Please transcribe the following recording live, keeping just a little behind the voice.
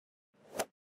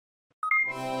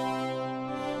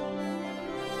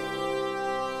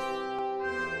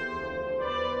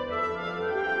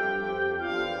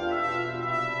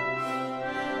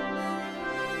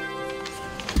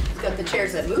the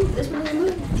chairs that move. This one will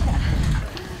move. Yeah.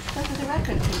 So for the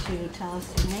record, could you tell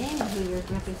us your name and who you're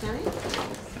representing?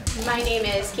 My name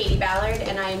is Katie Ballard,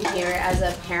 and I am here as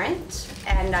a parent,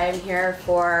 and I am here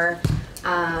for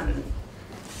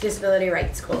Disability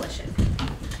Rights Coalition.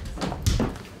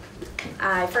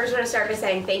 I first want to start by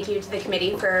saying thank you to the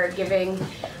committee for giving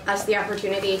us the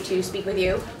opportunity to speak with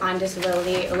you on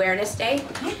Disability Awareness Day.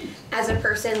 As a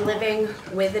person living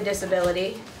with a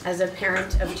disability, as a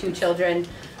parent of 2 children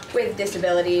with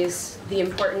disabilities, the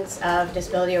importance of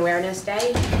Disability Awareness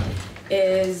Day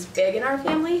is big in our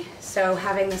family, so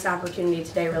having this opportunity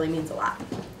today really means a lot.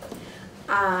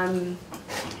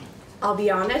 I'll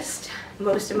be honest,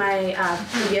 most of my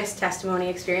previous testimony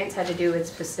experience had to do with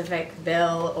specific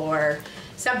bill or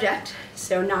subject,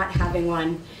 so not having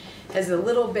one is a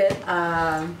little bit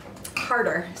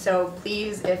harder. So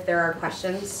please, if there are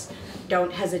questions,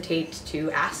 don't hesitate to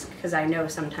ask, because I know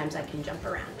sometimes I can jump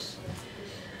around.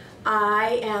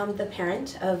 I am the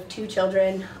parent of 2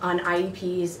 children on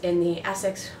IEPs in the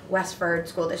Essex Westford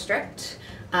School District.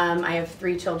 I have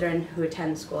 3 children who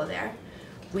attend school there.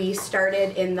 We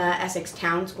started in the Essex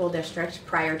Town School District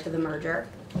prior to the merger,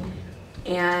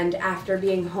 and after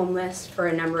being homeless for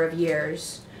a number of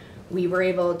years, we were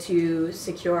able to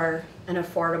secure an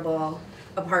affordable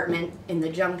apartment in the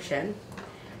Junction.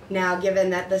 Now, given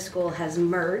that the school has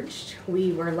merged,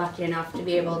 we were lucky enough to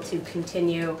be able to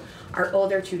continue our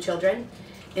older 2 children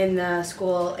in the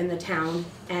school in the town,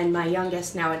 and my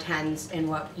youngest now attends in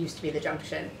what used to be the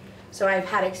Junction. So I've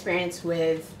had experience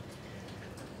with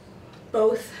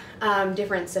both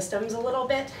different systems a little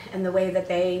bit and the way that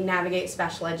they navigate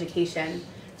special education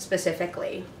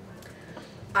specifically.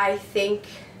 I think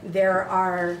there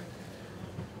are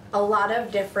a lot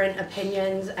of different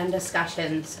opinions and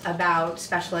discussions about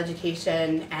special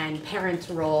education and parents'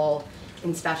 role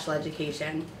in special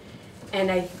education. And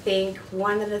I think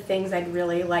one of the things I'd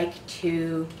really like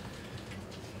to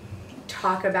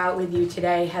talk about with you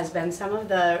today has been some of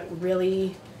the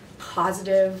really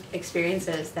positive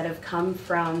experiences that have come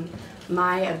from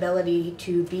my ability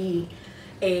to be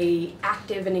an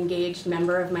active and engaged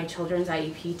member of my children's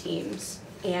IEP teams,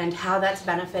 and how that's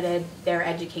benefited their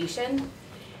education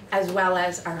as well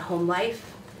as our home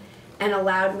life, and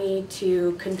allowed me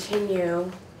to continue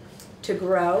to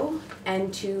grow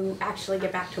and to actually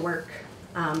get back to work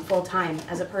full-time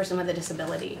as a person with a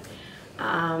disability,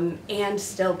 and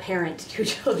still parent 2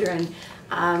 children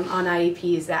on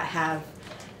IEPs that have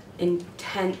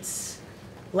intense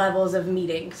levels of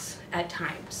meetings at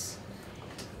times.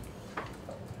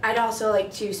 I'd also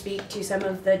like to speak to some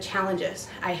of the challenges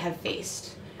I have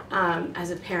faced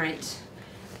as a parent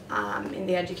in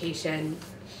the education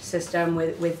system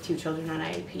with 2 children on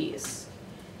IEPs.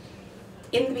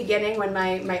 In the beginning, when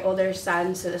my older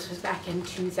son, so this was back in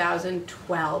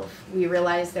 2012, we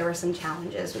realized there were some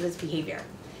challenges with his behavior.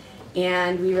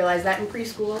 And we realized that in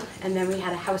preschool, and then we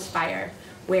had a house fire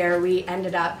where we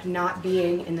ended up not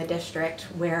being in the district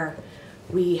where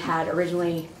we had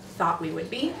originally thought we would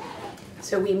be.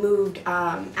 So we moved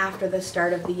after the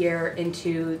start of the year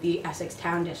into the Essex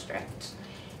Town District.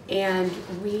 And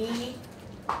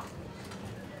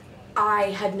I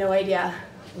had no idea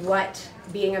what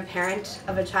being a parent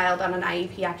of a child on an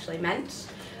IEP actually meant,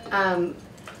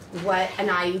 what an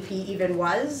IEP even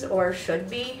was or should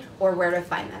be, or where to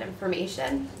find that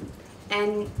information.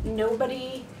 And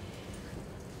nobody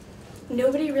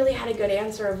really had a good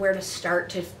answer of where to start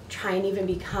to try and even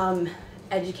become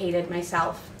educated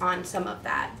myself on some of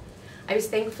that. I was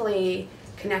thankfully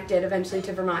connected eventually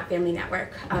to Vermont Family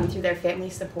Network through their family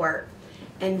support,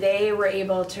 and they were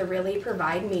able to really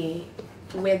provide me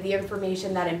with the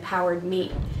information that empowered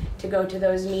me to go to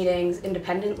those meetings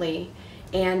independently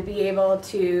and be able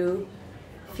to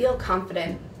feel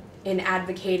confident in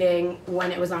advocating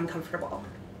when it was uncomfortable.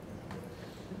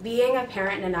 Being a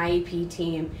parent in an IEP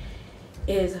team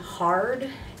is hard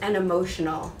and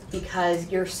emotional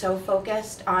because you're so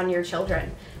focused on your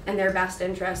children and their best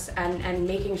interests and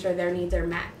making sure their needs are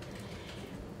met.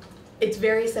 It's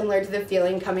very similar to the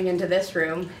feeling coming into this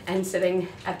room and sitting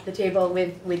at the table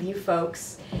with you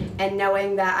folks and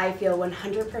knowing that I feel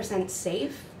 100%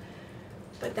 safe,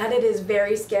 but that it is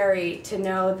very scary to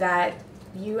know that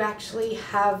you actually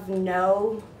have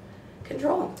no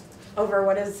control over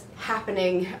what is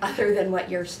happening other than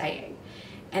what you're saying.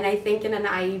 And I think in an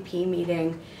IEP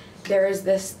meeting, there is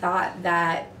this thought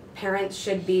that parents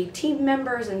should be team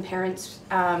members and parents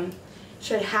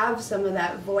should have some of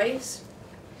that voice,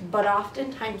 but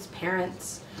oftentimes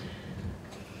parents,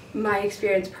 my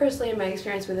experience personally and my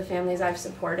experience with the families I've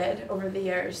supported over the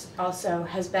years also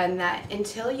has been that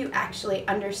until you actually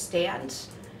understand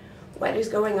what is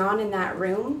going on in that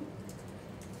room,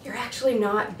 you're actually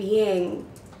not being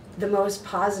the most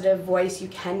positive voice you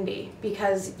can be,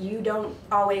 because you don't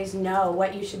always know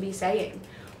what you should be saying.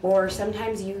 Or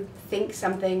sometimes you think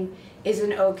something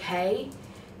isn't okay,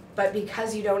 but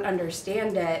because you don't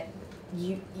understand it,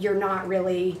 you're not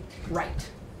really right.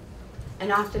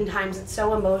 And oftentimes it's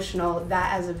so emotional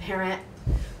that as a parent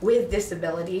with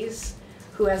disabilities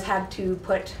who has had to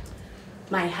put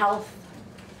my health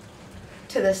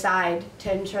to the side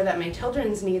to ensure that my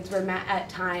children's needs were met at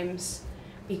times,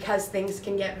 because things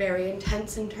can get very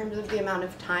intense in terms of the amount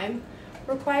of time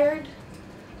required,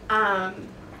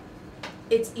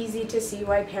 it's easy to see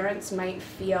why parents might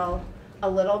feel a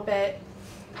little bit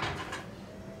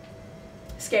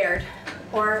scared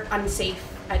or unsafe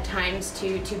at times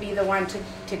to be the one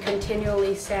to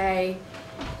continually say,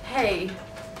 hey,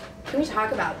 can we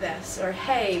talk about this? Or,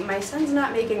 hey, my son's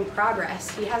not making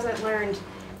progress. He hasn't learned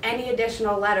any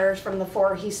additional letters from the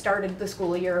 4 he started the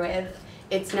school year with.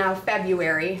 It's now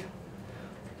February.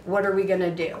 What are we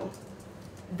gonna do?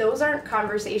 Those aren't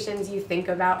conversations you think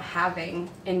about having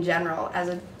in general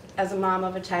as a mom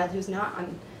of a child who's not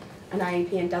on an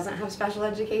IEP and doesn't have special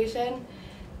education.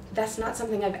 That's not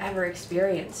something I've ever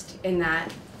experienced in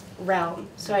that realm.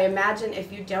 So I imagine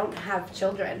if you don't have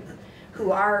children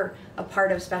who are a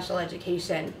part of special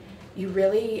education, you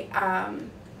really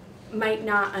might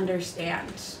not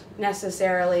understand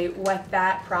necessarily what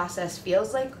that process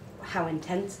feels like, how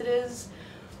intense it is,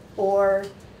 or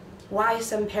why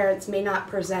some parents may not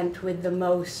present with the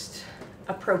most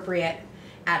appropriate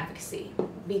advocacy.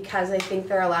 Because I think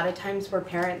there are a lot of times where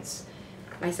parents,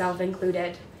 myself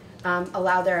included,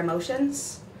 allow their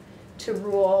emotions to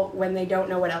rule when they don't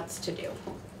know what else to do.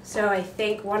 So I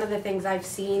think one of the things I've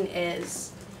seen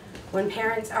is when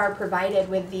parents are provided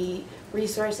with the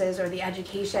resources or the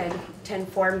education to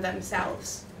inform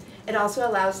themselves, it also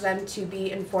allows them to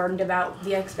be informed about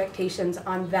the expectations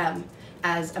on them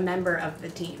as a member of the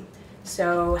team.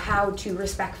 So how to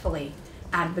respectfully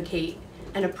advocate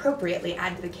and appropriately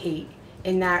advocate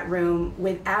in that room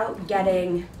without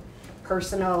getting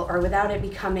personal or without it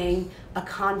becoming a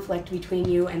conflict between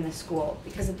you and the school.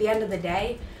 Because at the end of the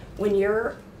day, when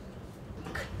you're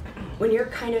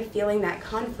kind of feeling that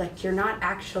conflict, you're not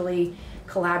actually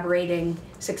collaborating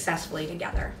successfully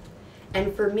together.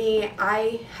 And for me,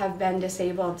 I have been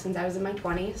disabled since I was in my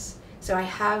 20s, so I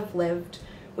have lived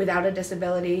without a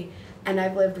disability and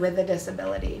I've lived with a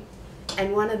disability.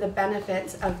 And one of the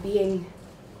benefits of being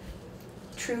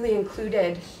truly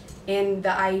included in the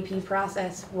IEP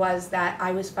process was that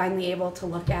I was finally able to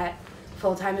look at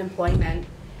full-time employment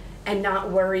and not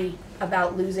worry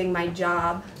about losing my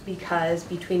job, because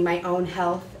between my own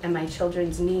health and my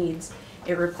children's needs,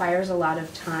 it requires a lot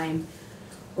of time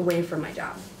away from my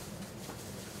job.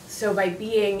 So by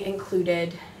being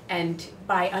included and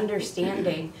by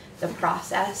understanding the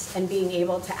process and being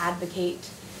able to advocate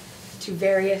to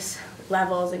various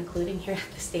levels, including here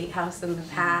at the State House in the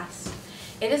past,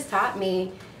 it has taught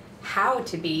me how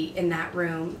to be in that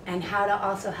room and how to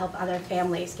also help other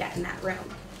families get in that room.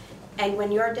 And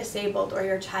when you're disabled or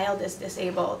your child is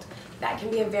disabled, that can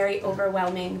be a very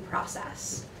overwhelming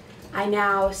process. I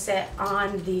now sit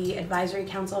on the Advisory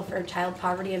Council for Child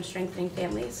Poverty and Strengthening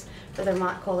Families for the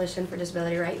Vermont Coalition for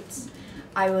Disability Rights.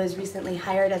 I was recently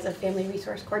hired as a Family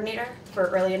Resource Coordinator for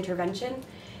early intervention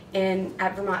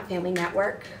at Vermont Family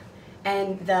Network.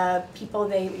 And the people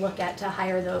they look at to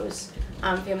hire those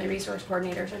Family Resource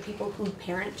Coordinators are people who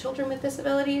parent children with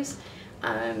disabilities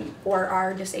or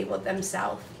are disabled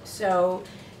themselves. So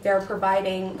they're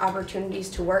providing opportunities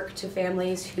to work to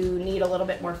families who need a little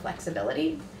bit more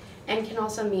flexibility and can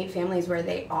also meet families where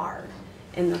they are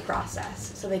in the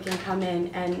process. So they can come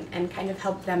in and kind of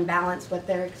help them balance what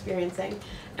they're experiencing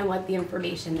and what the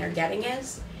information they're getting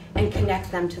is and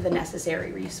connect them to the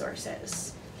necessary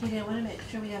resources. Katie, I want to make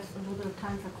sure we have a little bit of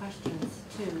time for questions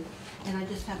too. And I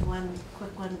just have one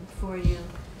quick one for you.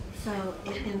 So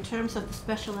in terms of the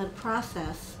special ed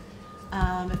process,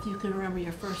 if you can remember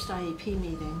your first IEP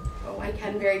meeting. Oh, I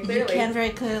can very clearly. You can very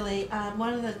clearly.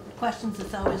 One of the questions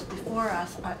that's always before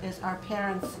us is our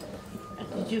parents,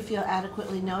 did you feel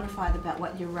adequately notified about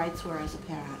what your rights were as a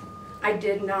parent? I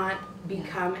did not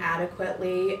become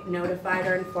adequately notified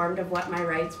or informed of what my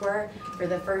rights were for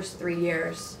the first 3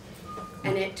 years.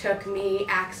 And it took me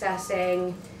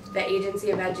accessing the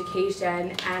Agency of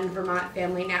Education and Vermont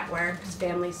Family Network's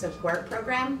Family Support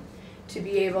Program to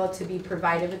be able to be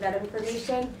provided with that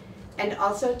information, and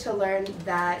also to learn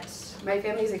that my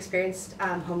family's experienced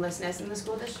homelessness in the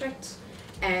school district.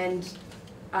 And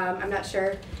I'm not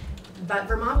sure, but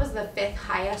Vermont was the 5th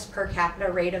highest per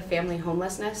capita rate of family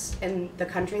homelessness in the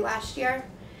country last year.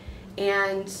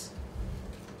 And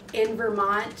in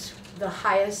Vermont, the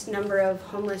highest number of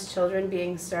homeless children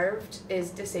being served is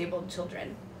disabled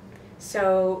children.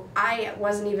 So I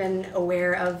wasn't even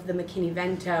aware of the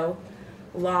McKinney-Vento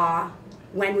law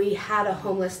when we had a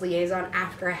homeless liaison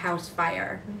after a house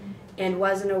fire, and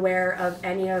wasn't aware of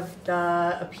any of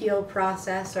the appeal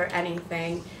process or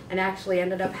anything, and actually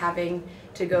ended up having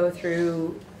to go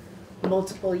through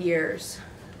multiple years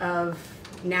of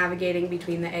navigating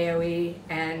between the AOE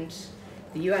and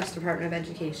the U.S. Department of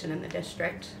Education and the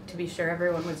district to be sure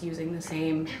everyone was using the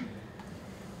same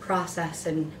process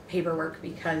and paperwork,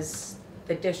 because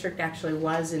the district actually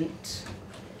wasn't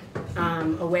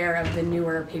aware of the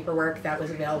newer paperwork that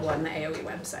was available on the AOE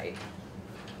website.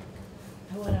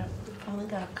 We've only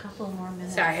got a couple more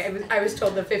minutes. Sorry, I was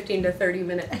told the 15 to 30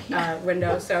 minute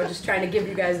window, so just trying to give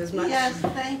you guys as much. Yes,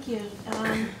 thank you.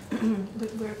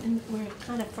 We're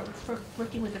kind of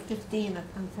working with the 15,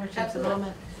 unfortunately, at the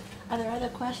moment. Are there other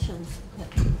questions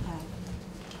that you have?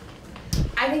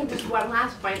 I think just one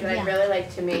last point that I'd really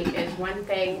like to make is one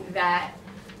thing that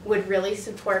would really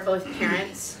support both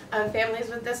parents of families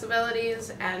with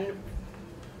disabilities and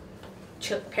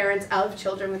parents of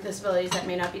children with disabilities that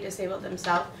may not be disabled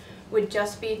themselves, would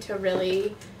just be to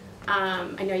really,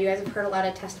 I know you guys have heard a lot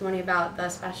of testimony about the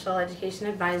Special Education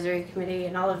Advisory Committee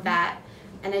and all of that,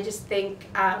 and I just think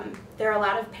there are a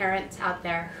lot of parents out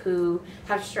there who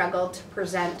have struggled to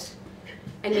present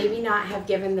and maybe not have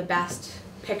given the best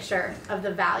picture of the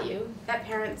value that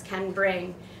parents can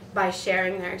bring by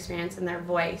sharing their experience and their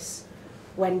voice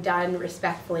when done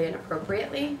respectfully and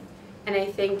appropriately. And I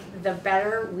think the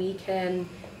better we can,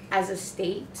 as a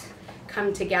state,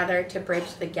 come together to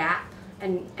bridge the gap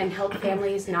and help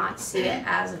families not see it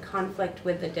as a conflict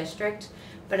with the district,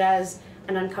 but as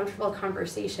an uncomfortable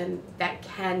conversation that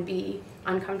can be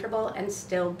uncomfortable and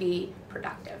still be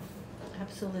productive.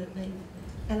 Absolutely.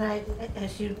 And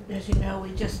as you know,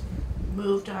 we just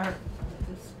moved our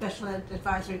special ed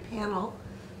advisory panel.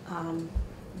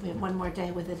 We have one more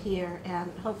day with it here,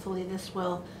 and hopefully this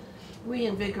will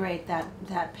reinvigorate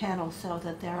that panel so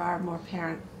that there are more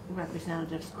parent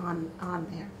representatives on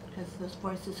there, because those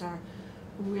voices are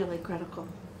really critical.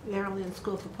 They're only in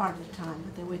school for part of the time,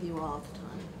 but they're with you all the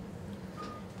time.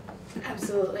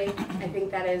 Absolutely. I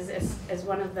think that is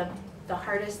one of the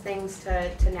hardest things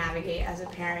to navigate as a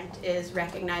parent, is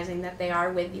recognizing that they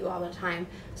are with you all the time.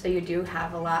 So you do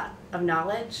have a lot of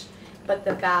knowledge, but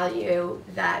the value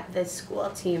that the school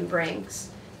team brings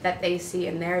that they see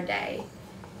in their day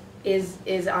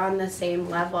is on the same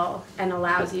level, and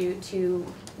allows you to,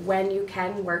 when you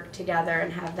can work together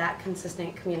and have that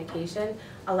consistent communication,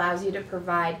 allows you to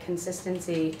provide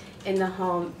consistency in the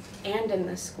home and in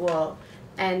the school.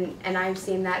 And I've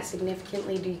seen that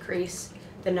significantly decrease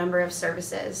the number of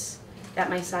services that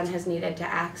my son has needed to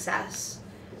access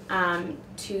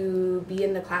to be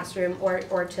in the classroom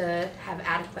or to have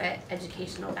adequate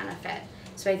educational benefit.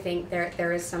 So I think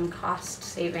there is some cost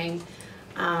saving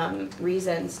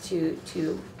reasons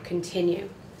to continue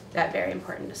that very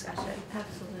important discussion.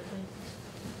 Absolutely.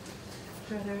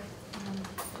 Further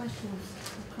questions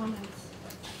or comments?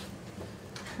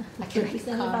 I can make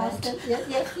a comment.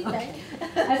 Yes, you may.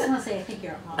 I just want to say I think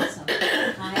you're awesome.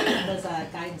 I was a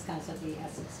guidance counselor at the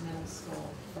Essex Middle School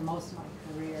for most of my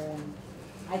career, and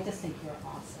I just think you're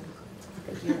awesome.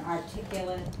 You're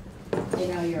articulate, you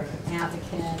know, you're an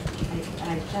advocate.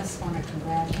 I just want to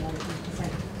congratulate you, because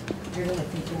I really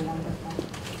think you're wonderful.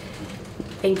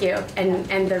 Thank you.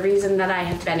 And the reason that I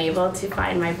have been able to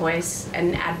find my voice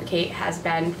and advocate has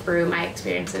been through my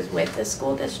experiences with the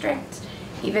school district.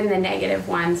 Even the negative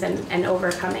ones, and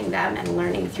overcoming them and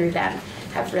learning through them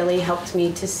have really helped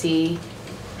me to see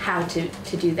how to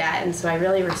do that. And so I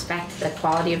really respect the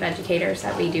quality of educators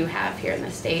that we do have here in the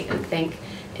state, and think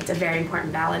it's a very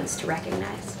important balance to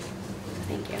recognize.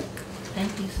 Thank you.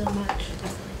 Thank you so much.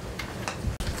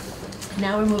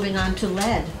 Now we're moving on to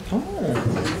lead.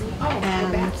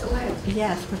 We're back to lead.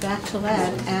 Yes, we're back to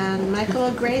lead. And Michael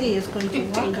O'Grady is going to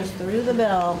walk us through the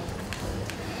bill.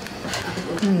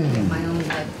 My own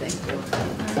lead thing.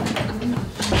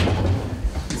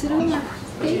 Is it on the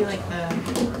page? Like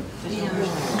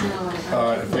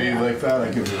If you like that,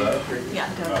 I can do that. Yeah,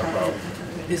 No problem.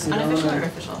 is it unofficial or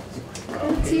official? I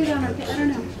don't see it on our page. I don't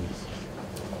know.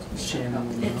 It's there.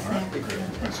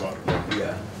 I saw it.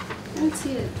 Yeah. I don't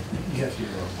see it. Yes, you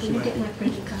Can you get my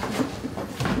printed copy?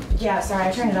 Yeah, sorry,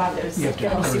 I turned it off. It was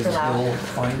getting super loud.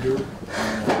 Finder.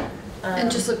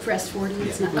 And just look for S.40.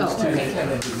 It's not. Oh, okay.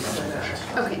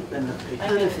 Okay.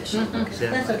 Unofficial.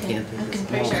 That's okay. I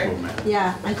can Are you sure?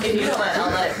 Yeah. If you don't want,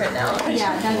 I'll let it print now.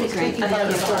 Yeah, that'd be great. I thought it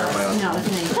was yours. No, it's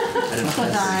me. So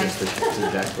sorry.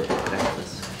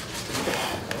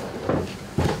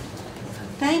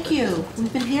 Thank you.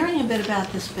 We've been hearing a bit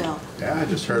about this bill. Yeah, I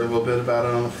just heard a little bit about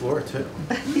it on the floor too.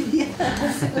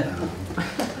 Yes.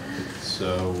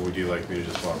 So would you like me to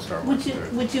just start walking through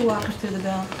it? Would you walk us through the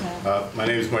bill? Yeah. My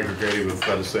name is Michael Grady with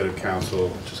Legislative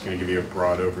Counsel. Just going to give you a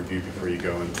broad overview before you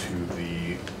go into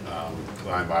the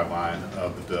line by line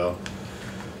of the bill.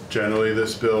 Generally,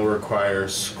 this bill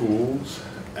requires schools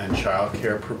and child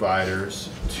care providers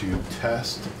to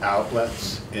test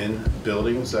outlets in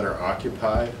buildings that are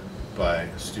occupied by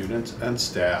students and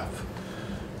staff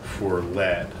for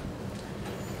lead.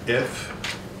 If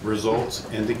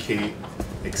results indicate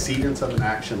exceedance of an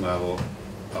action level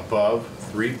above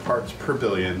 3 parts per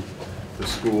billion, the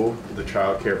school, the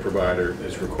child care provider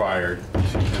is required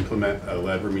to implement a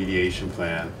lead remediation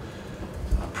plan,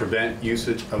 prevent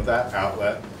usage of that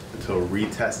outlet until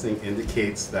retesting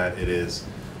indicates that it is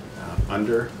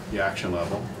under the action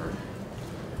level,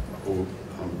 or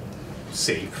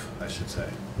safe, I should say.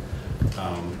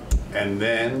 And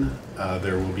then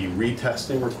there will be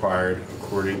retesting required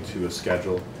according to a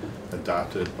schedule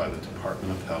adopted by the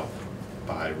Department of Health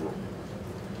by rule.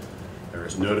 There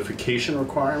is notification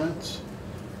requirements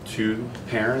to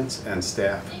parents and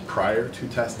staff prior to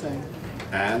testing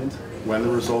and when the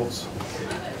results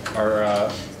are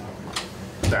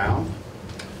found,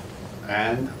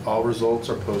 and all results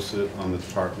are posted on the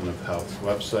Department of Health's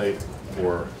website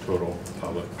for total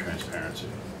public transparency.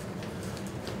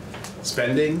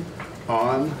 Spending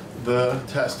on the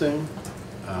testing,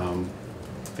 I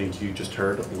think you just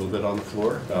heard a little bit on the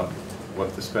floor about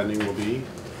what the spending will be.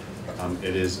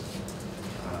 It is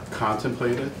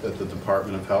contemplated that the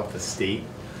Department of Health, the state,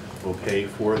 will pay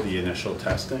for the initial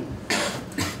testing.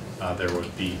 There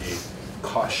would be a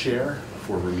cost share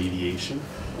for remediation.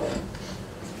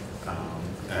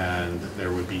 And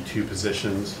there would be 2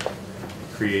 positions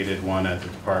created, one at the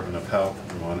Department of Health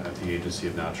and one at the Agency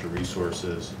of Natural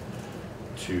Resources,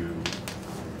 to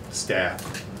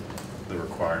staff the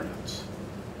requirements.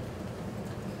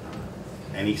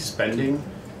 Any spending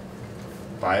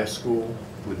by a school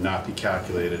would not be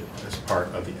calculated as part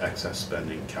of the excess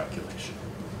spending calculation.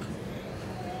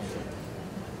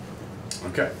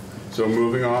 Okay, so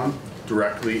moving on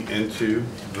directly into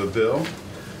the bill.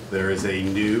 There is a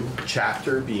new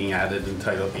chapter being added in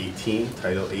Title 18.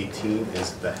 Title 18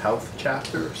 is the health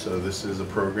chapter, so this is a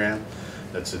program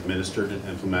that's administered and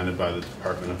implemented by the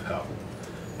Department of Health.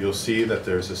 You'll see that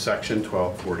there's a section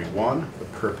 1241. The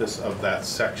purpose of that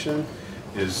section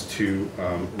is to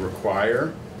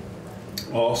require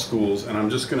all schools, and I'm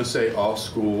just going to say all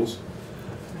schools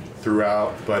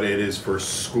throughout, but it is for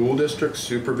school districts,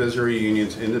 supervisory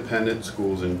unions, independent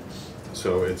schools, and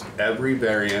so it's every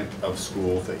variant of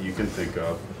school that you can think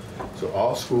of. So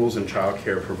all schools and child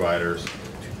care providers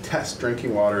to test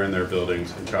drinking water in their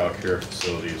buildings and child care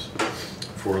facilities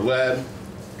for lead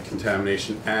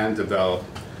contamination and develop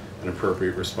an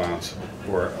appropriate response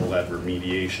for a lead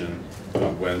remediation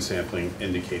when sampling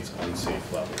indicates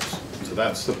unsafe levels. So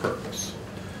that's the purpose.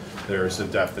 There's a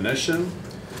definition.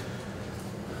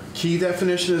 Key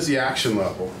definition is the action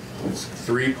level. It's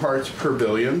 3 parts per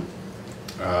billion.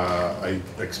 I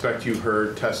expect you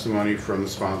heard testimony from the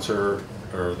sponsor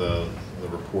or the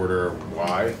reporter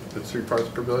why it's 3 parts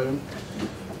per billion.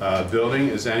 Building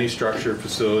is any structure,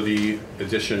 facility,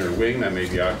 addition, or wing that may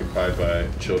be occupied by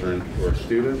children or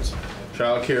students.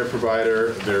 Child care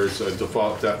provider, there's a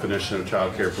default definition of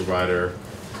child care provider.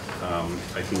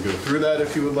 I can go through that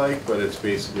if you would like, but it's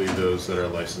basically those that are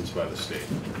licensed by the state.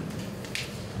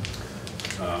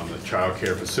 The child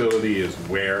care facility is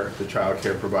where the child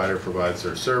care provider provides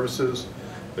their services.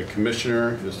 The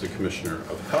commissioner is the commissioner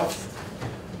of health.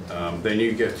 Then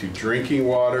you get to drinking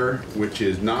water, which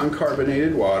is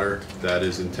non-carbonated water that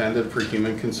is intended for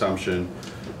human consumption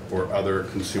or other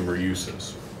consumer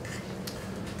uses.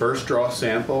 First draw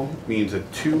sample means a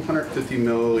 250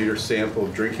 milliliter sample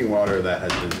of drinking water that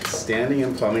has been standing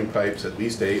in plumbing pipes at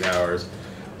least 8 hours,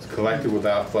 is collected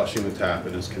without flushing the tap,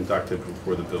 and is conducted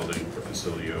before the building or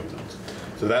facility opens.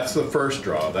 So that's the first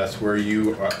draw. That's where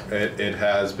you are, it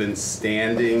has been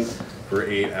standing for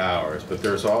 8 hours. But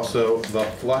there's also the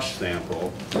flush sample,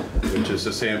 which is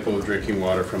a sample of drinking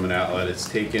water from an outlet. It's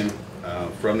taken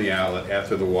from the outlet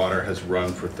after the water has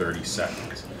run for 30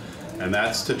 seconds. And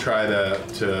that's to try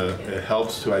it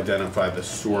helps to identify the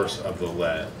source of the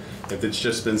lead. If it's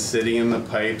just been sitting in the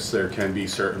pipes, there can be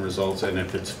certain results, and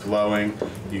if it's flowing,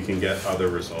 you can get other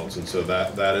results. And so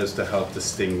that is to help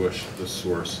distinguish the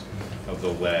source of the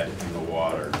lead in the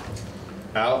water.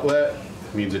 Outlet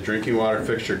means a drinking water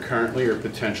fixture currently or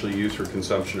potentially used for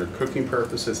consumption or cooking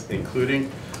purposes, including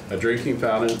a drinking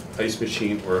fountain, ice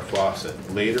machine, or a faucet.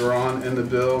 Later on in the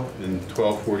bill, in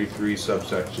 1243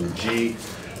 subsection G,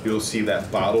 you'll see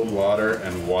that bottled water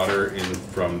and water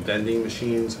from vending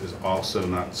machines is also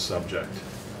not subject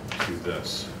to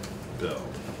this bill.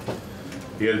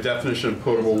 You get a definition of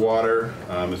potable water.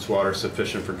 It's water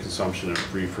sufficient for consumption and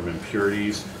free from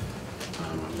impurities.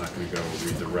 I'm not going to go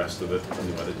read the rest of it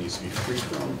and what it needs to be free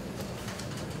from.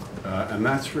 And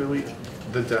that's really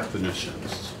the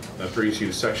definitions. That brings you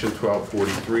to section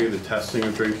 1243, the testing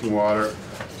of drinking water.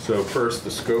 So first,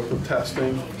 the scope of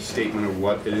testing, statement of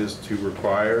what it is to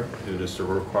require. It is to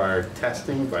require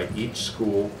testing by each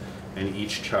school and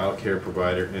each child care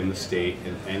provider in the state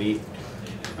in any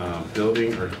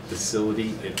building or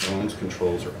facility it owns,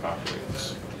 controls, or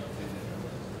operates.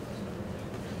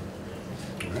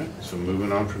 All right, so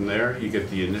moving on from there, you get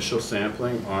the initial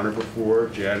sampling on or before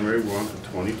January 1 of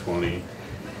 2020.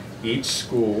 Each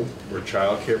school or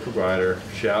child care provider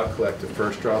shall collect the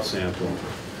first draw sample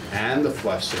and the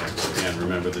flush sample. Again,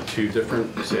 remember the two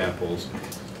different samples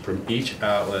from each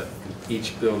outlet,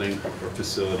 each building or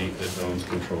facility that owns,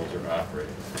 controls, or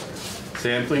operates.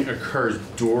 Sampling occurs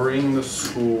during the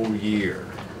school year.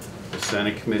 The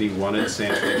Senate committee wanted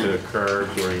sampling to occur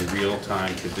during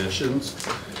real-time conditions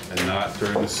and not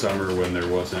during the summer when there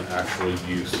wasn't actual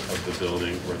use of the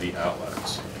building or the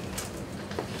outlets.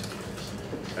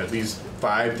 At least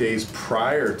 5 days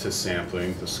prior to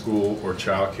sampling, the school or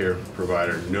child care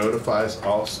provider notifies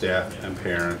all staff and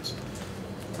parents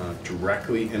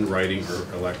directly in writing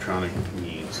or electronic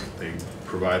means. They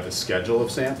provide the schedule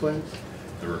of sampling,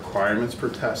 the requirements for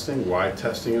testing, why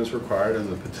testing is required, and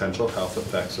the potential health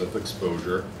effects of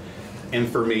exposure,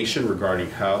 information regarding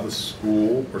how the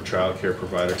school or child care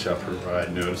provider shall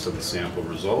provide notice of the sample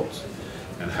results,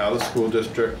 and how the school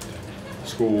district,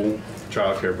 school,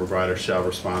 child care provider shall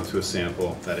respond to a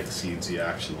sample that exceeds the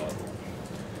action level.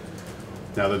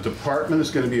 Now, the department is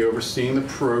going to be overseeing the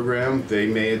program. They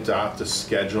may adopt a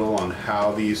schedule on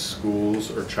how these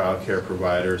schools or child care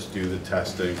providers do the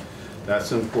testing.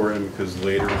 That's important because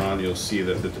later on you'll see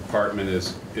that the department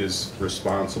is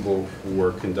responsible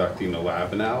for conducting the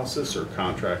lab analysis or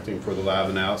contracting for the lab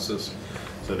analysis.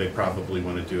 So they probably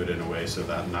want to do it in a way so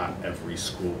that not every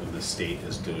school in the state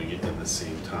is doing it in the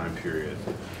same time period.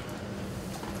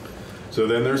 So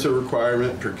then there's a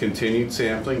requirement for continued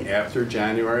sampling after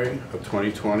January of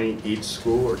 2020. Each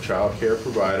school or child care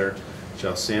provider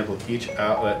shall sample each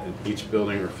outlet in each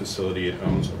building or facility it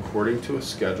owns according to a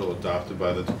schedule adopted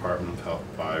by the Department of Health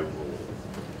by rule.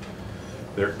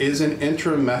 There is an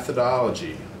interim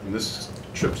methodology, and this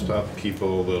trips up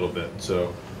people a little bit.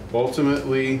 So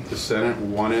ultimately, the Senate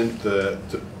wanted the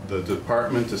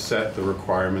department to set the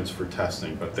requirements for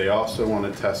testing, but they also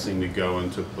wanted testing to go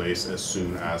into place as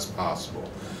soon as possible.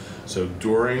 So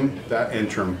during that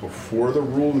interim, before the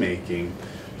rulemaking,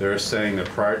 they're saying that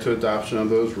prior to adoption of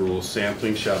those rules,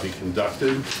 sampling shall be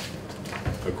conducted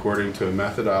according to a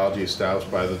methodology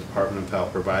established by the Department of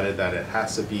Health, provided that it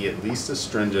has to be at least as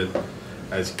stringent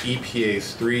as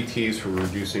EPA's 3 T's for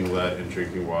reducing lead in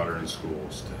drinking water in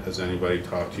schools. Has anybody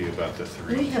talked to you about the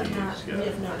 3 T's? We have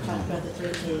not talked about the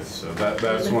 3 T's. So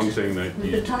that's one thing that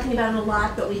we've been talking about it a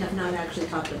lot, but we have not actually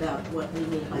talked about what we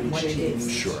mean by the 3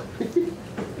 T's. Sure.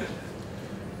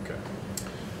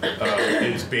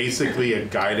 It's basically a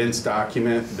guidance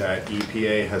document that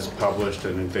EPA has published,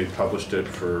 and they've published it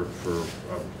for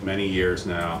many years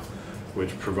now,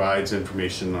 which provides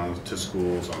information to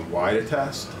schools on why to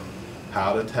test,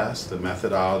 how to test, the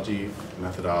methodology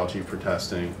for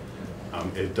testing.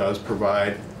 It does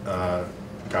provide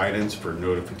guidance for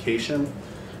notification.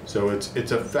 So it's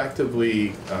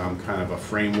effectively kind of a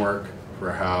framework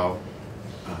for how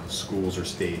schools or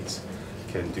states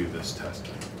can do this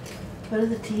testing. What do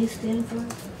the T's stand for?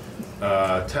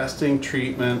 Testing,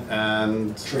 treatment,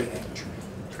 and Training.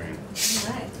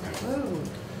 All right. Whoa.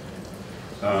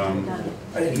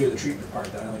 I didn't hear the treatment part,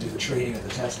 though. I only do the training and the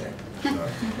testing.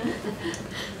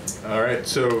 All right,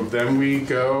 so then we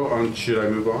go on, should I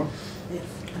move on? Yes.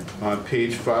 On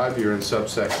page 5, you're in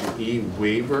subsection E,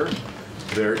 waiver.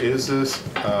 There is this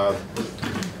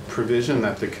provision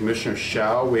that the commissioner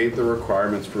shall waive the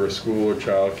requirements for a school or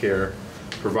child care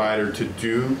provider to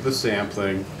do the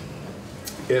sampling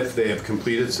if they have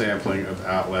completed sampling of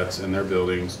outlets in their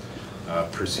buildings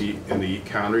in the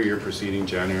calendar year preceding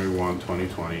January 1,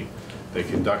 2020. They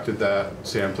conducted that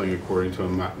sampling according to a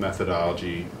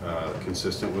methodology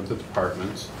consistent with the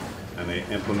departments, and they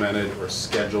implemented or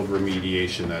scheduled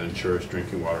remediation that ensures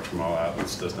drinking water from all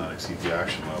outlets does not exceed the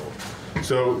action level.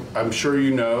 So I'm sure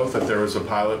you know that there was a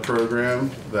pilot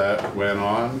program that went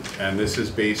on, and this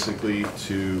is basically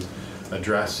to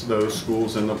address those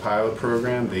schools in the pilot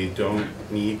program. They don't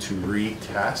need to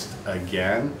retest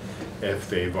again if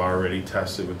they've already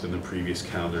tested within the previous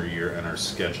calendar year and are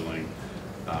scheduling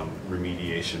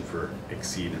remediation for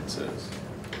exceedances.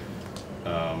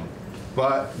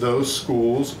 But those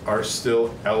schools are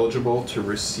still eligible to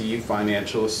receive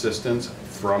financial assistance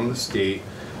from the state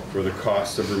for the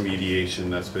cost of remediation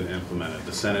that's been implemented.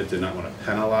 The Senate did not want to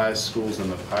penalize schools in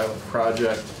the pilot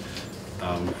project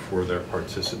for their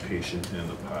participation in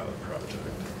the pilot project.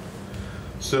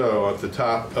 So at the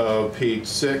top of page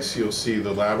 6, you'll see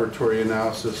the laboratory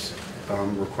analysis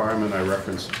requirement I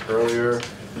referenced earlier.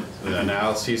 The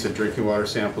analyses of drinking water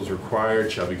samples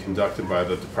required shall be conducted by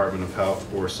the Department of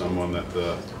Health or someone that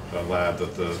the lab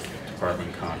that the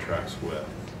department contracts with.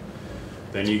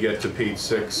 Then you get to page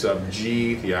 6, sub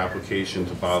G, the application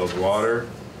to bottled water.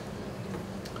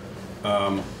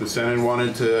 The Senate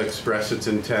wanted to express its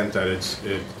intent that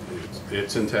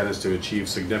its intent is to achieve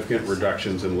significant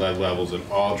reductions in lead levels in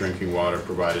all drinking water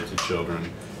provided to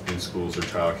children in schools or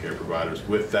child care providers.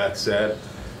 With that said,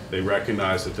 they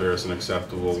recognize that there is an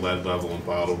acceptable lead level in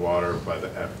bottled water by the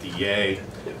FDA,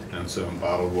 and so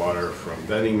bottled water from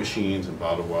vending machines and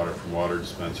bottled water from water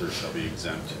dispensers shall be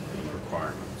exempt from the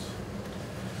requirements.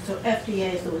 So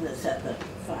FDA is the one that set the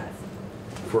 5.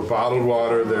 For bottled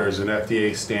water, there is an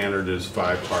FDA standard that is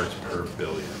 5 parts per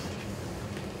billion.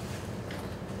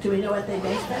 Do we know what they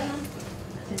base that on?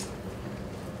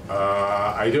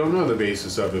 I don't know the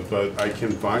basis of it, but I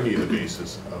can find you the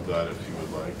basis of that if you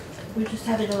would like. We're just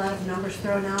having a lot of numbers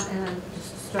thrown out, and I'm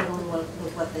just struggling with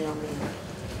what they all mean.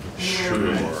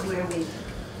 And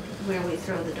where we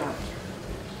throw the dart.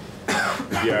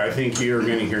 Yeah, I think you're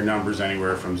going to hear numbers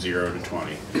anywhere from 0 to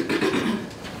 20. And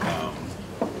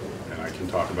I can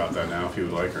talk about that now if you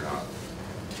would like or not.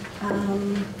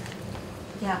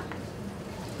 Yeah.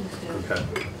 Please do. Okay.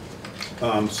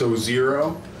 So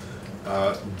 0,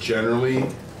 generally,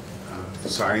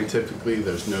 scientifically,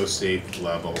 there's no safe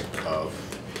level of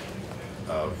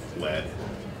lead.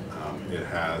 It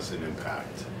has an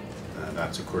impact.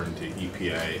 That's according to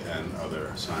EPA and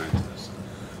other scientists.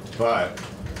 But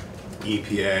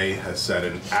EPA has set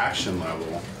an action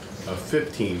level of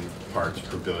 15 parts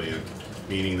per billion,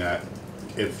 meaning that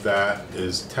if that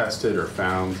is tested or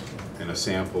found in a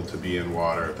sample to be in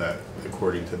water, that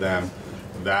according to them,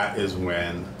 that is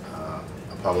when a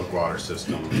public water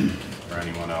system or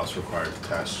anyone else required to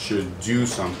test should do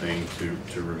something to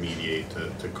remediate,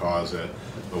 to cause the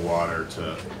water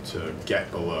to get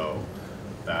below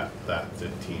that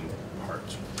 15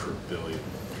 parts per billion.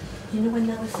 Do you know when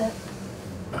that was set?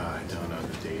 I don't know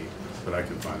the date, but I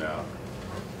can find out.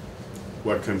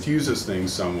 What confuses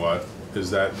things somewhat is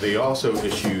that they also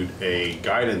issued a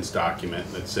guidance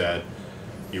document that said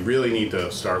you really need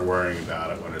to start worrying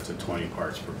about it when it's at 20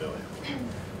 parts per billion.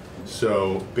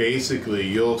 So basically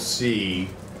you'll see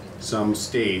some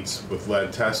states with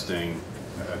lead testing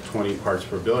at 20 parts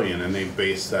per billion, and they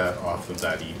base that off of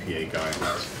that EPA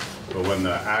guidance. But when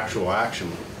the actual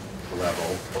action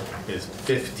level is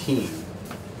 15,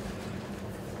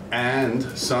 and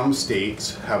some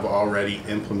states have already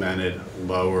implemented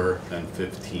lower than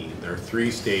 15. There are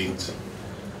 3 states,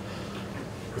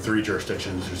 or 3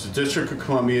 jurisdictions. There's the District of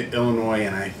Columbia, Illinois,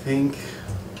 and I think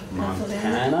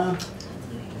Montana?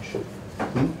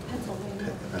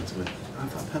 Pennsylvania. I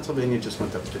thought Pennsylvania just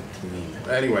went up to 15.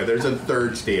 Anyway, there's a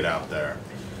 3rd state out there.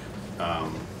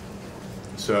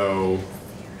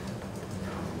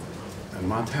 And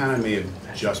Montana may have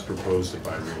just proposed it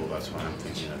by rule. That's why I'm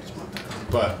thinking that it's Montana.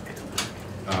 But,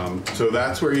 so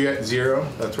that's where you get 0.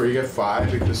 That's where you get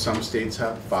 5, because some states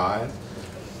have 5.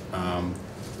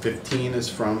 15 is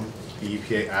from the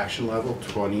EPA action level.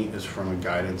 20 is from a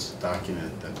guidance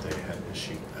document that they had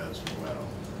issued as well.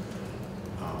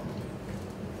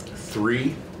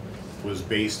 3 was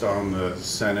based on the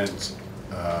Senate's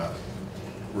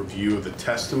review of the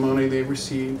testimony they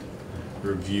received,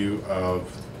 review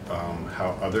of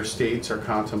how other states are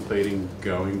contemplating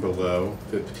going below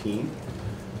 15,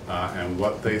 and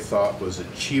what they thought was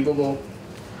achievable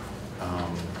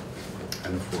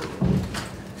and affordable.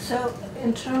 So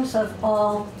in terms of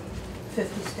all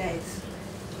 50 states,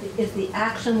 is the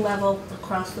action level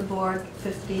across the board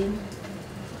 15?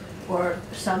 Or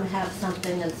some have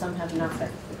something and some have nothing?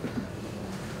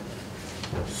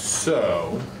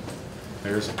 So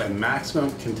there's a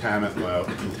maximum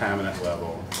contaminant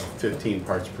level of 15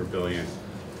 parts per billion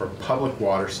for public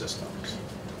water systems.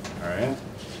 All right?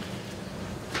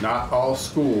 Not all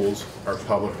schools are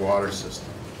public water systems.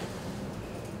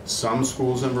 Some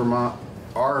schools in Vermont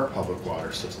are a public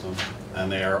water system, and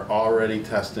they are already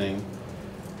testing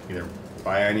either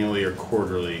biannually or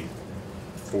quarterly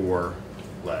for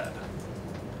lead.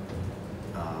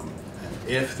 And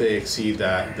if they exceed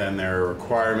that, then there are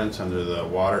requirements under the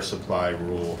water supply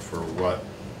rule for what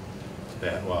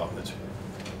that, well, it's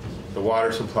The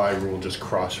water supply rule just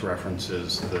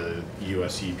cross-references the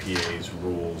US EPA's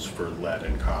rules for lead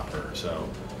and copper. So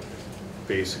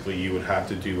basically you would have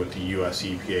to do what the US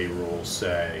EPA rules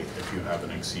say if you have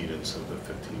an exceedance of the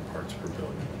 15 parts per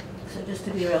billion. So just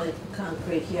to be really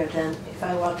concrete here then, if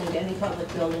I walk into any public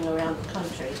building around the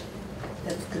country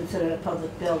that's considered a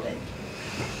public building,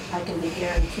 I can be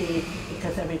guaranteed,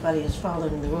 because everybody is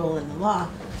following the rule and the law,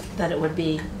 that it would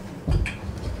be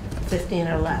 15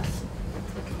 or less.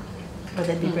 Or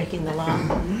they'd be breaking the law.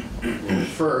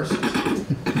 First,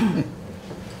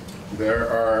 there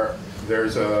are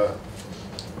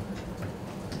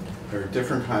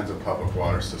different kinds of public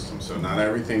water systems. So not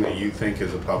everything that you think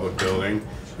is a public building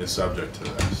is subject to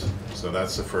this. So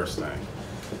that's the first thing.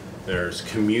 There's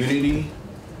community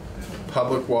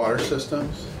public water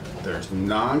systems. There's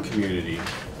non-community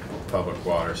public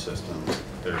water systems.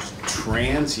 There's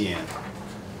transient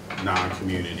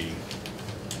non-community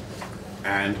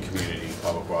and community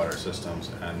public water systems,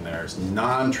 and there's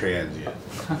non-transient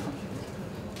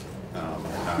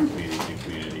non-community to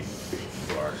community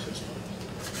water systems.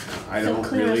 I don't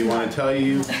really want to tell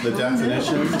you the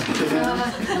definition to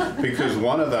them, because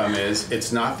one of them is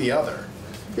it's not the other.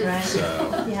 Right.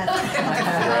 So, Yeah.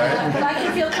 right? But I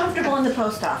can feel comfortable in the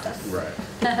post office. Right.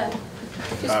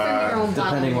 Just bring your own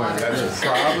bottle of water.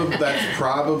 That's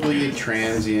probably a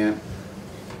transient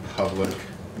public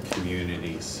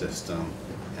community system,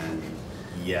 and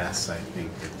yes, I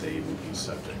think that they would be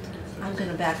subject to it. I'm going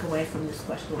to back away from this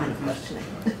question line of questioning.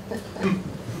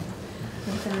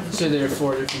 So there are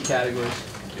 4 different categories.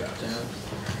 Yes.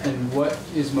 And what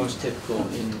is most typical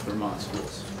in Vermont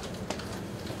schools?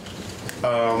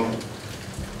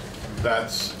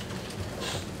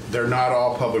 They're not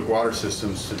all public water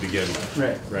systems to begin with.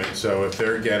 Right. Right. So if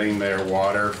they're getting their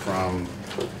water from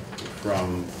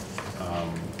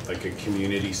like a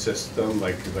community system,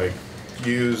 like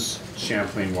use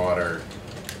Champlain water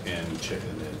in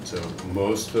Chittenden. So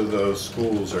most of those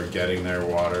schools are getting their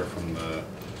water from the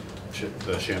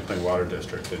Champlain Water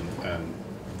District, and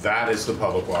that is the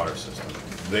public water system.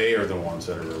 They are the ones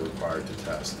that are required to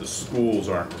test. The schools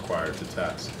aren't required to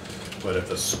test. But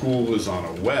if a school is on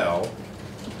a well,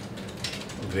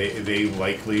 they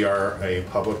likely are a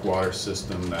public water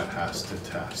system that has to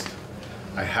test.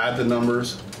 I had the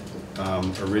numbers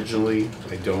originally.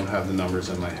 I don't have the numbers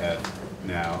in my head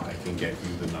now. I can get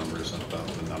you the numbers about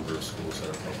the number of schools that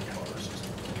are public water systems.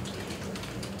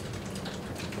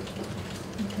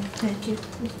 Okay, thank you.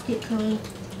 Let's keep going.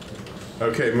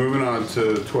 Okay, moving on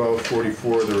to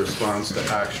 1244, the response to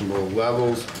actionable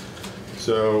levels.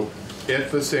 So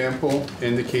if a sample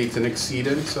indicates an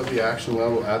exceedance of the action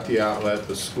level at the outlet,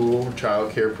 the school or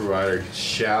child care provider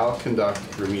shall conduct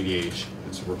remediation.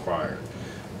 It's required.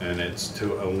 And it's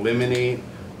to eliminate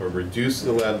or reduce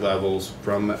the lead levels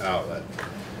from the outlet.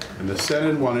 And the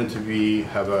Senate wanted to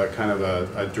have a kind of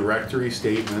a directory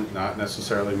statement, not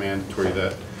necessarily mandatory,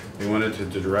 that they wanted to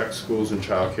direct schools and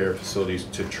child care facilities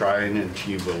to try and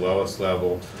achieve the lowest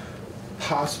level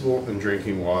possible in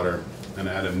drinking water, and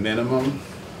at a minimum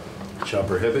shall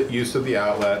prohibit use of the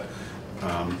outlet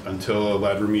until a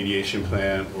lead remediation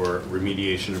plan or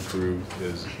remediation approved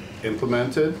is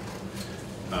implemented.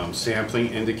 Sampling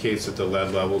indicates that the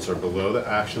lead levels are below the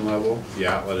action level. The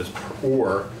outlet is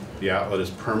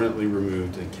permanently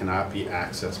removed and cannot be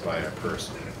accessed by a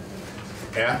person.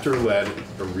 After lead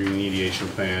or remediation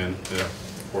plan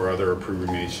or other approved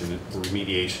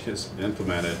remediation is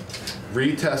implemented,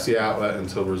 retest the outlet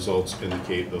until results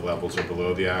indicate the levels are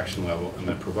below the action level, and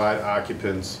then provide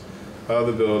occupants of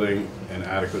the building an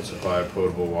adequate supply of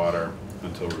potable water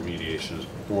until remediation is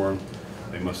performed.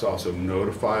 They must also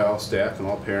notify all staff and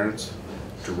all parents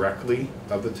directly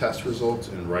of the test results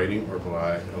in writing or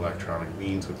by electronic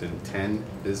means within 10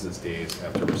 business days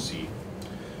after receipt.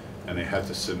 And they have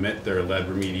to submit their lead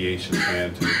remediation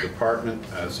plan to the department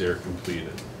as they're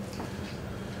completed.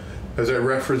 As I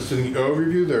referenced in the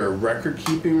overview, there are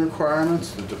record-keeping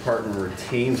requirements. The department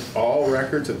retains all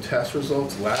records of test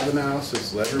results, lab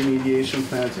analysis, lead remediation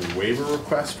plans, and waiver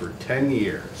requests for 10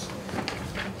 years.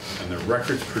 And the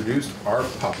records produced are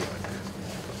public.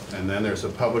 And then there's a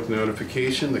public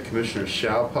notification. The commissioners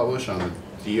shall publish on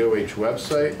the DOH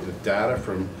website the data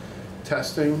from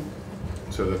testing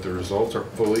so that the results are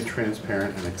fully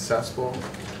transparent and accessible.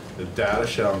 The data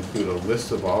shall include a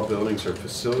list of all buildings or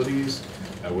facilities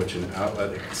at which an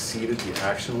outlet exceeded the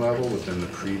action level within the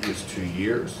previous 2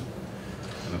 years.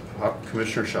 And the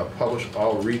commissioner shall publish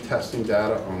all retesting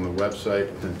data on the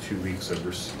website within 2 weeks of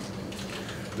receipt.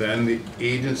 Then the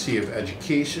Agency of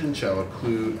Education shall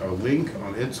include a link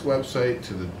on its website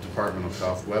to the Department of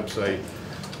Health website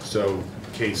So in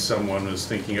case someone was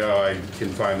thinking, oh, I can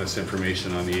find this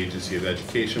information on the Agency of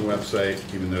Education website,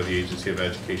 even though the Agency of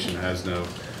Education has no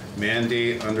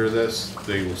mandate under this,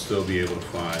 they will still be able to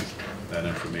find that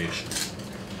information.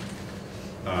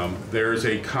 There is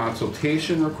a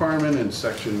consultation requirement in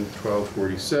section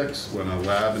 1246. When a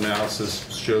lab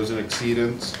analysis shows an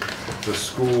exceedance, the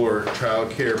school or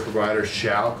child care provider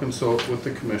shall consult with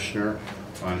the commissioner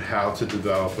on how to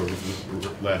develop a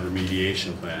lead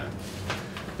remediation plan.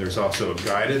 There's also a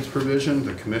guidance provision.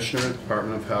 The commissioner,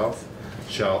 Department of Health,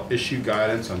 shall issue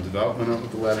guidance on development of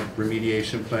the lead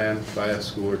remediation plan by a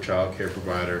school or child care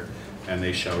provider, and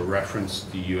they shall reference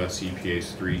the US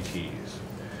EPA's 3 Ts.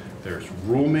 There's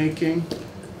rulemaking.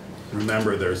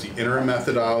 Remember, there's the interim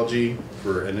methodology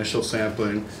for initial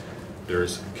sampling.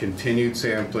 There's continued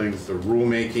sampling. The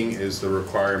rulemaking is the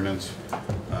requirements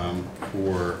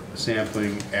for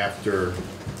sampling after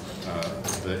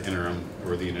the interim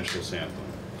or the initial sampling.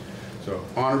 So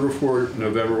on or before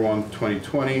November 1,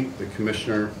 2020, the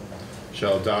commissioner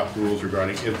shall adopt rules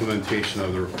regarding implementation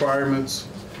of the requirements.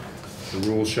 The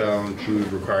rules shall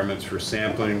include requirements for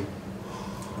sampling.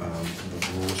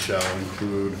 The rules shall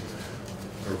include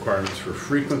requirements for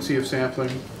frequency of sampling.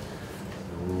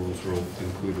 The rules will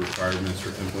include requirements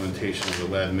for implementation of the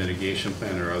lead mitigation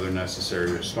plan or other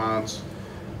necessary response.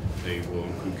 They will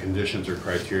include conditions or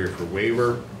criteria for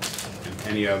waiver and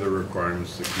any other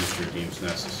requirements the commissioner deems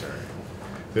necessary.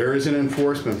 There is an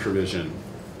enforcement provision.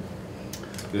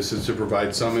 This is to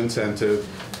provide some incentive,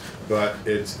 but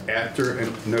it's after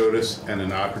a notice and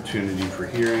an opportunity for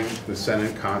hearing. The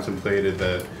Senate contemplated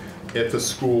that if a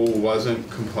school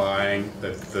wasn't complying,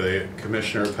 that the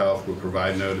Commissioner of Health would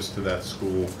provide notice to that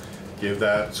school, give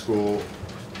that school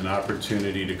an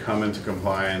opportunity to come into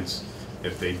compliance.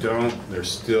 If they don't,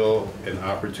 there's still an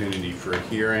opportunity for a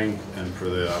hearing and for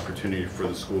the opportunity for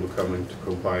the school to come into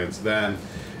compliance then.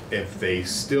 If they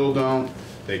still don't,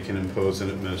 they can impose an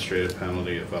administrative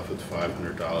penalty of up to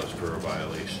 $500 for a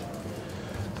violation.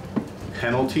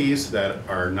 Penalties that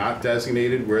are not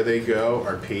designated where they go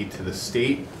are paid to the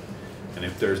state, and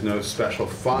if there's no special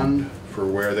fund for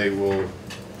where they will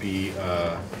be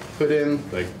put in,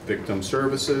 like victim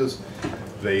services,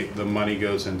 the money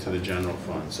goes into the general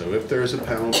fund. So if there's a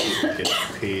penalty, it gets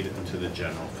paid into the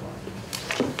general fund.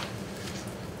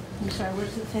 I'm sorry, where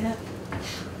does it say that?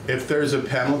 If there's a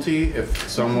penalty, if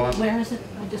someone... Where is it?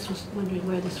 I just was wondering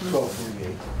where this was.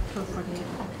 1248.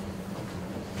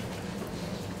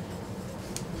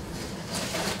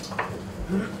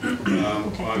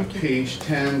 1248. On page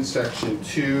 10, section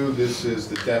 2, this is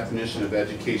the definition of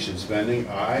education spending.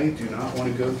 I do not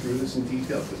want to go through this in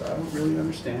detail because I don't really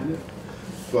understand it.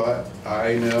 But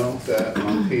I know that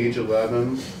on page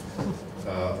 11,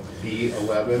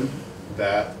 B11,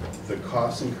 that the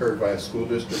costs incurred by a school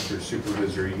district or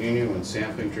supervisory union when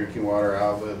sampling drinking water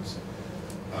outlets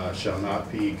shall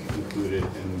not be included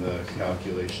in the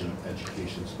calculation of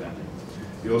education spending.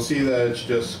 You'll see that it's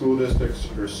just school districts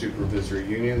or supervisory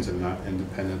unions and not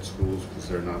independent schools because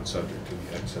they're not subject to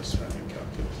the excess spending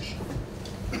calculation.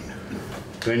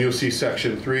 Then you'll see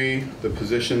section 3, the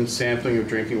position sampling of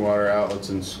drinking water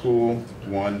outlets in school,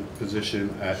 1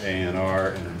 position at A&R,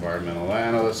 an environmental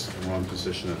analyst, 1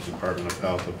 position at the Department of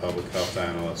Health, a public health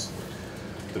analyst.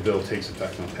 The bill takes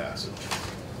effect on passage.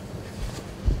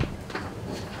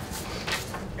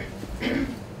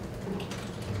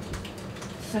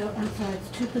 So, I'm sorry, it's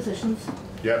 2 positions.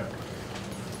 Yep.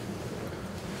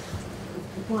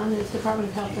 One is Department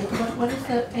of Health. What is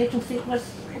the agency? What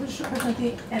does the person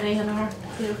at A&R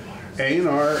do?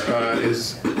 A&R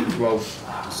is, well,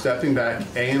 stepping back,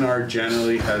 A&R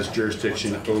generally has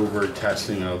jurisdiction over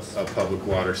testing of public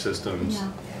water systems,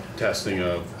 Yeah. testing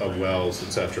of wells,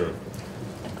 etc.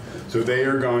 So they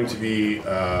are going to be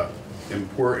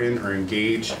important or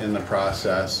engaged in the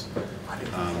process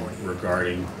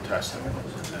regarding testing.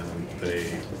 And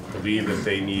they believe that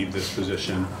they need this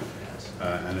position,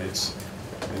 and it's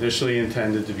initially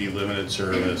intended to be limited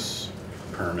service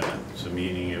permanent, so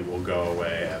meaning it will go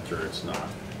away after it's not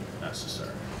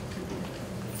necessary.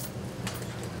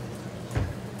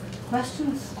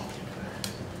 Questions?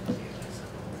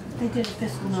 They did a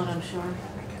fiscal note, I'm sure.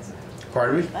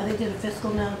 Pardon me? They did a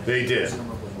fiscal note. They did.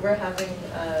 We're having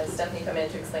Stephanie come in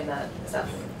to explain that this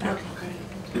afternoon. Okay,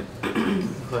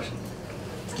 Question.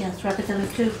 great. Yes,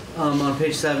 Representative 2. On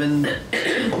page 7, 4,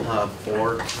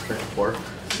 section 4, it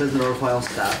says the notify all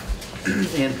staff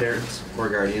and parents or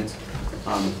guardians.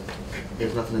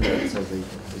 There's nothing in there that says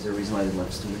is there a reason why they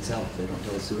left students out? They don't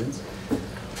tell the students?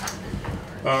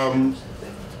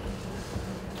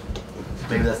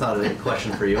 Maybe that's not a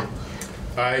question for you.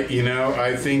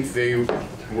 I think they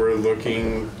were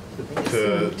looking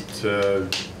to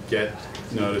get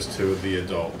notice to the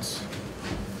adults.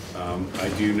 I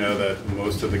do know that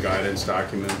most of the guidance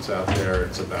documents out there,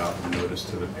 it's about notice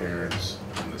to the parents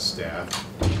and the staff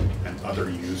and other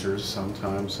users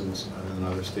sometimes in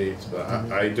other states, but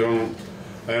I don't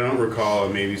recall,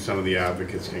 and maybe some of the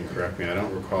advocates can correct me, I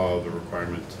don't recall the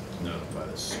requirement to notify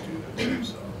the students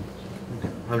themselves.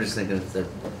 I'm just thinking if they're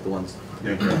the ones.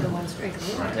 The ones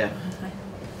drinking water. Yeah.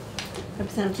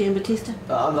 Representative Giambattista?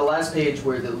 On the last page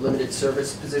where the limited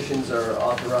service positions are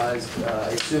authorized, I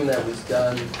assume that was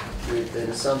done with an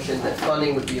assumption that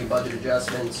funding would be in budget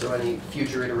adjustments, so any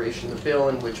future iteration of the bill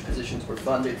in which positions were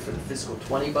funded for the fiscal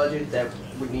 20 budget, that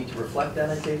would need to reflect that,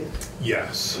 I take it?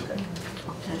 Yes. Okay.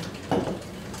 Okay.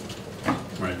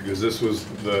 Right, because this was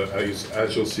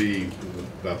as you'll see,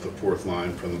 about the fourth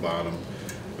line from the bottom,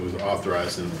 it was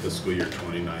authorized in fiscal year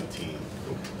 2019.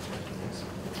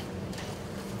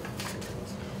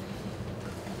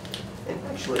 And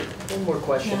actually, one more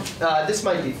question. This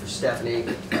might be for Stephanie.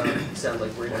 It sounds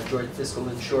like we're going to enjoy the fiscal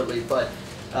in shortly, but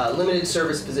limited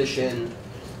service position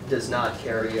does not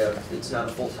carry it's not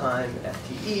a full-time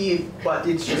FTE, but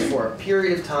it's just for a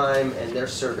period of time, and their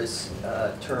service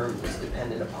term is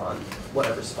dependent upon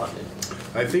whatever's funded.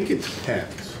 I think it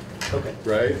depends. Okay.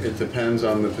 Right? It depends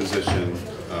on the position.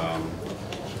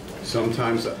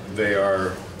 Sometimes they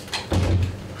are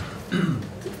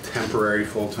temporary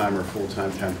full-time or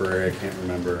full-time temporary, I can't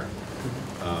remember.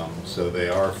 So they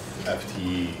are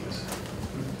FTEs.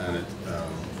 And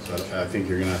so I think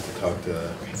you're gonna have to talk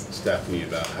to Stephanie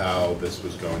about how this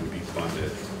was going to be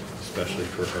funded, especially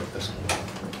for her fiscal.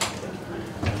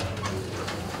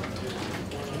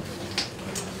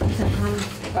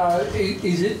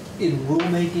 Is it in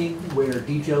rulemaking where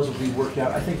details will be worked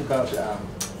out? I think about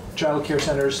child care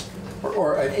centers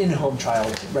or an in-home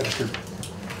child registered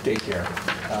daycare,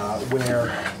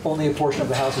 where only a portion of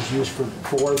the house is used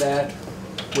for that.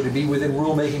 Would it be within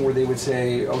rulemaking where they would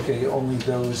say, okay, only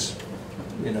those,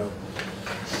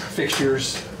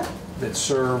 fixtures that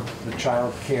serve the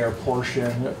child care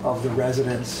portion of the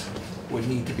residence would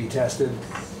need to be tested,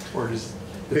 or does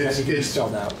that need to be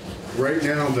spelled out? Right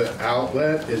now, the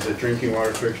outlet is a drinking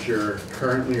water fixture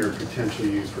currently or potentially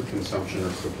used for consumption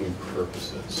or cooking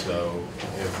purposes. So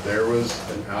if there was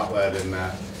an outlet in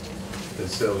that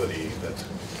facility that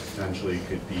potentially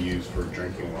could be used for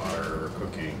drinking water or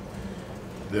cooking,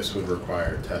 this would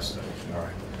require testing. All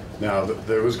right. Now,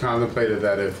 there was contemplated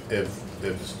that if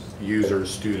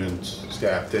users, students,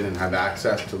 staff didn't have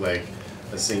access to like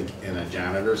a sink in a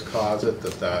janitor's closet,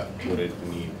 that wouldn't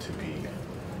need to be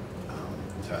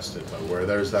tested. But where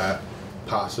there's that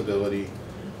possibility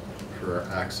for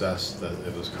access, that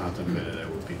it was contemplated it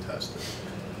would be tested.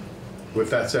 With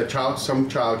that said, some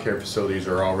child care facilities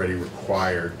are already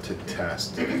required to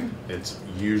test. It's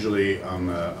usually on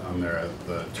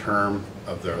the term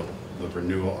of the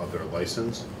renewal of their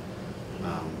license,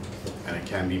 and it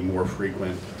can be more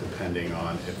frequent depending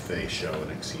on if they show an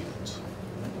exceedance.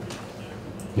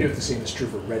 You have the same is true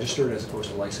for registered as opposed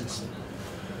to licensed?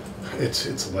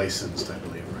 It's licensed, I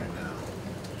believe, right now.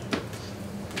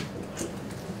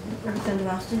 Representative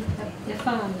Austin?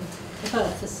 If a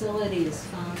facility is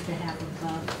found to have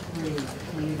above 3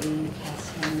 AUD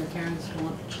testing, the parents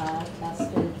want the child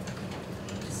tested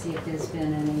to see if there's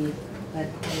been any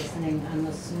lead poisoning. I'm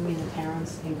assuming the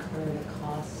parents incur the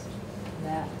cost of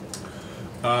that.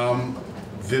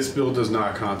 This bill does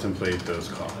not contemplate those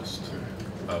costs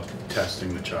of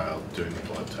testing the child, doing the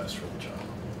blood test for the child.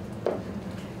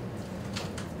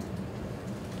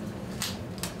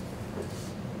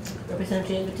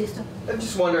 Representative Giambattista? I'm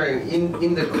just wondering,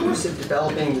 in the course of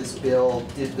developing this bill,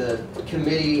 did the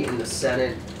committee in the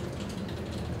Senate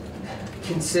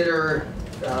consider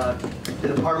the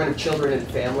Department of Children and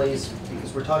Families,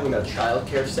 because we're talking about child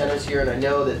care centers here, and I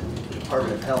know that the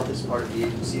Department of Health is part of the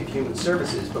Agency of Human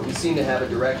Services, but we seem to have a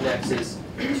direct nexus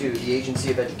to the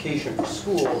Agency of Education for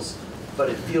Schools, but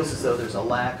it feels as though there's a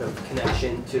lack of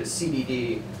connection to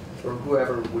CDD or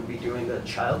whoever would be doing the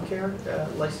child care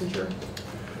licensure.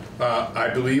 I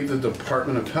believe the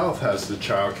Department of Health has the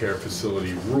child care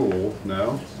facility rule.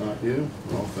 No, not you?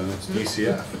 Well, then it's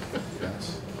DCF.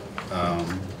 Yes.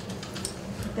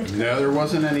 No, there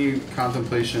wasn't any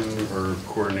contemplation or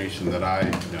coordination that I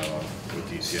know of with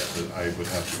DCF. I would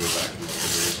have to go back and look at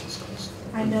the discussed.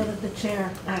 I know that the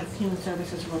chair of Human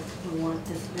Services will want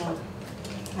this bill.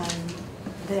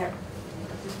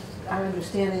 Our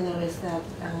understanding, though, is that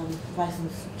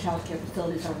licensed child care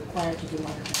facilities are required to do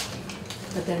water testing,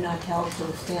 but they're not held to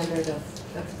the standard of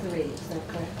 3. Is that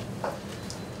correct?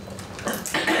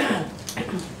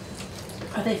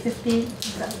 Are they 15?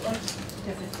 Is that what?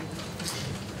 They're 15.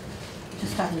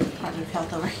 just talking to the Department of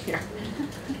Health over here.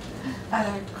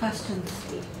 Other questions?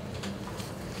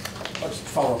 I'll just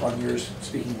follow up on yours,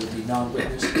 speaking with the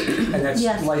non-witness, and that's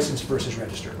Yes. licensed versus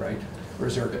registered, right? Or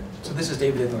is there a So this is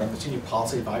David Inland, I'm the Senior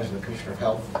Policy Advisor to the Commissioner of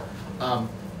Health.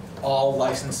 All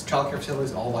licensed childcare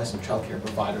facilities, all licensed childcare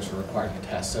providers are required to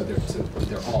test, so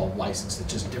they're all licensed,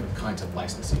 it's just different kinds of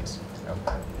licensees.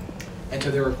 And so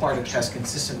they're required to test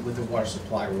consistent with the water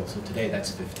supply rule, so today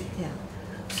that's 50. Yeah.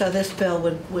 So this bill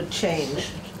would change,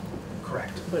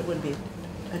 Correct. would be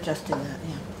adjusting that,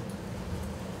 yeah.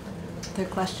 Other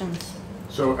questions?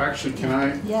 So actually, can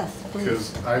I? Yes, please.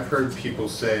 Because I've heard people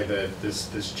say that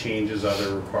this changes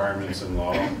other requirements in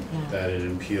law, that it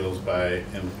impeals by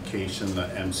implication the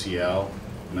MCL,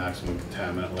 maximum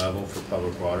contaminant level for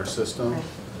public water system. Right.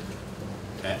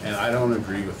 And I don't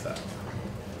agree with that.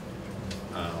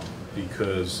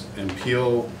 Because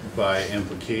impeel by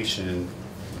implication,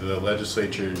 the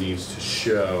legislature needs to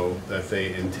show that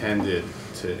they intended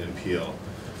to impeel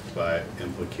by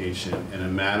implication in a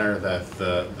manner that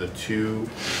the two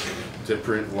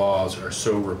different laws are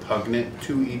so repugnant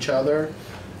to each other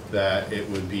that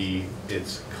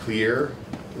it's clear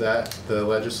that the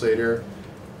legislature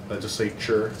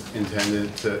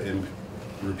intended to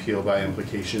repeal by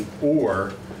implication,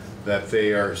 or that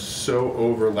they are so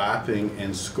overlapping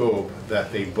in scope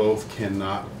that they both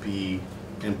cannot be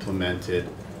implemented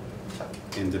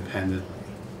independently.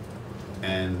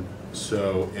 And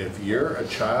so if you're a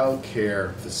child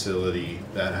care facility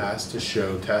that has to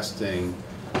show testing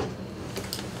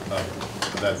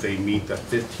that they meet the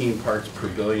 15 parts per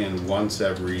billion once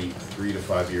every 3 to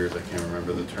 5 years, I can't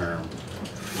remember the term,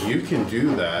 you can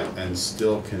do that and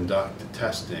still conduct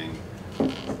testing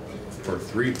for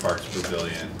 3 parts per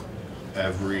billion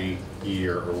every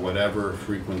year, or whatever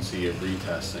frequency of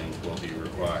retesting will be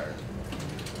required.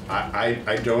 I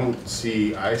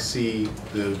see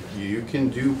you can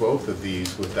do both of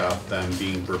these without them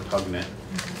being repugnant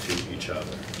to each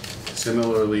other.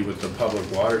 Similarly with the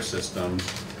public water systems,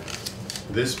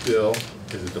 this bill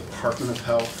is a Department of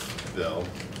Health bill.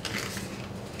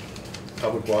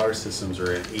 Public water systems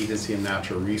are an Agency of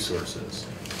Natural Resources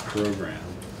program.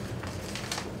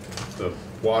 The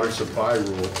water supply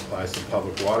rule applies to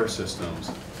public water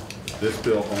systems. This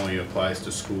bill only applies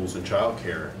to schools and child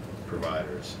care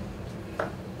providers.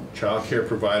 Child care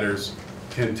providers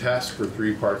can test for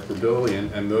 3 parts per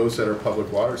billion, and those that are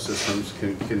public water systems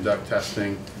can conduct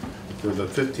testing for the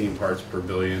 15 parts per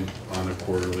billion on a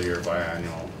quarterly or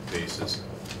biannual basis.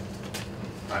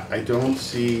 I don't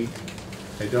see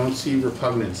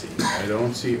repugnancy. I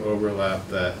don't see overlap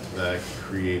that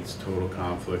creates total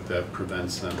conflict that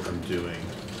prevents them from doing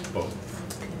both.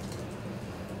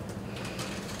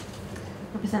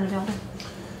 Representative Elder?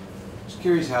 Just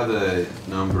curious how the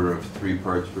number of 3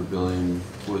 parts per billion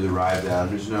was arrived at.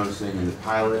 I'm just noticing in the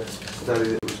pilot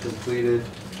study that was completed,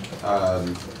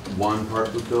 1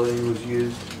 part per billion was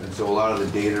used, and so a lot of the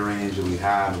data range that we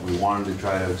have, if we wanted to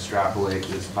try to extrapolate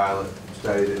this pilot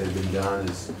study that had been done,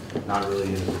 is not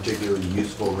really in a particularly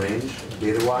useful range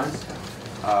data-wise.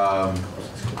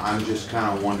 I'm just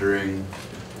kind of wondering,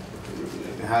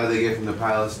 how do they get from the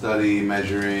pilot study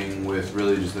measuring with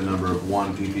really just the number of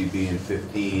 1 ppb and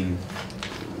 15?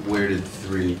 Where did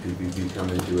 3 ppb come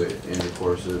into it in the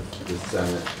course of the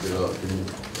Senate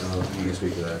development? I don't know if you can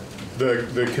speak to that.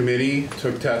 The committee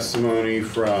took testimony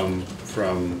from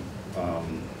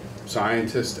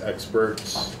scientists,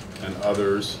 experts, and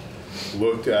others,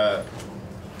 looked at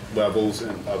levels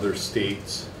in other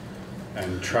states,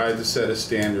 and tried to set a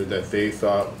standard that they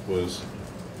thought was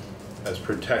as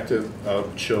protective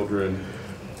of children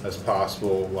as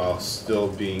possible while still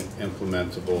being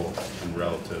implementable and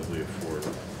relatively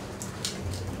affordable.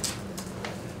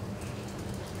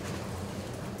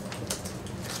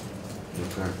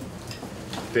 Okay.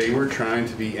 They were trying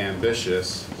to be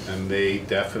ambitious, and they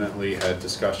definitely had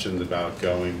discussions about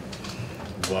going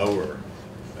lower.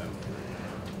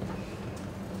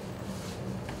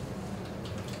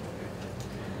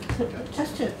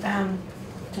 Just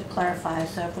to clarify,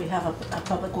 so if we have a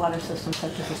public water system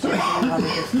such as the Springfield Water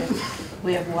District,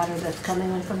 we have water that's coming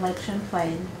in from Lake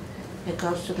Champlain. It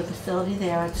goes to the facility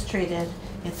there, it's treated,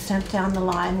 it's sent down the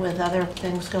line with other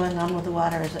things going on with the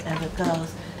water as it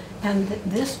goes. And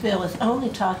this bill is only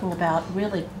talking about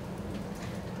really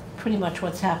pretty much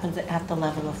what's happened at the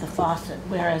level of the faucet,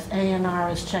 whereas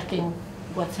ANR is checking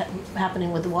what's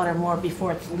happening with the water more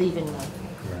before it's leaving the water.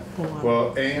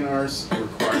 Well, ANR's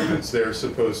requirements, they're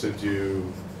supposed to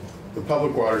do, the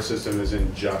public water system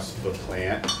isn't just the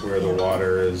plant where the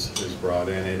water is brought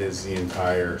in, it is the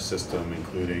entire system,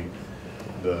 including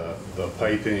the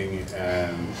piping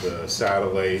and the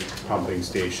satellite pumping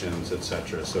stations,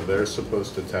 etc. So they're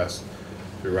supposed to test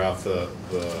throughout the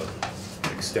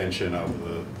extension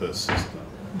of the system.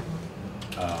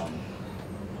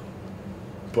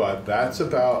 But that's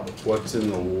about what's in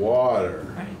the water.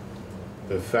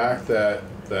 The fact that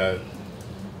the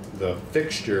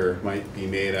fixture might be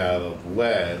made out of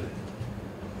lead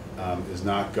is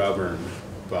not governed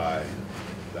by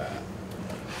that.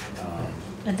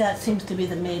 And that seems to be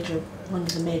one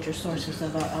of the major sources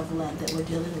of lead that we're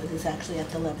dealing with, is actually at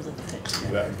the level of the fixture.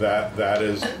 That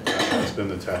has been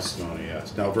the testimony,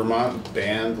 yes. Now Vermont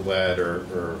banned lead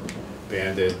or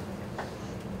banned it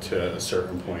to a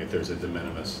certain point. There's a de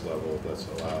minimis level that's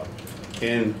allowed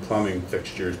in plumbing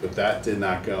fixtures, but that did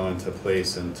not go into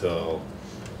place until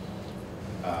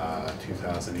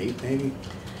 2008 maybe.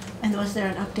 And was there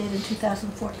an update in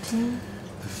 2014?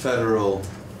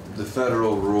 The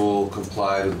federal rule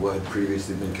complied with what had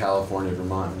previously been California,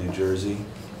 Vermont, and New Jersey,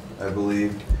 I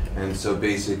believe. And so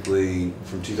basically,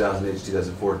 from 2008 to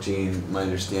 2014, my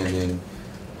understanding,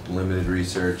 limited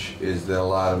research, is that a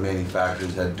lot of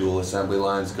manufacturers had dual assembly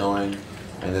lines going,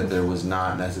 and that there was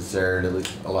not necessarily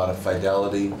a lot of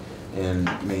fidelity in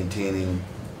maintaining.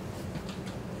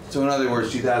 So in other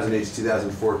words, 2008 to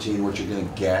 2014, what you're going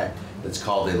to get, it's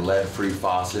called a lead-free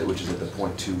faucet, which is at the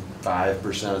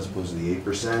 0.25% as opposed to the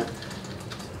 8%,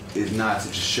 is not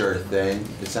such a sure thing,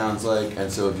 it sounds like.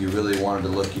 And so if you really wanted to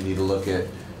look, you need to look at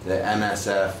the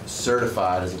MSF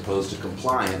certified as opposed to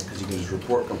compliant, because you can just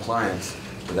report compliance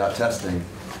without testing.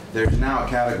 There's now a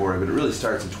category, but it really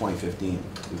starts in 2015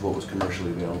 with what was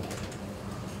commercially available.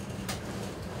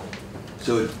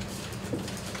 So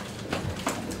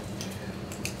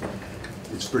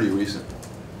it's pretty recent.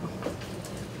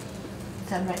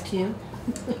 Sound right to you?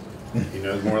 He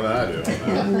knows more than I do.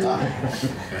 And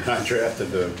I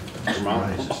drafted the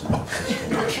Vermont.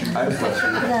 I have a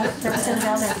question. Yeah, Representative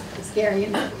Elder. Scary.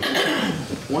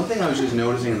 One thing I was just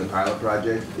noticing in the pilot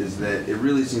project is that it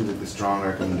really seems like the strong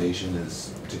recommendation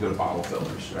is to go to bottle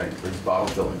fillers, right? These bottle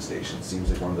filling stations seems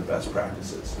like one of the best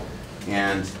practices.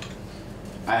 And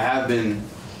I have been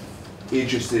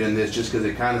interested in this just because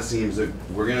it kind of seems that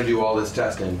we're going to do all this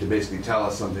testing to basically tell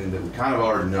us something that we kind of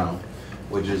already know,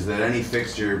 which is that any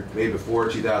fixture made before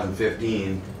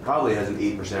 2015 probably has an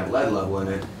 8% lead level in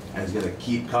it, and is going to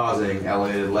keep causing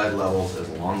elevated lead levels as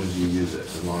long as you use it,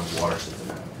 as long as water sits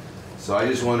in it. So I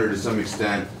just wonder, to some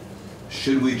extent,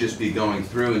 should we just be going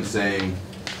through and saying,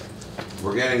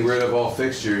 we're getting rid of all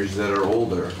fixtures that are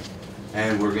older,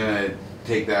 and we're going to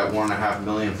take that $1.5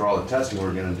 million for all the testing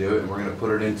we're going to do it, and we're going to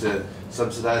put it into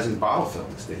subsidizing bottle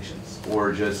filling stations,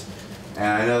 or just. And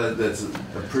I know that that's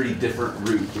a pretty different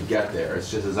route to get there. It's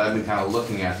just, as I've been kind of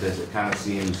looking at this, it kind of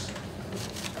seems,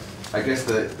 I guess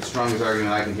the strongest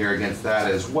argument I can hear against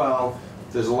that is, well,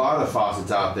 there's a lot of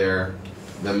faucets out there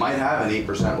that might have an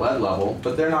 8% lead level,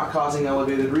 but they're not causing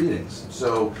elevated readings.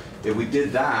 So if we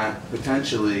did that,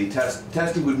 potentially,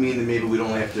 testing would mean that maybe we'd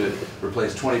only have to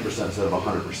replace 20% instead of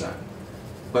 100%.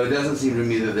 But it doesn't seem to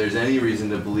me that there's any reason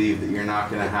to believe that you're not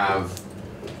going to have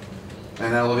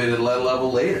an elevated lead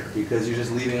level later, because you're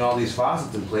just leaving all these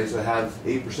faucets in place that have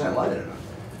 8% lead in them.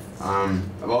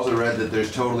 I've also read that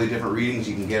there's totally different readings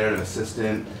you can get out of a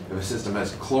system if a system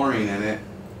has chlorine in it,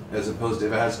 as opposed to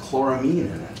if it has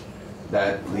chloramine in it.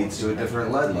 That leads to a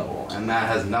different lead level, and that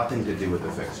has nothing to do with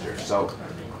the fixture. So,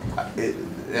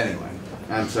 anyway,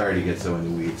 I'm sorry to get so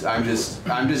into weeds. I'm just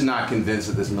not convinced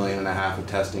that this $1.5 million of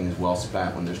testing is well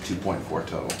spent when there's 2.4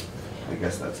 total. I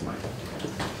guess that's my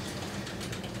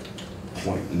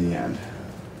point in the end.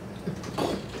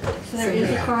 So there is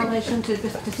a correlation to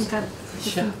disinfectant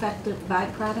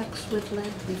byproducts with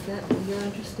lead? Is that your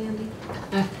understanding?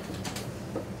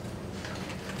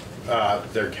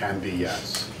 There can be,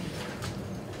 yes.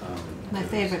 My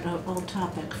favorite old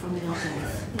topic from the old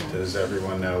days. Yeah. Does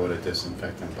everyone know what a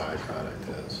disinfectant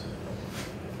byproduct is?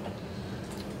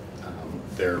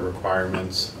 There are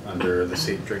requirements under the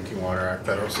Safe Drinking Water Act,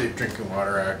 Federal Safe Drinking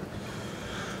Water Act,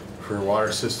 for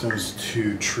water systems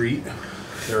to treat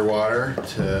their water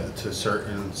to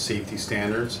certain safety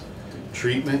standards.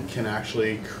 Treatment can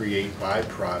actually create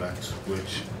byproducts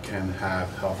which can have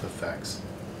health effects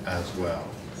as well.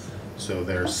 So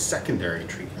there's secondary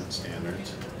treatment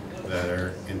standards that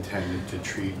are intended to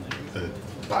treat the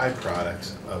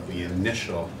byproducts of the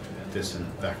initial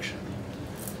disinfection.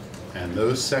 And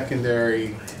those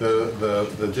secondary,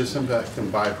 the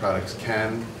disinfectant byproducts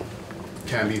can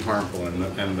be harmful.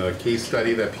 And the case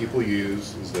study that people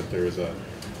use is that there's an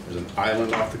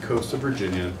island off the coast of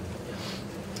Virginia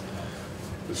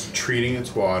that's treating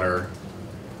its water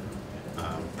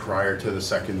prior to the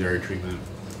secondary treatment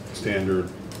standard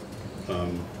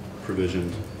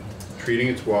provision, treating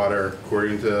its water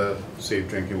according to Safe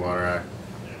Drinking Water Act,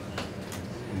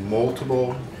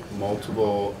 multiple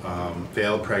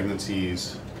failed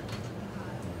pregnancies,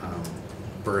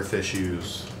 birth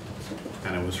issues,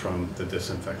 and it was from the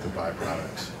disinfected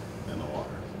byproducts in the water.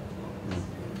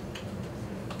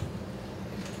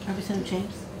 Representative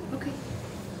James? Okay.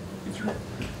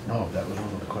 No, that was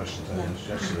one of the questions I asked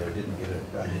yesterday.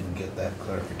 I didn't get that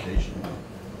clarification.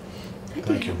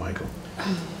 Thank you, Michael.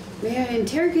 May I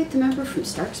interrogate the member from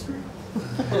Starksboro?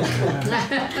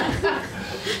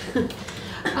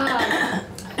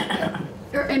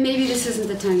 And maybe this isn't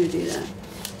the time to do that.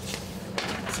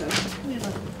 So.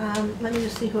 Let me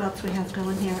just see who else we have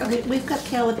going here. Okay. We've got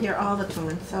Caleb here all the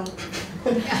time, so.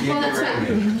 Well, that's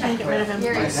fine. Trying to get rid of him.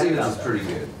 My Stevens is pretty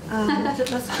good.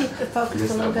 Let's keep the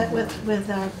focus a little bit with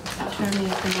our attorney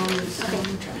at the moment. So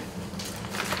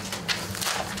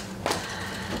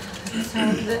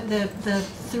the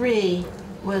three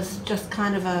was just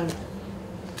kind of a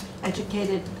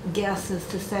educated guess as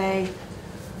to say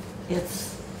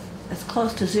it's as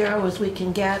close to zero as we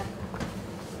can get,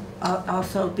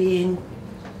 also being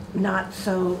not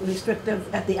so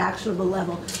restrictive at the actionable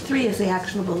level. 3 is the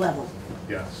actionable level.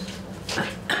 Yes.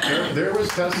 There was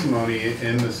testimony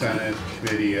in the Senate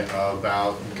committee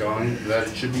about that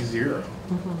it should be 0,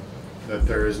 that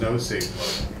there is no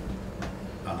safe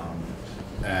level,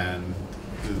 and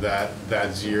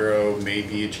that 0 may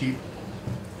be achieved.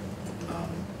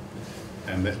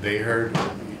 And that they heard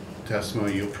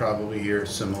testimony. You'll probably hear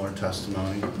similar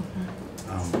testimony.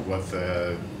 What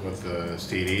the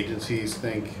state agencies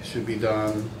think should be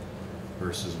done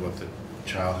versus what the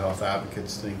child health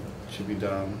advocates think should be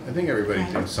done. I think everybody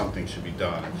thinks something should be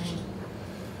done. It's just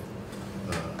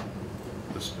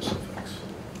the specifics.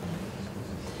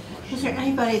 Is there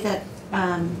anybody that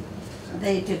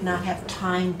they did not have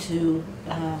time to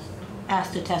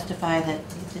ask to testify that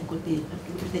you think would be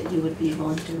that you would be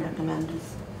willing to recommend?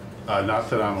 Not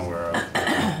that I'm aware of.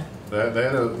 They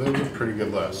had a pretty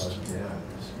good list.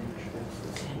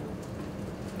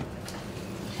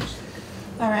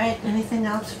 All right. Anything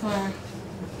else for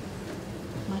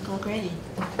Michael O'Grady?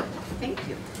 Thank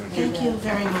you. Thank you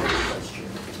very much.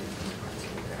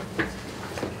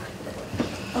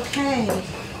 Okay,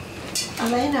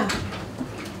 Elena.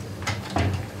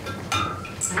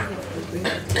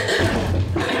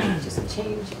 Just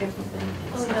change everything.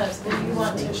 Oh, no, if you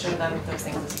want to show them those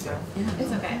things as you go.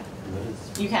 It's okay.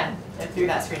 You can, through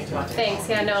that screen if you want to. Thanks,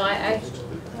 yeah, no, I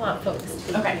want folks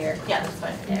to be here. Yeah, that's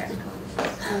fine. There.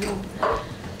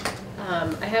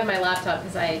 I have my laptop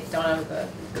because I don't have the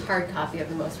hard copy of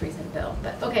the most recent bill.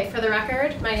 But okay, for the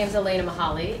record, my name is Elena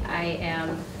Mahaly. I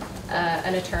am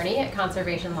an attorney at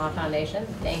Conservation Law Foundation.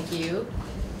 Thank you,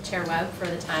 Chair Webb, for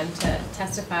the time to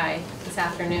testify this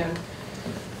afternoon.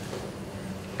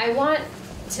 I want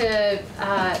to,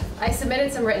 I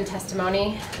submitted some written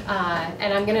testimony,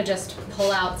 and I'm gonna just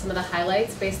pull out some of the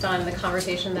highlights based on the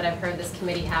conversation that I've heard this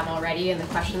committee have already and the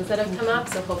questions that have come up,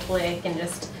 so hopefully I can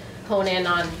just hone in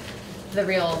on the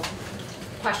real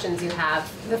questions you have.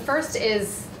 The first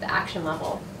is the action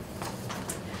level.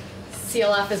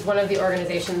 CLF is one of the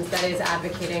organizations that is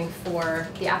advocating for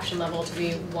the action level to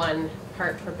be 1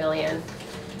 part per billion.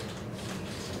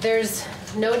 There's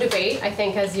no debate, I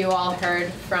think, as you all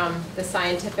heard from the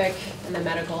scientific and the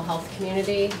medical health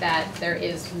community, that there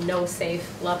is no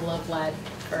safe level of lead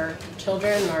for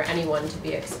children or anyone to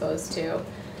be exposed to.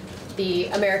 The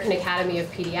American Academy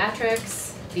of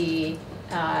Pediatrics, the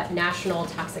National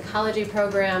Toxicology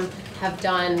Program have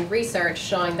done research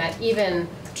showing that even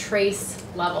trace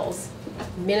levels,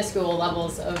 minuscule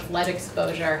levels of lead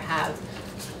exposure have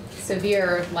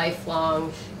severe,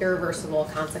 lifelong, irreversible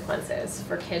consequences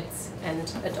for kids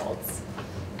and adults.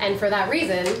 And for that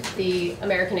reason, the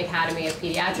American Academy of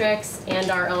Pediatrics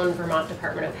and our own Vermont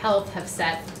Department of Health have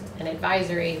set an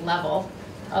advisory level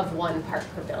of 1 part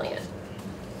per billion.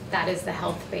 That is the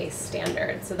health-based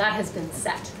standard, so that has been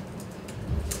set.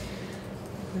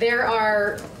 There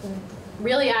are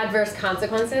really adverse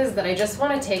consequences that I just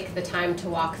want to take the time to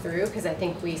walk through, because I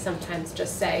think we sometimes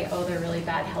just say, oh, they're really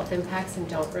bad health impacts and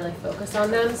don't really focus on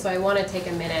them, so I want to take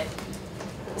a minute.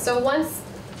 So once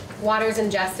water is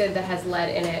ingested that has lead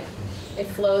in it, it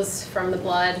flows from the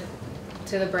blood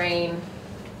to the brain,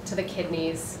 to the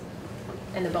kidneys,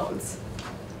 and the bones.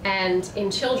 And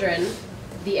in children,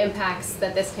 the impacts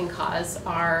that this can cause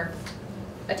are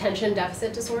attention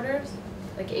deficit disorders,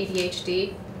 like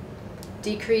ADHD,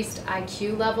 decreased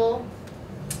IQ level,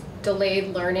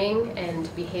 delayed learning and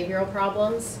behavioral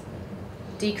problems,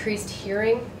 decreased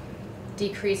hearing,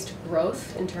 decreased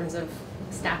growth in terms of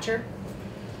stature,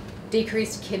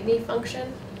 decreased kidney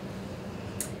function,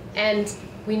 And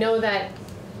we know that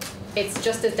it's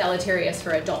just as deleterious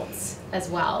for adults as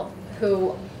well,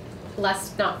 who,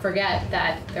 let's not forget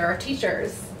that there are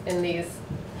teachers in these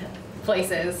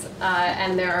places,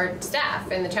 and there are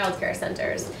staff in the child care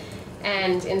centers.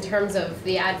 And in terms of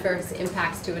the adverse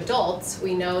impacts to adults,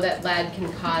 we know that lead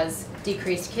can cause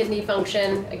decreased kidney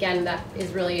function. Again, that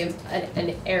is really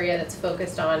an area that's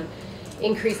focused on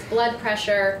increased blood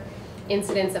pressure,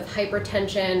 incidence of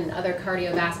hypertension, other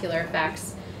cardiovascular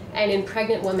effects. And in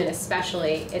pregnant women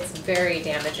especially, it's very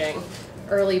damaging.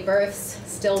 Early births,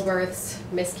 stillbirths,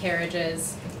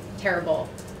 miscarriages, terrible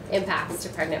impacts to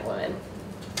pregnant women.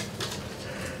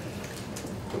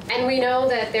 And we know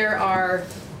that there are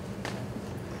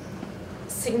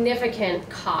significant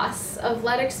costs of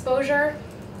lead exposure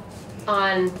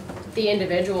on the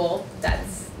individual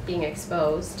that's being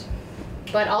exposed,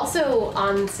 but also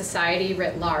on society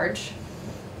writ large.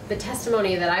 The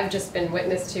testimony that I've just been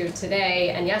witness to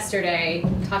today and yesterday,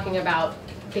 talking about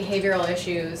behavioral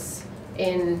issues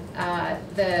in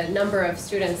the number of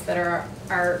students that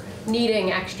are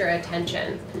needing extra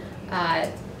attention.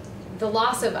 The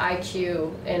loss of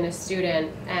IQ in a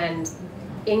student and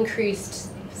increased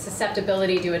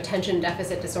susceptibility to attention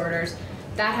deficit disorders,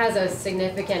 that has a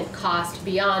significant cost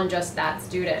beyond just that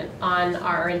student on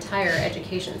our entire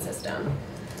education system.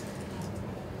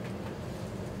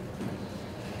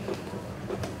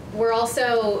 We're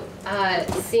also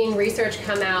seeing research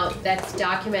come out that's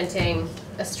documenting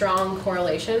a strong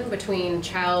correlation between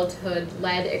childhood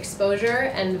lead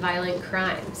exposure and violent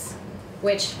crimes,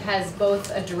 which has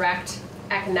both a direct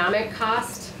economic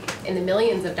cost in the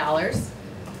millions of dollars,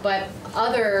 but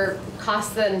other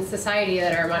costs in society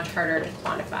that are much harder to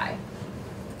quantify.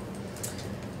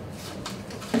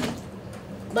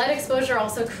 Lead exposure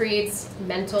also creates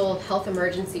mental health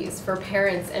emergencies for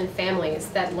parents and families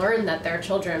that learn that their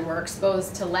children were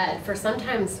exposed to lead for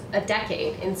sometimes a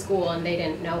decade in school and they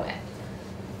didn't know it.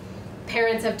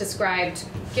 Parents have described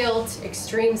guilt,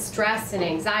 extreme stress and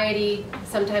anxiety,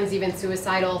 sometimes even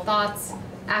suicidal thoughts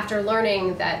after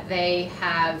learning that they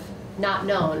have not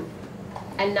known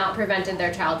and not prevented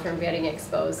their child from getting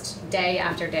exposed day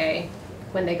after day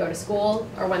when they go to school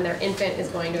or when their infant is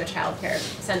going to a child care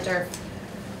center.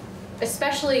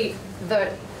 Especially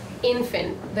the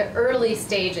infant, the early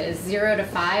stages, 0 to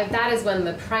 5, that is when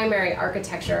the primary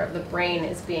architecture of the brain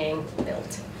is being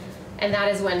built. And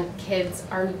that is when kids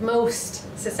are most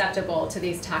susceptible to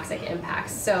these toxic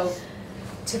impacts. So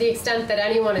to the extent that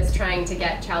anyone is trying to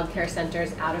get child care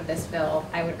centers out of this bill,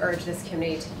 I would urge this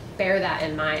committee to bear that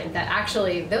in mind, that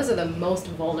actually those are the most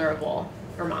vulnerable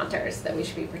Vermonters that we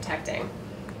should be protecting.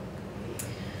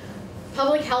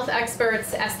 Public health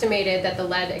experts estimated that the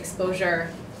lead exposure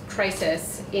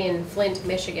crisis in Flint,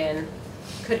 Michigan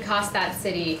could cost that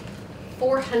city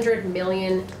 $400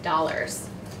 million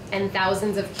and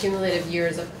thousands of cumulative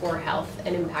years of poor health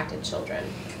and impacted children.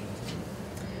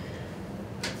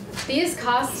 These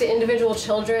costs to individual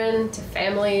children, to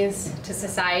families, to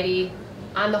society,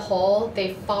 on the whole,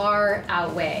 they far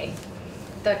outweigh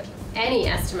any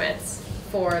estimates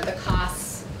for the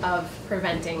costs of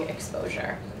preventing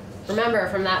exposure. Remember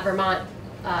from that Vermont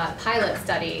pilot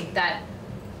study that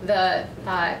the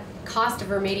cost of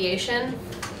remediation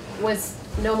was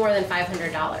no more than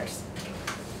 $500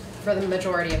 for the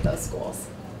majority of those schools.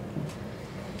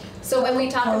 So when we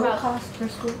talk about cost per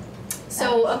school?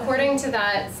 So according to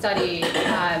that study,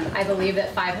 I believe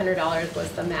that $500 was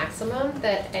the maximum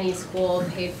that any school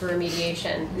paid for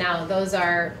remediation. Now those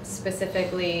are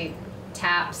specifically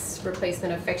taps,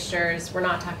 replacement of fixtures. We're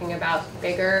not talking about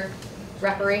bigger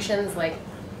reparations like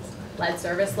lead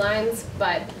service lines,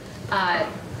 but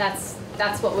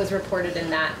that's what was reported in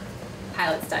that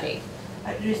pilot study.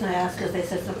 The reason I ask is they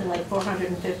said something like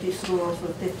 450 schools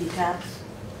with 50 taps.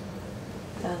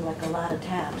 Sounds like a lot of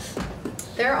taps.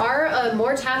 There are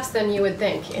more taps than you would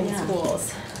think in Yeah.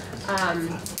 schools.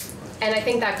 And I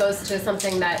think that goes to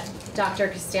something that Dr.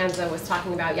 Costanza was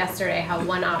talking about yesterday, how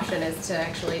one option is to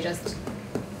actually just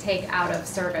take out of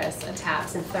service a tap,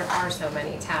 since there are so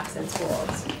many taps in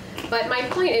schools. But my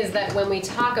point is that when we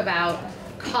talk about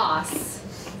costs,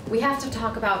 we have to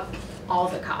talk about all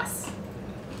the costs.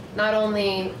 Not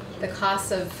only the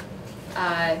costs of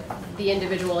the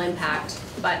individual impact,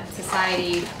 but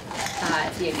society,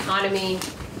 the economy,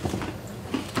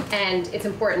 and it's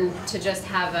important to just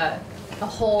have a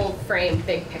whole frame,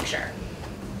 big picture.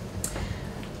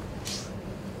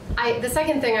 The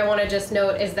second thing I want to just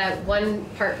note is that 1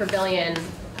 part per billion,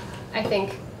 I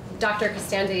think Dr.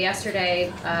 Costanza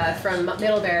yesterday from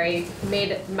Middlebury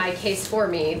made my case for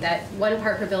me that 1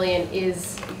 part per billion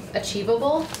is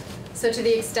achievable. So to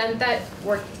the extent that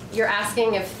you're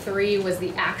asking if 3 was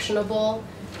the actionable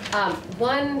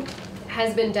One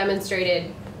has been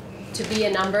demonstrated to be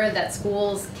a number that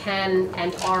schools can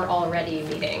and are already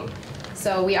meeting.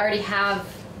 So we already have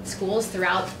schools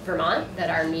throughout Vermont that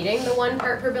are meeting the 1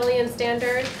 part per billion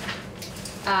standard.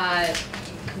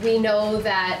 We know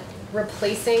that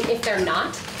if they're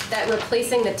not, that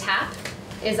replacing the tap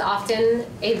is often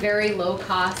a very low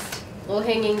cost, low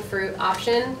hanging fruit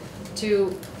option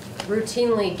to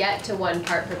routinely get to 1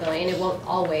 part per billion. It won't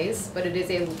always, but it is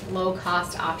a low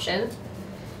cost option.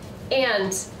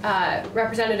 And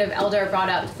Representative Elder brought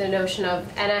up the notion of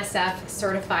NSF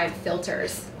certified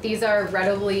filters. These are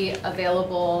readily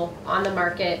available on the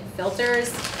market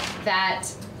filters that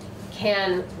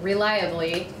can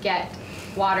reliably get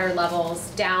water levels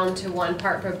down to 1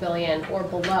 part per billion or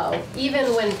below,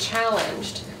 even when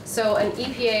challenged. So an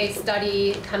EPA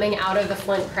study coming out of the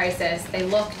Flint crisis, they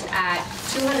looked at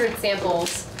 200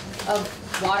 samples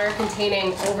of water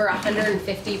containing over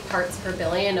 150 parts per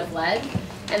billion of lead,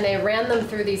 and they ran them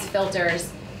through these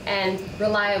filters and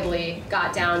reliably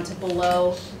got down to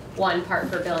below 1 part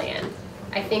per billion.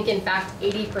 I think, in fact,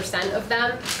 80% of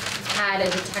them had a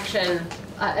detection,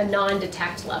 a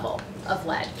non-detect level of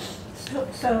lead.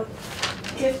 So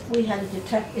if we had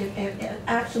if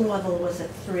action level was at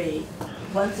 3,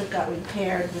 once it got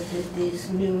repaired with these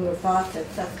newer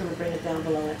faucets, that's going to bring it down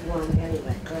below at 1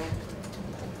 anyway, correct?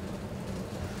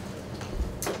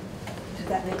 Does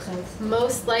that make sense?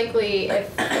 Most likely,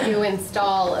 if you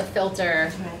install a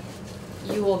filter,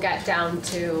 you will get down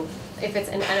to, if it's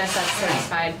an NSF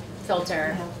certified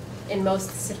filter, in most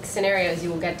scenarios, you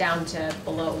will get down to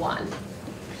below 1.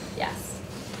 Yes.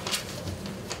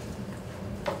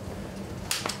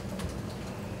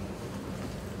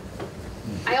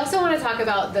 I also want to talk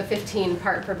about the 15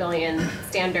 part per billion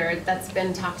standard that's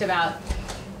been talked about.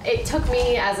 It took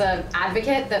me, as an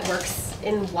advocate that works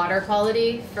in water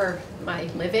quality for my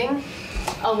living,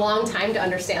 a long time to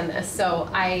understand this. So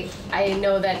I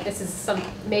know that this is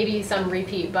maybe some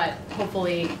repeat, but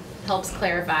hopefully helps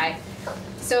clarify.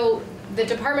 So the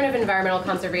Department of Environmental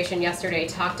Conservation yesterday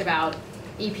talked about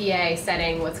EPA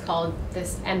setting what's called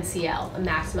this MCL, a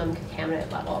maximum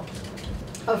contaminant level,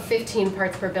 of 15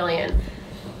 parts per billion.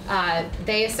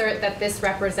 They assert that this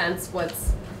represents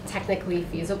what's technically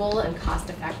feasible and cost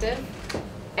effective.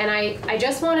 And I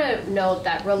just want to note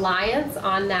that reliance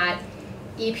on that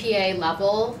EPA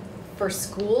level for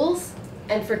schools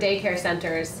and for daycare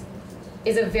centers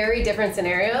is a very different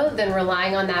scenario than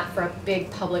relying on that for a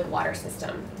big public water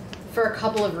system, for a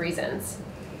couple of reasons.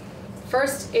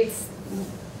 First, it's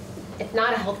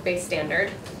not a health-based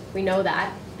standard. We know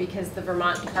that because the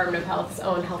Vermont Department of Health's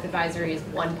own health advisory is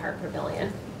 1 part per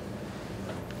billion.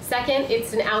 Second,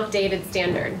 it's an outdated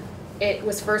standard. It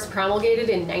was first promulgated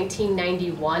in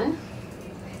 1991,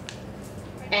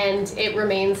 and it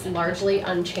remains largely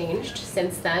unchanged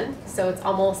since then, so it's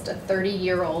almost a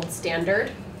 30-year-old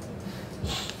standard.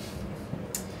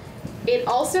 It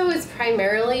also is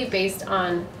primarily based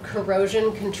on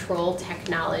corrosion control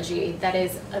technology that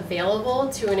is available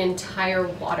to an entire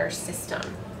water system,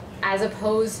 as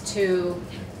opposed to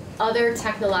other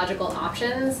technological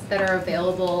options that are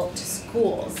available to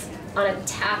schools on a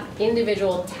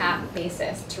individual tap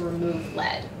basis to remove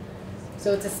lead.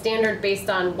 So it's a standard based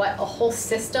on what a whole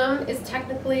system is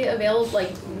technically available,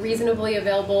 like reasonably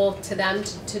available to them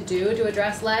to do to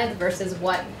address lead, versus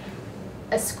what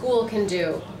a school can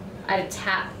do at a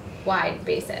tap-wide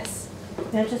basis.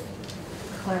 Can I just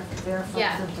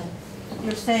verify something?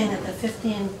 You're saying that the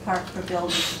 15 part per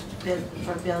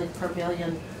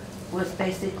billion was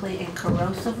basically a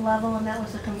corrosive level, and that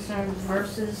was a concern,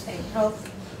 versus a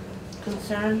health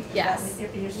concern? Yes.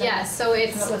 Yes, so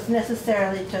it was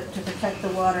necessarily to protect the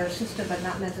water system, but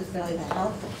not necessarily the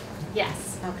health?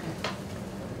 Yes. Okay.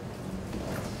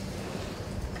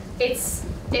 It's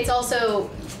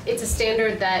a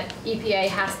standard that EPA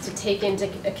has to take into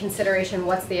consideration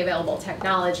what's the available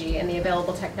technology, and the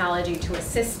available technology to a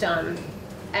system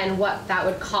and what that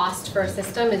would cost for a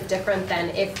system is different than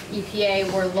if EPA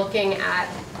were looking at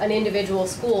an individual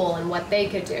school and what they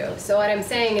could do. So what I'm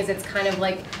saying is it's kind of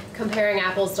like comparing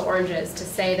apples to oranges to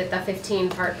say that the 15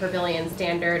 part per billion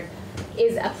standard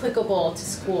is applicable to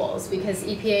schools, because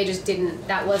EPA just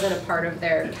that wasn't a part of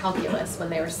their calculus when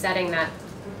they were setting that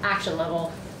action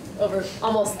level over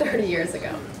almost 30 years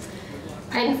ago.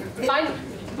 And I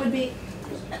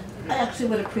actually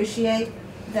would appreciate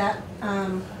that,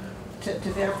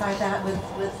 to verify that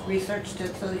with research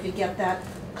so we could get that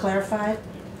clarified.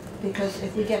 Because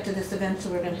if we get to this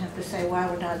eventually, we're going to have to say why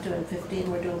we're not doing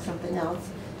 15, we're doing something else.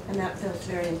 And that feels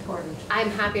very important. I'm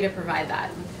happy to provide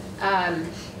that.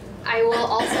 I will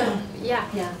also, Yeah.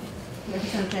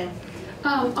 Okay.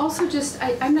 Also, just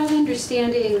I'm not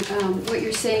understanding what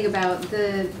you're saying about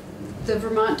the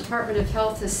Vermont Department of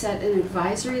Health has set an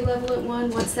advisory level at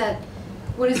 1. What's that?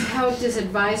 How does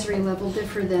advisory level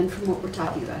differ then from what we're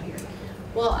talking about here?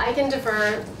 Well, I can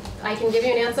defer. I can give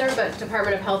you an answer, but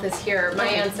Department of Health is here. My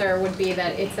answer would be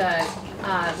that it's a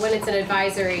when it's an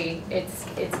advisory, it's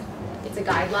a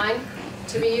guideline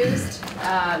to be used.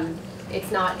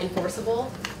 It's not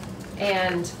enforceable.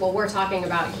 And what we're talking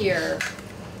about here,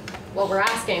 what we're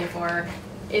asking for,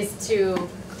 is to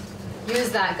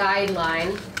use that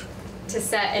guideline to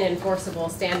set an enforceable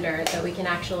standard that we can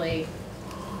actually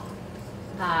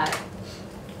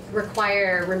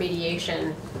require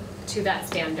remediation to that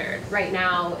standard. Right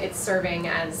now, it's serving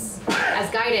as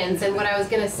guidance. And what I was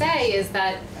going to say is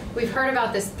that we've heard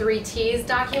about this 3 T's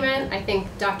document. I think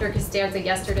Dr. Costanza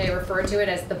yesterday referred to it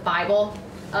as the Bible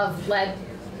of lead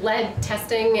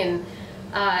testing and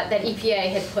that EPA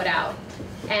had put out.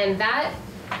 And that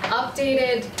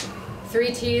updated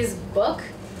 3 T's book,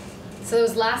 so it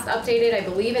was last updated, I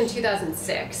believe, in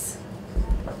 2006.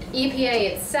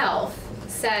 EPA itself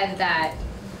said that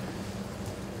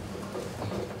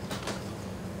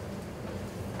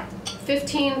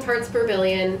 15 parts per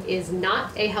billion is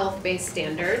not a health-based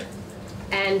standard,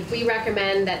 and we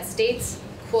recommend that states,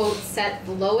 quote, set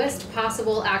the lowest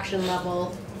possible action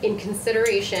level in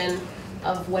consideration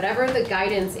of whatever the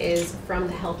guidance is from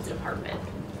the health department.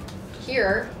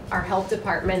 Here, our health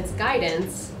department's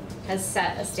guidance has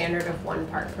set a standard of 1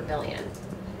 part per billion.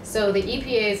 So the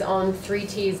EPA's own 3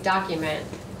 T's document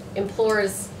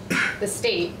implores the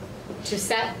state to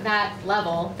set that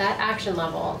level, that action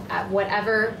level, at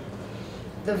whatever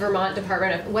the Vermont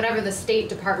Department of, whatever the State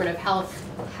Department of Health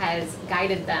has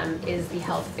guided them is the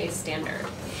health-based standard.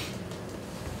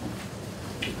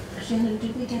 Shannon,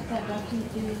 did we get that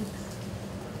document?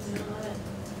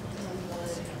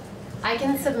 I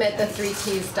can submit the 3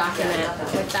 T's document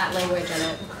with that language in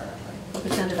it.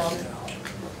 Representative.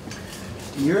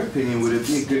 In your opinion, would it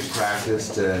be a good practice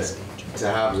to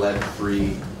have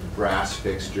lead-free brass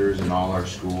fixtures in all our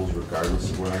schools, regardless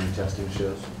of where any testing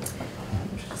shows?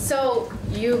 So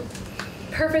you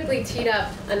perfectly teed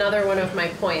up another one of my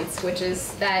points, which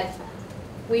is that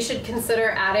we should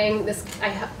consider adding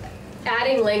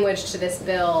language to this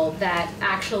bill that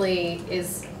actually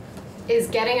is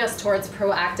getting us towards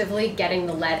proactively getting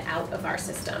the lead out of our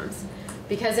systems.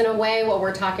 Because in a way, what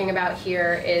we're talking about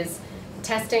here is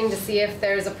testing to see if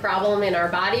there's a problem in our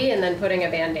body and then putting a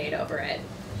Band-Aid over it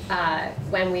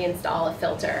when we install a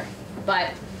filter.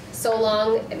 But so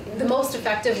long, the most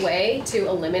effective way to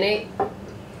eliminate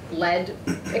lead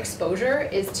exposure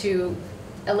is to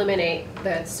eliminate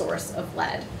the source of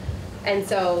lead. And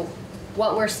so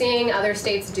what we're seeing other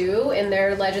states do in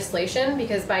their legislation,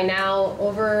 because by now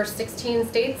over 16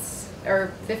 states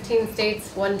or 15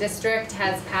 states, 1 district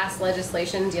has passed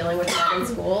legislation dealing with lead in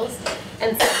schools,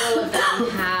 and several of them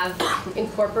have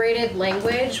incorporated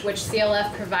language which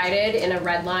CLF provided in a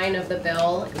red line of the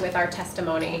bill with our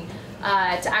testimony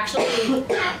to actually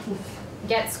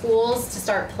get schools to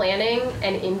start planning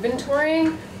and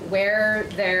inventorying where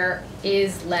there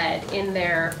is lead in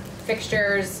their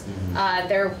fixtures,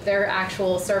 their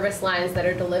actual service lines that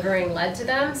are delivering lead to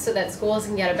them, so that schools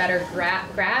can get a better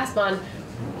grasp on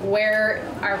where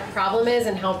our problem is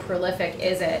and how prolific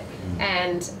is it,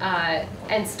 and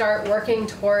start working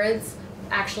towards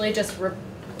actually just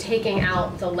taking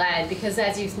out the lead. Because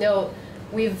as you note,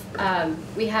 we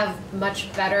have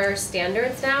much better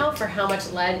standards now for how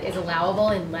much lead is allowable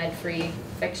in lead-free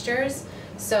fixtures.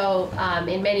 So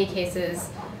in many cases,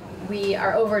 we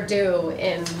are overdue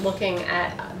in looking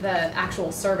at the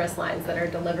actual service lines that are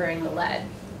delivering the lead.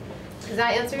 Does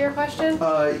that answer your question?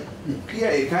 Yeah,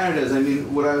 it kind of does. I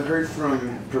mean, what I've heard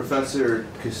from Professor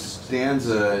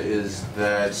Costanza is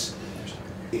that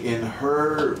in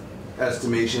her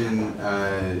estimation,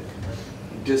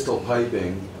 distal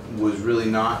piping was really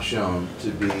not shown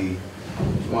to be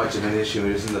much of an issue.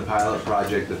 It is in the pilot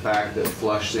project. The fact that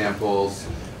flush samples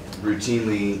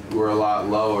routinely were a lot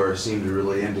lower seemed to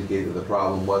really indicate that the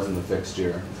problem was in the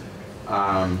fixture.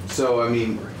 So, I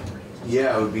mean,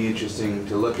 yeah, it would be interesting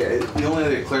to look at it. The only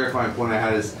other clarifying point I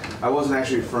had is I wasn't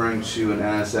actually referring to an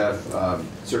NSF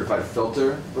certified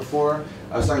filter before.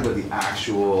 I was talking about the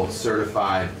actual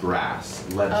certified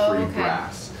brass, lead-free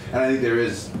brass. And I think there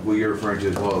is what you're referring to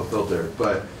as well, a filter.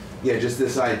 But yeah, just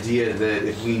this idea that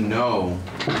if we know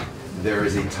there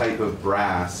is a type of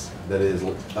brass that is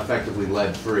effectively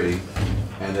lead-free,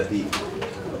 and that the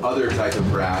other type of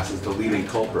brass is the leading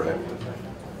culprit,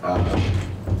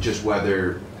 just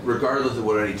whether, regardless of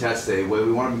what any tests say, whether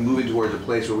we want to be moving towards a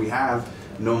place where we have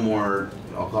no more,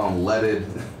 I'll call them leaded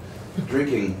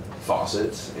drinking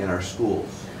faucets in our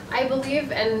schools. I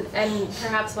believe, and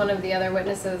perhaps one of the other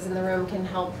witnesses in the room can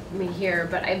help me here,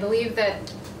 but I believe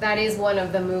that is one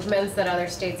of the movements that other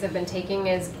states have been taking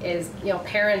is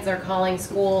parents are calling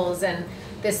schools, and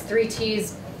this 3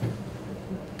 T's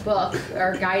book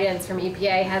or guidance from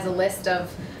EPA has a list of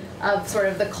sort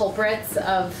of the culprits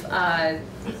of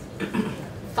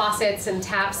faucets and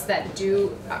taps that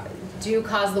do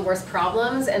cause the worst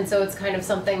problems, and so it's kind of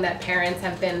something that parents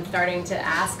have been starting to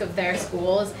ask of their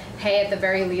schools. Hey, at the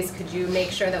very least, could you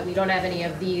make sure that we don't have any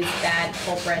of these bad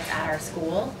culprits at our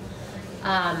school?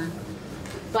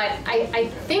 But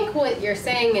I think what you're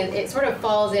saying is it sort of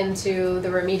falls into the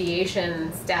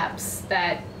remediation steps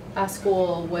that a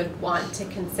school would want to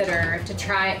consider to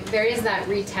try. There is that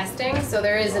retesting, so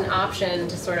there is an option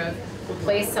to sort of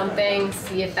replace something,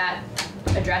 see if that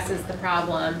addresses the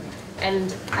problem.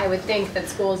 And I would think that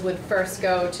schools would first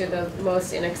go to the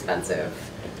most inexpensive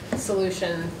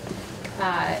solution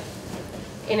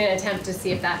in an attempt to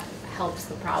see if that helps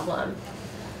the problem.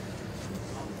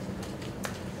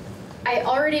 I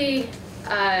already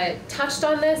touched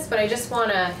on this, but I just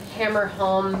want to hammer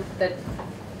home that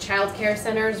child care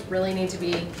centers really need to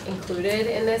be included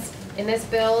in this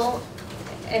bill.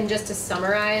 And just to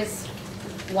summarize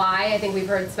why, I think we've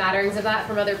heard smatterings of that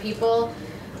from other people.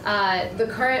 The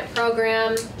current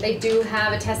program, they do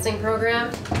have a testing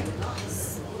program.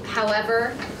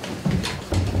 However,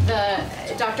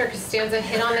 Dr. Costanza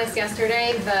hit on this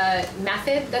yesterday, the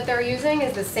method that they're using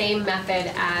is the same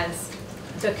method as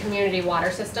the community water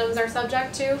systems are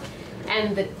subject to,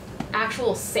 and the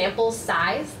actual sample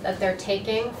size that they're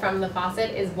taking from the faucet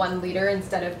is 1 liter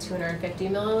instead of 250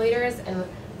 milliliters, and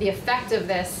the effect of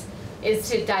this is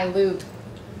to dilute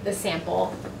the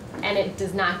sample, and it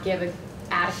does not give an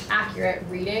accurate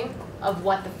reading of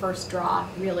what the first draw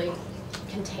really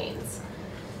contains.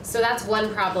 So that's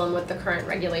one problem with the current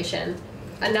regulation.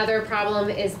 Another problem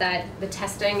is that the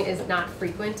testing is not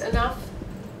frequent enough.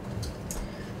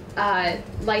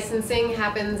 Licensing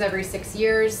happens every 6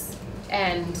 years,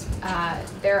 and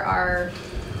there are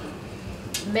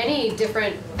many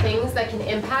different things that can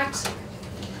impact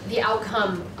the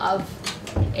outcome of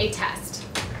a test.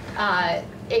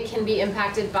 It can be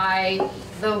impacted by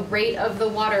the rate of the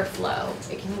water flow.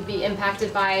 It can be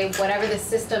impacted by whatever the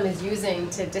system is using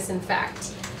to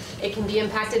disinfect. It can be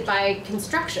impacted by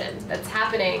construction that's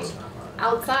happening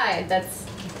outside that's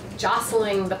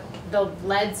jostling the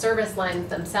lead service lines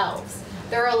themselves.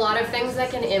 There are a lot of things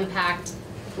that can impact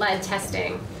lead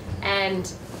testing,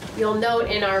 and you'll note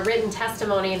in our written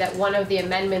testimony that one of the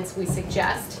amendments we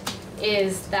suggest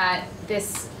is that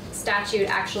this statute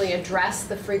actually address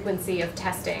the frequency of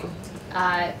testing,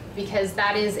 because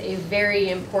that is a very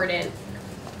important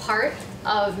part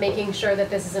of making sure that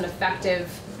this is an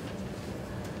effective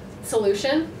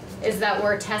solution, is that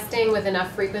we're testing with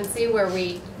enough frequency where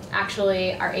we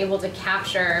actually are able to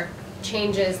capture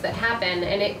changes that happen.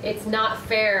 And it's not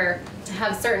fair to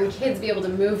have certain kids be able to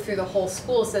move through the whole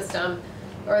school system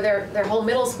or their whole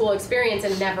middle school experience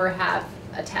and never have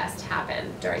a test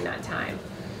happen during that time.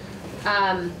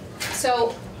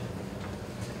 So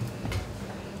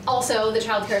also the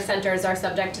child care centers are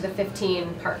subject to the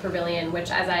 15 part per billion, which,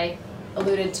 as I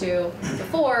alluded to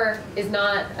before, is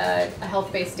not a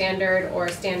health-based standard or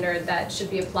a standard that should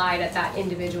be applied at that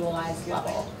individualized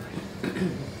level.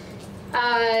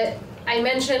 I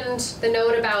mentioned the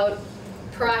note about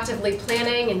proactively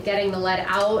planning and getting the lead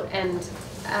out, and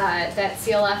that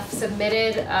CLF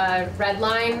submitted a red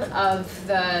line of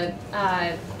the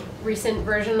recent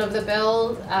version of the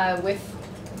bill with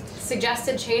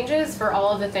suggested changes for all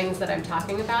of the things that I'm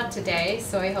talking about today,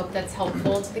 so I hope that's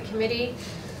helpful to the committee.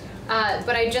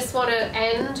 But I just want to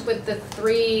end with the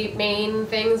 3 main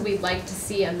things we'd like to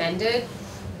see amended.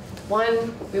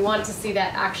 One, we want to see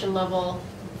that action level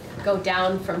go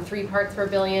down from 3 parts per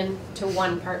billion to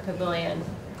 1 part per billion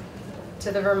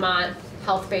to the Vermont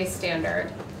health-based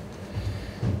standard.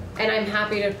 And I'm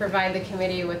happy to provide the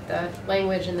committee with the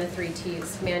language in the 3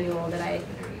 T's manual that I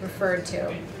referred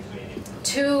to.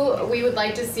 2, we would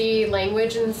like to see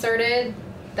language inserted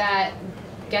that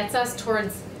gets us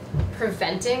towards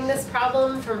preventing this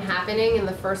problem from happening in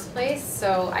the first place.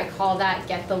 So I call that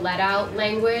get the lead out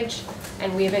language,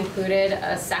 and we've included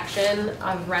a section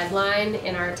of red line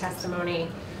in our testimony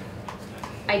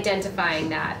identifying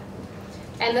that.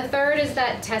 And the third is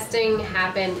that testing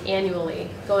happen annually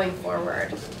going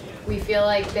forward. We feel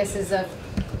like this is a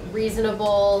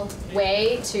reasonable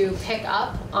way to pick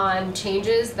up on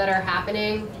changes that are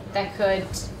happening that could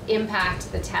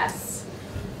impact the tests.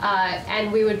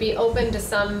 And we would be open to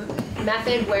some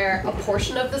method where a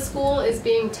portion of the school is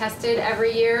being tested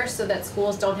every year so that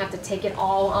schools don't have to take it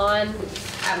all on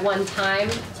at one time,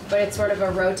 but it's sort of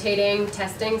a rotating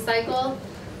testing cycle.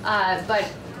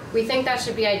 But we think that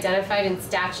should be identified in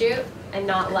statute and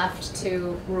not left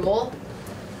to rule.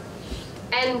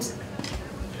 And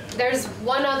there's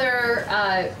one other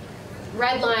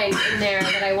red line in there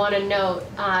that I want to note.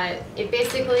 It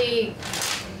basically,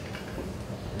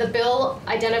 the bill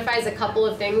identifies a couple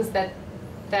of things that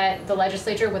the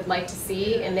legislature would like to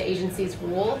see in the agency's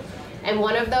rule. And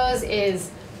one of those is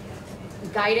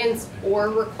guidance or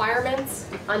requirements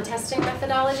on testing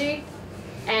methodology.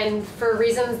 And for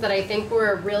reasons that I think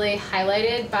were really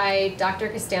highlighted by Dr.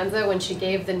 Costanza when she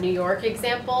gave the New York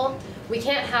example, we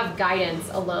can't have guidance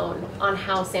alone on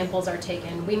how samples are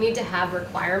taken. We need to have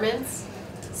requirements.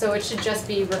 So it should just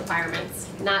be requirements,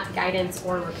 not guidance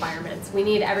or requirements. We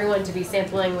need everyone to be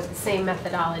sampling with the same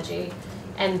methodology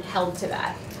and held to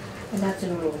that. And that's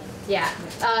in rule. Yeah,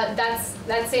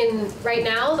 that's in, right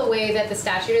now, the way that the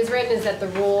statute is written is that the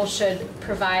rule should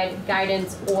provide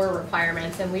guidance or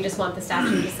requirements, and we just want the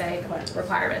statute to say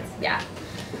requirements, yeah.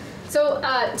 So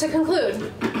to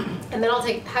conclude, and then I'll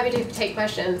happy to take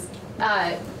questions.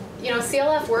 You know,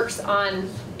 CLF works on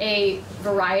a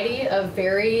variety of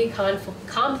very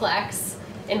complex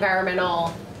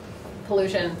environmental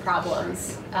pollution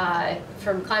problems,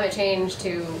 from climate change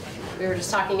to, we were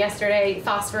just talking yesterday,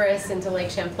 phosphorus into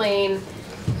Lake Champlain,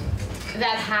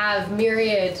 that have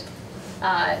myriad,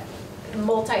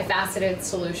 multifaceted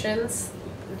solutions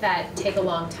that take a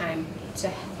long time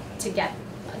to get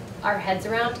our heads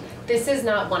around. This is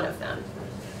not one of them.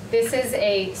 This is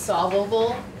a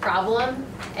solvable problem,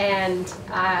 and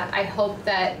I hope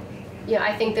that, you know,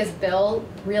 I think this bill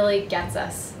really gets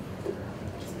us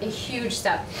a huge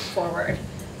step forward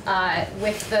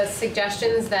with the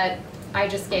suggestions that I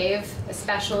just gave,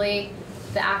 especially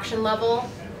the action level.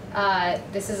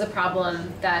 This is a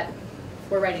problem that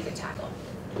we're ready to tackle.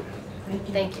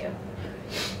 Thank you.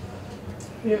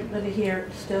 We're going to hear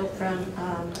still from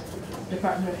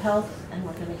Department of Health, and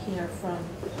we're going to hear from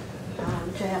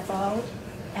JFO.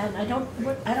 And I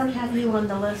don't have you on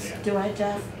the list, do I,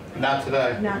 Jeff? Not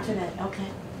today. Not today. Okay.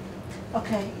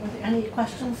 Okay. Were there any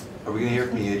questions? Are we gonna hear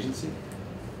from the agency?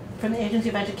 From the Agency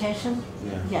of Education?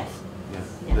 Yeah. Yes. Yeah.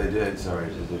 Yeah. They did, sorry,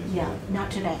 they did. Yeah, not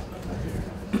today.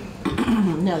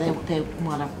 No, they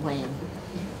want to weigh in.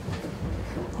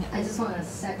 I just want to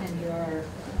second your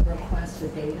request for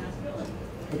data.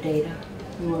 The data.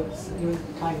 You were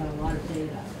talking about a lot of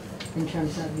data in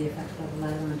terms of the effect of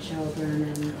lead on children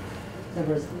and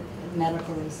the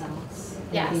medical results.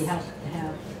 Yes. It'd be helpful to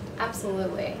have.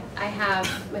 Absolutely. I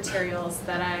have materials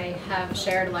that I have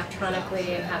shared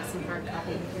electronically and have some hard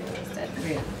copy if you're interested.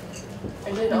 Yeah.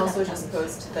 I did also just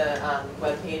post the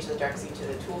webpage that directs you to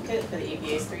the toolkit for the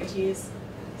ABA's 3 Ts.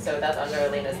 So that's under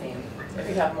Elena's name. If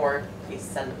you have more, please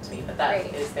send them to me, but that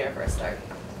Great. is there for a start.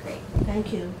 Great.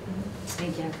 Thank you.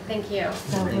 Thank you. Thank you.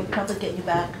 So we'll probably get you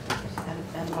back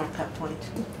at a markup point.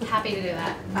 Happy to do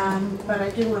that. But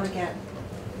I do want to get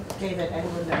David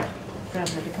and Linda from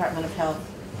the Department of Health.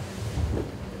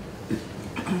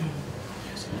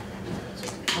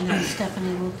 And then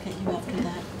Stephanie will get you after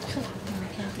that.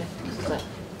 Okay.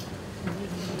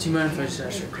 Do you mind if I just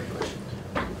ask you a quick question?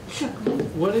 Sure.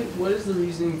 What is the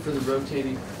reasoning for the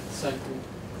rotating cycle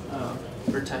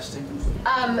for testing?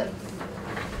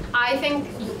 I think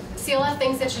CLF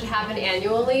thinks it should happen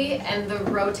annually, and the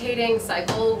rotating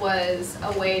cycle was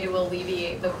a way to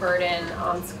alleviate the burden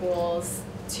on schools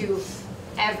to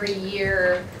every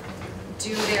year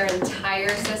do their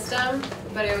entire system,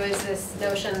 but it was this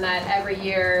notion that every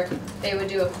year they would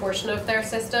do a portion of their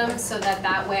system so that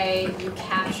that way you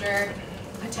capture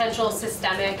potential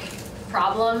systemic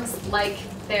problems, like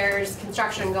there's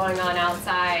construction going on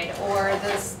outside, or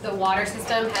the water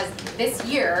system has this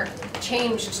year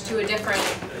changed to a different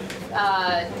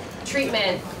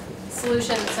treatment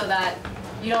solution so that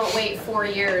you don't wait 4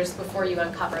 years before you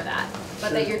uncover that,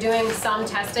 but that you're doing some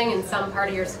testing in some part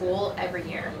of your school every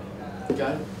year.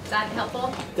 Got it. Is that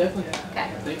helpful? Definitely. Okay.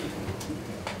 Thank you.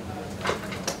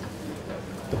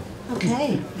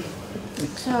 Okay.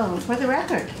 So, for the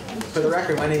record. For the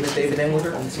record, my name is David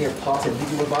Englander. I'm the Senior Policy and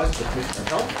Legal Advisor to the Commissioner of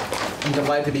Health. I'm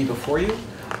delighted to be before you. Do you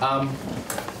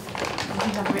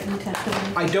have written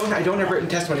testimony? I don't have written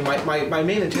testimony. My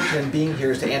main intention in being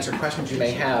here is to answer questions you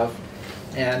may have,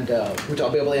 and which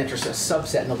I'll be able to answer a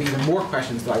subset, and there'll be even more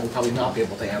questions that I will probably not be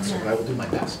able to answer, but I will do my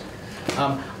best.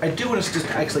 I do want to just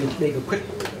actually make a quick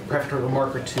prefatory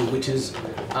remark or two, which is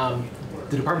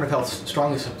the Department of Health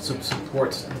strongly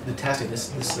supports the testing.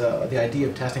 The idea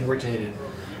of testing originated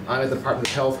at the Department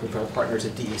of Health with our partners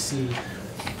at DEC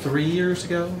 3 years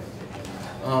ago,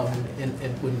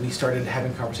 and when we started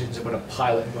having conversations about a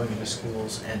pilot and going into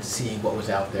schools and seeing what was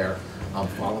out there,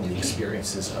 following the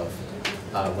experiences of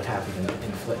what happened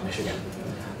in Flint, Michigan.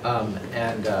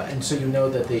 And so you know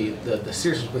that the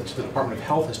seriousness with which the Department of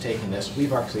Health has taken this,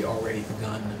 we've actually already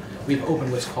begun. We've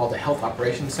opened what's called the Health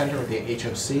Operations Center, or the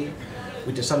HOC,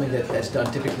 which is something that's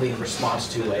done typically in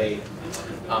response to a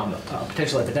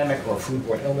potential epidemic or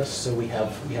foodborne illness. So we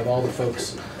have all the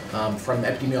folks from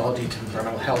epidemiology to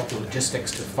environmental health to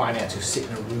logistics to finance who sit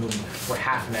in a room for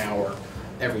half an hour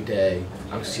every day,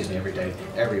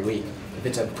 every week. If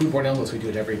it's a foodborne illness, we do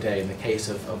it every day. In the case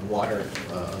of water,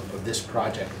 of this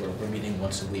project, we're meeting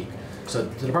once a week. So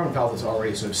the Department of Health is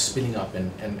already sort of spinning up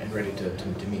and ready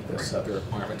to meet the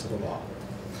requirements of the law.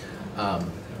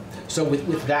 So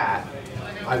with that,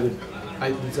 I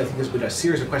think there's been a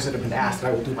series of questions that have been asked,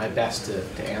 and I will do my best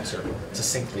to answer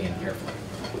succinctly and carefully.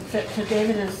 So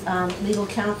David is legal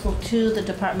counsel to the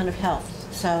Department of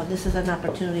Health. So this is an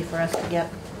opportunity for us to get.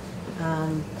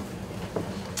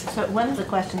 So one of the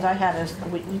questions I had is,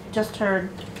 we just heard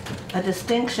a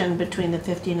distinction between the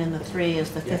 15 and the 3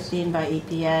 is the 15 by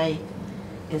EPA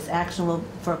is actionable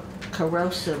for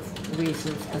corrosive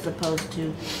reasons as opposed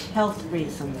to health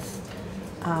reasons.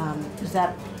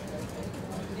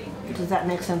 Does that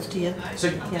make sense to you? So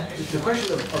the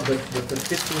question of the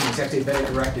 15 is actually better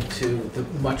directed to the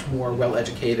much more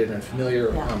well-educated and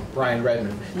familiar Brian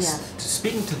Redmond. Yes.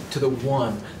 Speaking to the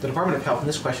 1, the Department of Health, and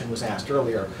this question was asked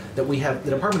earlier, that we have,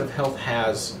 the Department of Health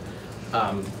has,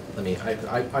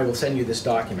 I will send you this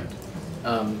document.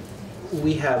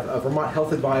 We have Vermont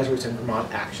Health Advisories and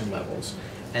Vermont Action Levels,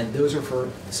 and those are for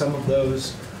some of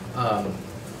those.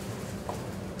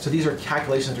 So these are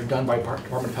calculations that are done by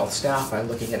Department of Health staff by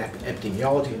looking at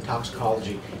epidemiology and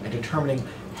toxicology and determining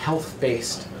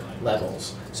health-based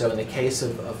levels. So in the case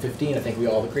of 15, I think we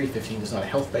all agree 15 is not a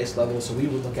health-based level, so we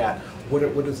would look at what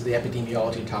does the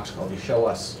epidemiology and toxicology show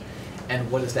us, and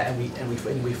what is that,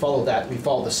 and we follow that, we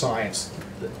follow the science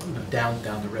down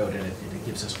the road, and it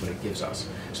gives us what it gives us.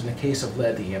 So in the case of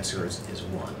lead, the answer is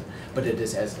 1. But it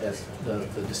is, as the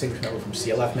distinguished member from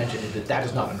CLF mentioned, that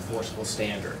is not an enforceable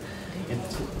standard. And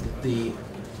the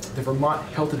Vermont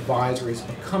Health Advisories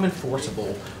become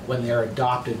enforceable when they're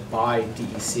adopted by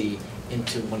DEC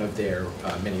into one of their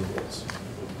many rules.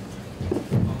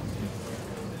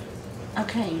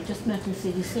 Okay, you just mentioned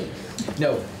CDC.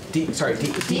 No,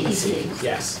 DEC.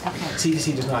 Yes. Okay.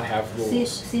 CDC does not have rules.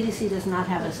 CDC does not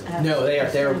have a. No, they are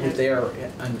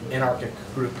an anarchic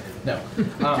group. No,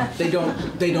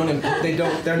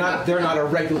 they're not a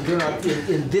regular. They're not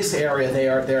in this area.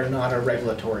 They're not a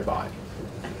regulatory body.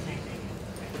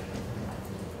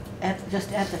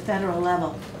 Just at the federal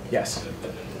level. Yes.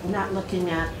 Not looking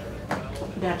at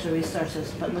natural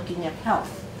resources, but looking at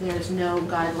health. There's no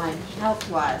guideline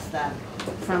health-wise then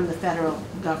from the federal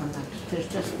government. There's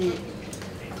just the,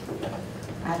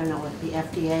 I don't know what the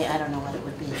FDA. I don't know what it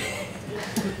would be.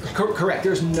 Correct.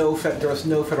 There's no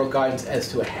federal guidance as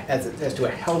to a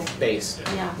health-based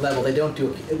level. They don't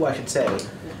do. Well, I should say,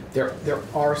 there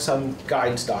are some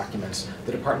guidance documents.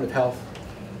 The Department of Health.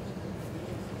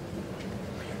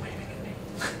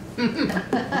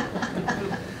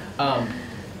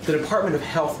 The Department of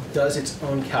Health does its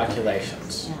own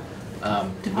calculations.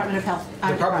 Department of Health.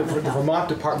 The Vermont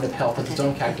Department of Health has its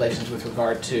own calculations with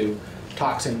regard to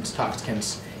toxins,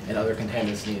 toxicants, and other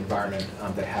contaminants in the environment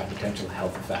that have potential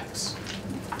health effects.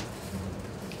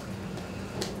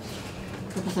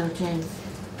 Representative James.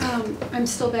 I'm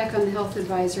still back on the health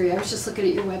advisory. I was just looking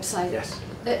at your website. Yes.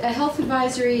 A health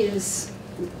advisory is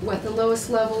what, the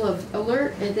lowest level of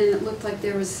alert, and then it looked like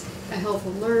there was a health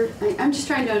alert. I'm just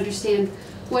trying to understand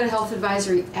what a health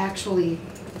advisory actually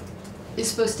is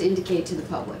supposed to indicate to the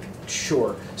public.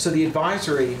 Sure. So the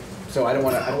advisory. So I don't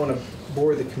want to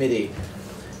bore the committee.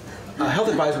 A health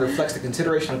advisory reflects the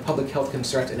consideration of public health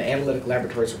concerns and analytic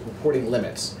laboratories reporting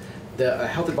limits. The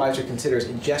health advisory considers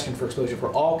ingestion for exposure for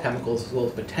all chemicals as well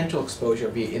as potential exposure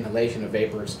via inhalation of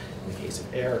vapors, in the case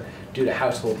of air, due to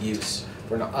household use.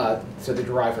 So they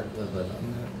derive from.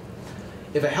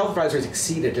 If a health advisory is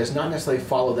exceeded, it does not necessarily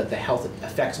follow that the health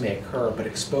effects may occur, but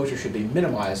exposure should be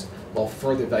minimized while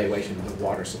further evaluation of the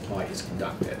water supply is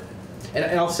conducted. And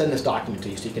I'll send this document to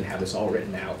you so you can have this all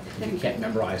written out. You can't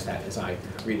memorize that as I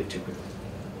read it too quickly.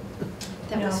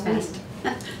 That was fast.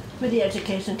 With the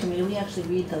education committee, we actually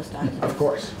read those documents. Of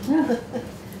course.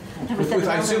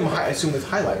 I assume with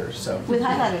highlighters. So. With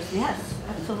highlighters, yes,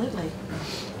 absolutely.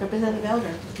 Representative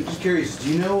Elder. Just curious,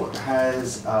 do you know,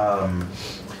 there's a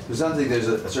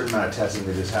certain amount of testing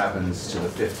that just happens to the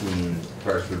 15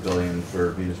 parts per billion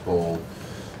for municipal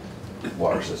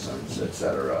water systems, et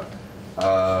cetera.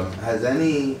 Has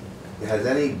any has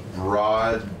any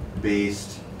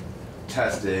broad-based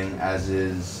testing, as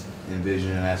is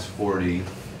envisioned in S.40,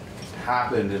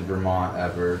 happened in Vermont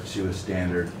ever to a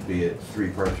standard, be it 3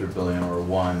 parts per billion or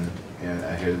 1? And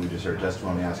I hear that we just heard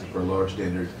testimony asking for a lower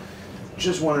standard.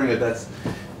 Just wondering if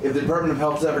the Department of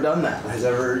Health has ever done that.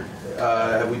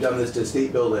 Have we done this to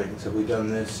state buildings? Have we done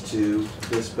this to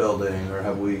this building? Or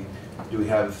do we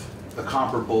have a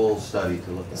comparable study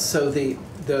to look at? So the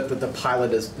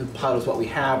pilot is what we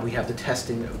have. We have the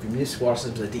testing of the municipal water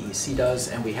systems that DEC does,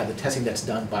 and we have the testing that's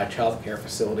done by child care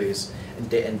facilities and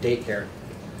daycare.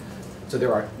 So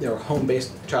there are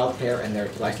home-based child care and there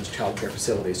are licensed child care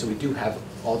facilities. So we do have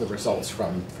all the results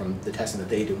from the testing that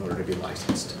they do in order to be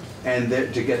licensed. And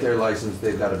to get their license,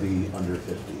 they've got to be under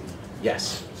 50.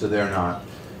 Yes. So they're not.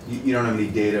 You don't have any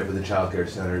data for the child care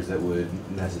centers that would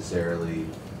necessarily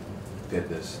fit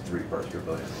this 3 parts per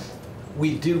billion.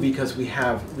 We do, because we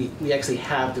actually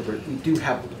have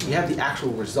the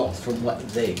actual results from what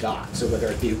they got. So whether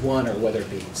it be 1 or whether it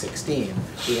be 16,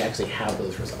 we actually have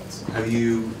those results. Have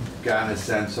you gotten a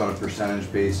sense on a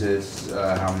percentage basis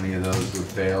how many of those would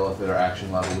fail if their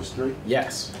action level was 3?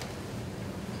 Yes.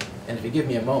 And if you give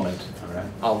me a moment,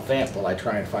 I'll vamp while I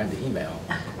try and find the email.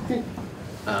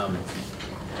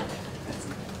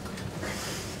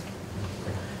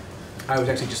 I was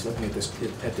actually just looking at this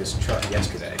chart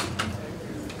yesterday.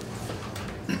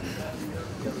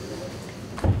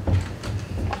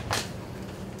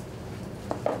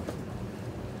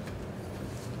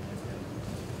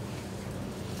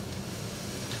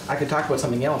 I could talk about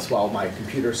something else while my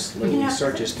computer slowly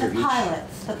searches through each.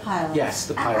 The pilots. Yes,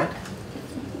 the pilot.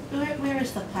 Where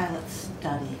is the pilot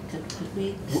study? Could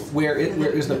we? Where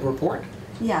is the report?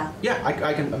 Yeah. Yeah,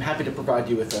 I'm happy to provide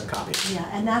you with a copy. Yeah,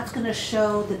 and that's going to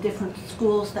show the different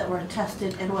schools that were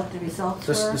tested and what the results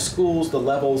were? The schools, the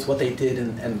levels, what they did,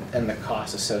 and the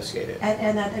costs associated.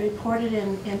 And that they reported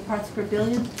in parts per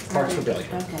billion? Parts per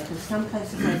billion. Okay, because some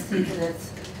places I see that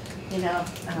it's,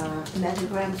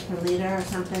 megagrams per liter or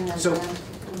something. And So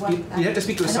you have to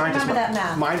speak to a scientist. I don't remember that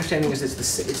math. My understanding is it's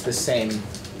the same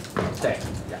thing,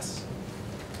 yes.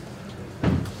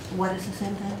 What is the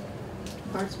same thing?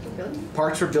 Parts per billion?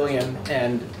 Parts per billion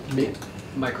and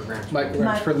micrograms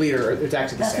per liter, it's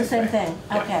actually the same thing. That's the same thing,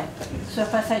 Yeah. okay. So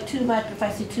if I say if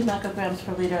I see 2 micrograms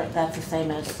per liter, that's the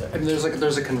same as? And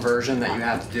there's a conversion that you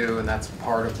have to do, and that's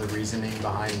part of the reasoning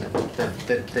behind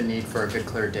the need for a good,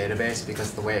 clear database,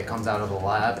 because the way it comes out of the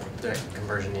lab, the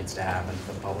conversion needs to happen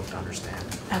for the public to understand.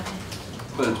 Okay.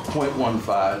 But it's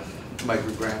 0.15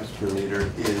 micrograms per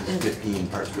liter is 15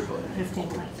 parts per billion. 15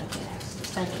 parts, okay.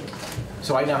 Thank you.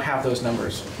 So I now have those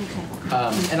numbers. Okay.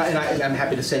 And I'm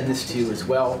happy to send this to you as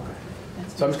well.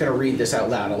 So I'm just going to read this out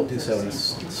loud. I'll do so in a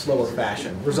slower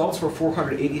fashion. Results for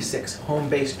 486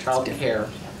 home-based child care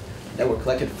that were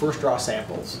collected first draw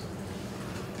samples.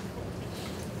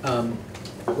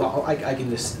 Well, I can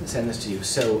just send this to you.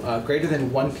 So greater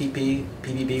than 1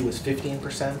 ppb was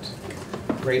 15%.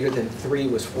 Greater than 3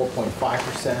 was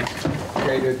 4.5%.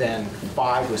 Greater than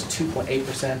 5 was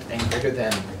 2.8%. And greater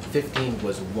than 15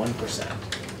 was 1%.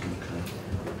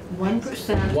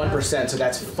 1%? 1%, so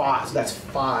that's 5. So that's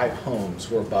 5 homes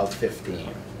were above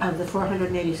 15. Of the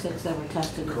 486 that were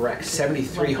tested? Correct.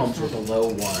 73 homes were below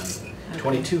 1.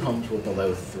 22 homes were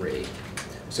below 3.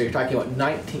 So you're talking about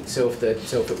 19. So if the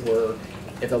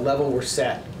level were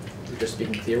set, we're just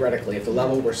speaking theoretically, if the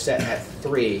level were set at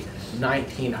 3,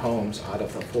 19 homes out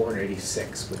of the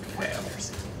 486 would fail.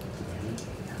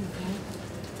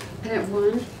 And at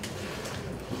 1?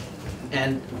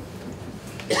 And,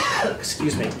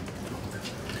 excuse me,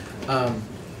 I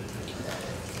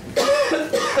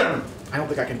don't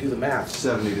think I can do the math.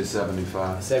 70 to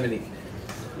 75. 70.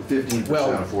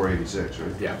 15% of 486,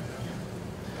 right? Yeah.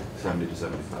 70 to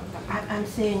 75. I'm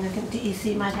seeing, I think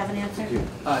DEC might have an answer.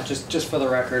 Just for the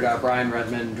record, Brian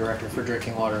Redmond, Director for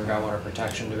Drinking Water and Groundwater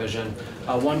Protection Division.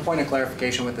 One point of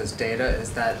clarification with this data is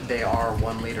that they are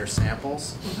 1 liter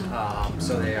samples.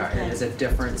 So it is a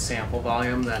different sample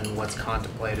volume than what's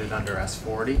contemplated under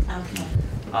S.40. Okay.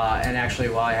 And actually,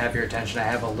 while I have your attention, I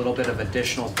have a little bit of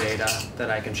additional data that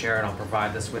I can share, and I'll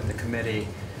provide this with the committee.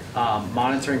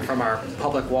 Monitoring from our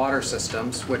public water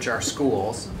systems, which are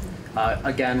schools,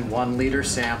 again, 1 liter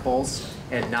samples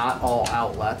and not all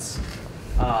outlets.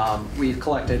 We've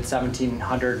collected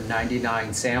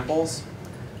 1,799 samples.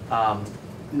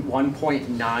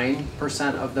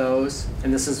 1.9% of those,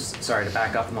 and this is, sorry to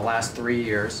back up, in the last 3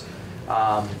 years,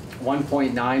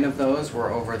 1.9 of those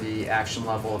were over the action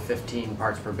level of 15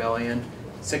 parts per billion,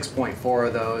 6.4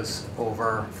 of those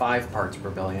over 5 parts per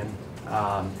billion,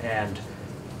 and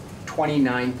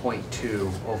 29.2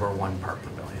 over 1 part per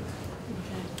billion.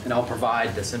 And I'll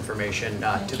provide this information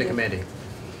to the committee.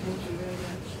 Thank you very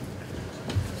much.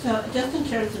 So just in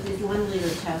terms of these 1 liter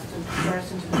tests in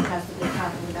comparison to the tests that we're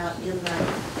talking about in the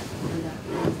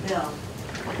bill,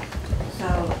 so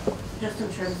just in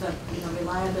terms of, you know,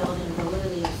 reliability and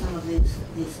validity of some of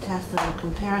these tests and in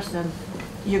comparison,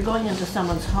 you're going into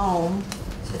someone's home.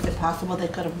 Is it possible they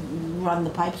could have run the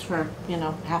pipes for, you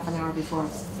know, half an hour before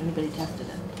anybody tested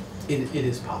it? It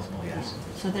is possible, yes.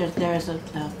 So there's a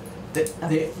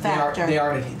factor. They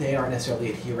aren't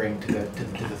necessarily adhering to the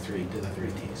three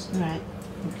T's. Right.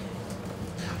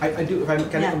 I do, if I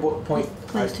can make a point, I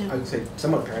Please do. would say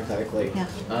somewhat parenthetically. Yeah.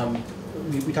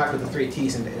 We talked about the 3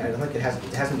 Ts, and I don't think it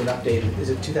hasn't been updated. Is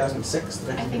it 2006?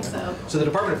 I think so. So the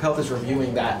Department of Health is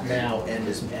reviewing that now, and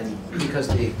because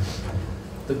the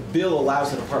bill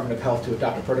allows the Department of Health to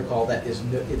adopt a protocol that is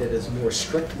more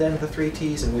strict than the 3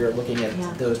 Ts, and we are looking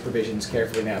at those provisions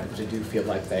carefully now because we do feel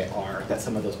like that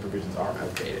some of those provisions are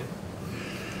outdated.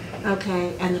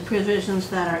 Okay, and the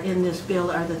provisions that are in this bill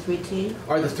are the 3 Ts?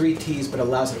 Are the 3 Ts, but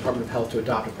allows the Department of Health to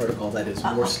adopt a protocol that is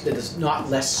that is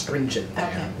not less stringent than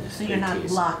Okay, so 3 you're not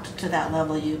Ts. locked to that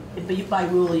level, but by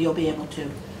rule you'll be able to.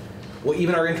 Well,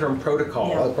 even our interim protocol,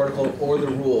 Yeah. the protocol or the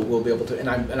rule will be able to, and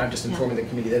I'm just informing the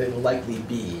committee that it will likely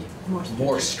be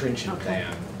more stringent Okay.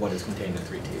 than what is contained in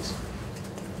 3 Ts.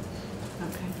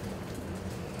 Okay.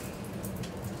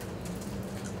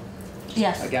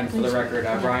 Yes. Again, for the please. record,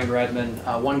 Yeah. Brian Redmond,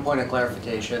 one point of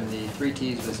clarification, the 3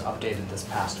 Ts was updated this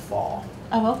past fall.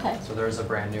 Oh, okay. So there is a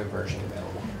brand new version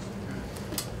available.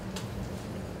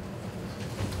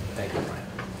 Thank you, Brian.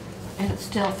 And it's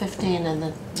still 15 in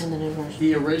the new version.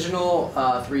 The original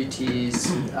 3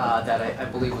 Ts that I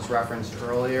believe was referenced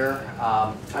earlier,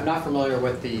 I'm not familiar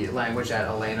with the language that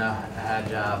Elena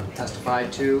had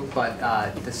testified to, but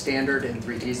the standard in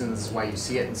 3 Ts, and this is why you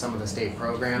see it in some of the state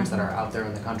programs that are out there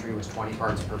in the country, was 20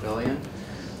 parts per billion.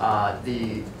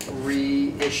 The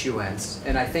reissuance,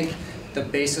 and I think the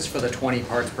basis for the 20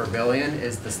 parts per billion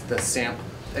is the sample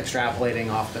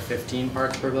extrapolating off the 15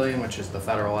 parts per billion, which is the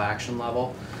federal action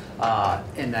level.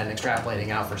 And then extrapolating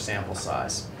out for sample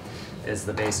size is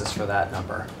the basis for that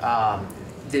number.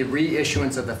 The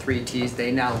reissuance of the 3 Ts,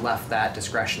 they now left that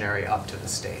discretionary up to the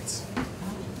states.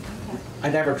 I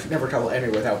never trouble Henry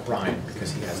without Brian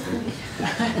because he has the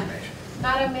information.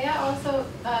 Madam, may I also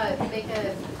make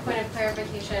a point of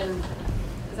clarification?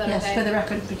 Is that Yes, okay? for the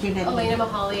record, but your name. Elena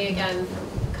Mahali, again,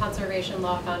 Conservation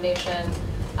Law Foundation.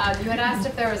 You had asked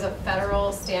if there was a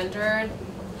federal standard,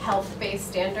 health-based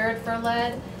standard for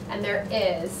lead, and there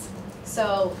is.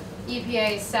 So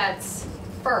EPA sets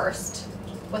first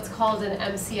what's called an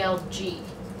MCLG,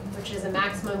 which is a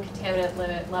maximum contaminant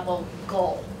limit level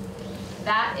goal.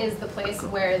 That is the place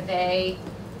where they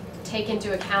take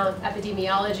into account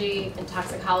epidemiology and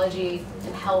toxicology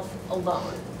and health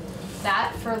alone.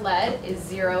 That for lead is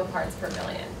 0 parts per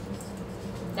billion.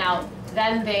 Now,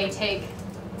 then they take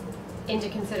into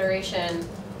consideration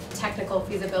technical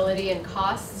feasibility and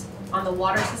costs on the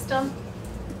water system,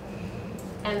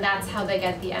 and that's how they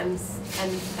get the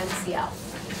MCL.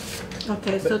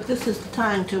 Okay, so this is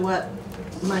tying to what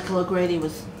Michael O'Grady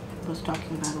was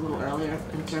talking about a little earlier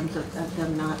in terms of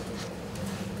them not.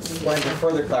 Well, and to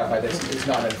further clarify, this is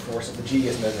not enforceable. The G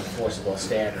isn't an enforceable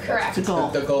standard. Correct. It's a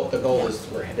goal. The goal is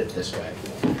we're headed this way.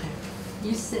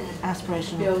 You said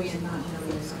Aspirational. billion, not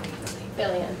million.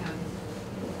 Billion.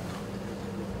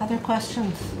 Other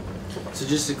questions? So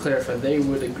just to clarify, they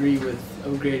would agree with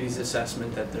O'Grady's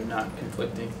assessment that they're not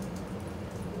conflicting?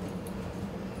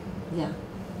 Yeah.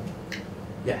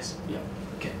 Yes. Yeah.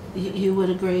 Okay. You would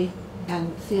agree,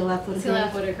 and CLF would agree?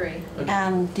 CLF would agree.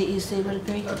 And DEC would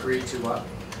agree? Agree to what?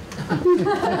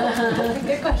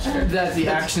 Good question. That the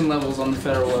action levels on the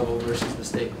federal level versus the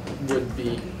state would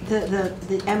be. The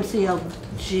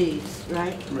MCLGs,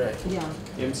 right? Right. Yeah.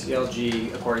 The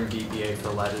MCLG, according to EPA, for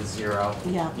lead is 0.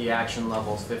 Yeah. The action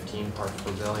level is 15 parts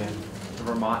per billion. The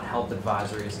Vermont Health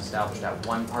Advisory is established at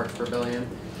 1 parts per billion,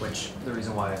 which the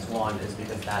reason why it's 1 is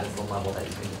because that is the level that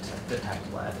you can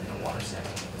detect lead in a water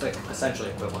sample. It's like essentially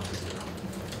equivalent to 0.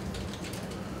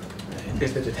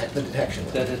 Is the detection.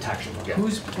 The detection level.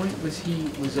 Whose point was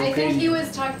I think he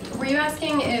was talking, were you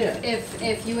asking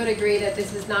if you would agree that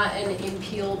this is not an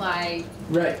impeel by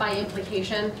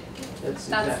implication?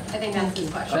 That's I think that's his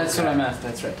question. That's what I'm asking,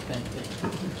 that's right, thank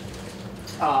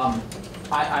you.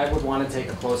 I would want to take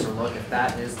a closer look. If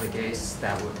that is the case,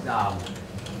 that would,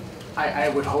 I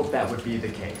would hope that would be the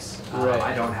case. Right.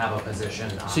 I don't have a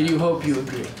position on So you hope you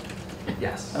agree?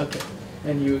 Yes. Okay,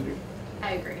 and you agree?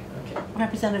 I agree. Okay.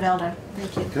 Representative Elder,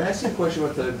 thank you. Can I ask you a question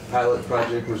about the pilot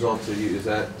project results? Is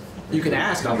that? You can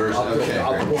ask. We'll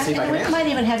see if I can We ask. might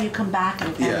even have you come back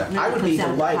and Yeah. really I would be present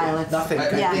the delighted. pilots. Nothing.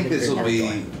 I Yeah. think this will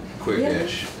be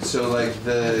quick-ish. So like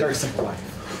Very simple life.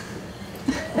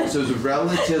 So it's a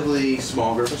relatively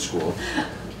small group of schools.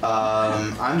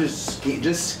 I'm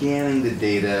just scanning the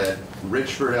data.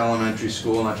 Richford Elementary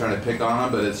School, not trying to pick on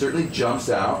them, but it certainly jumps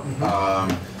out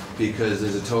because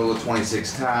there's a total of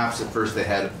 26 taps. At first they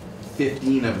had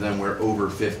 15 of them were over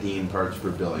 15 parts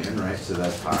per billion, right? So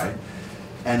that's high.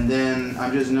 And then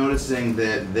I'm just noticing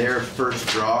that their first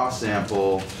draw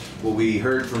sample, what we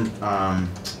heard from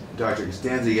Dr.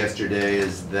 Costanza yesterday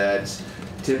is that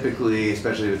typically,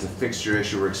 especially if it's a fixture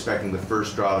issue, we're expecting the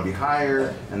first draw to be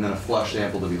higher and then a flush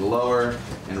sample to be lower.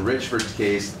 In Richford's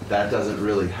case, that doesn't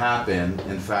really happen.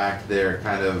 In fact, they're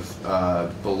kind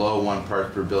of below 1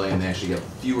 part per billion. They actually get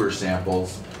fewer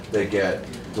samples that get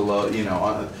below, you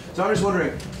know. So I'm just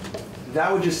wondering,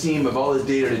 that would just seem, of all this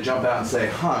data, to jump out and say,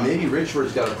 maybe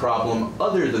Richford's got a problem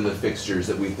other than the fixtures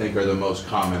that we think are the most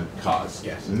common cause.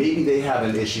 Yes. Maybe they have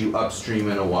an issue upstream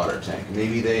in a water tank.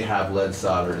 Maybe they have lead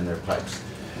solder in their pipes.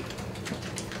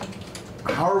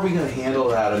 How are we going to handle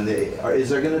that? And is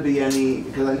there going to be any,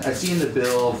 because I see in the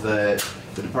bill that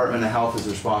the Department of Health is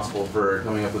responsible for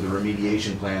coming up with the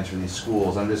remediation plans for these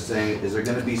schools. I'm just saying, is there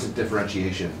going to be some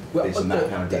differentiation based on that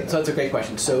kind of data? So that's a great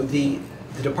question. So the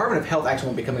Department of Health actually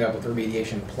won't be coming up with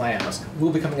remediation plans.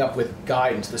 We'll be coming up with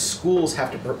guidance. The schools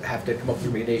have to come up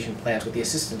with remediation plans with the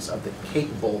assistance of the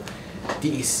capable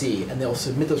DEC, and they'll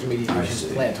submit those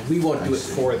remediation plans. We won't do it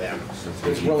for them.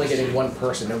 Because we're only getting one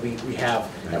person, and we have,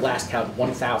 at last count,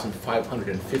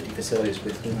 1,550 facilities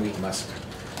with whom we must,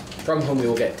 from whom we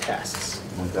will get tests.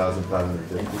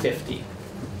 1,550.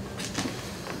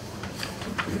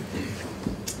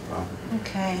 Wow.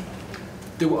 Okay.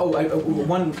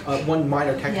 One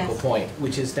minor technical Yes. point,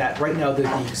 which is that right now the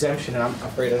exemption, and I'm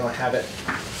afraid I don't have it,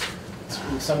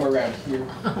 it's somewhere around here.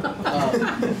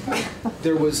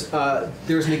 There's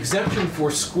an exemption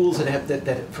for schools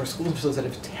for schools and facilities that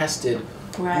have tested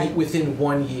Right. within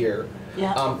 1 year.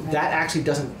 Yeah. That actually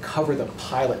doesn't cover the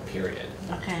pilot period.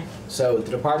 Okay. So the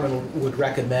department would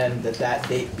recommend that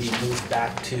date be moved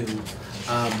back to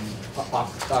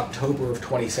October of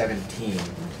 2017.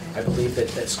 I believe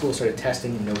that schools started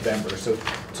testing in November, so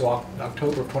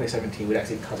October of 2017 would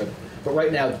actually cover them. But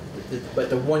right now,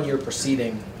 the 1 year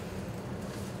preceding,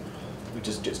 which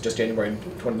is just January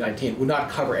 2019, would not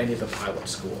cover any of the pilot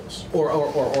schools or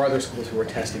other schools who were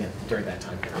testing it during that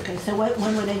time period. Okay, so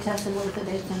when were they tested? What was the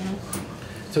date then?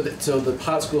 So the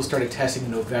pilot schools started testing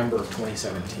in November of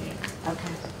 2017.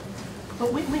 Okay.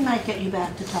 But we might get you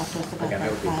back to talk to us about Okay, that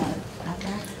that would be pilot.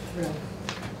 Okay?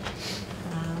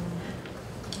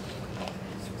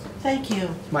 Thank you.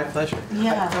 My pleasure.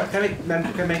 Yeah. Can I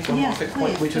make one Yes, quick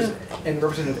point, please, which is, do. and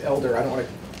Representative Elder, I don't want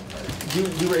to,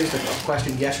 you raised a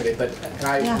question yesterday, but, and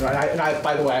I,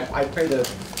 by the way, I pray the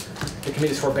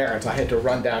committee's forbearance. I had to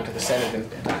run down to the Senate and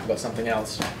talk about something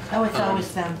else. Oh, it's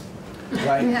always them.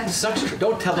 Right? Yeah.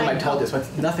 Don't tell them I told this, but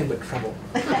nothing but trouble.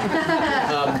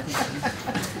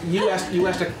 You asked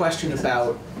a question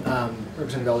about,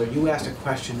 Representative Elder, you asked a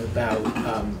question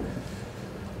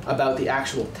about the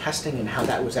actual testing and how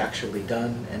that was actually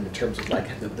done, and in terms of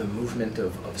like the movement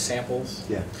of samples.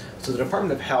 Yeah. So the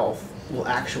Department of Health will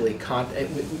actually,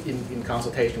 in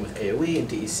consultation with AOE and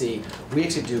DEC, we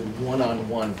actually do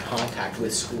one-on-one contact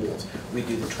with schools. We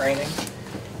do the training,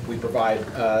 we provide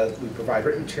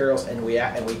written materials, and we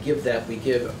give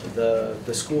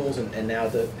the schools and now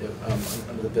under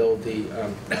the bill the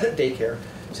daycare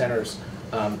centers.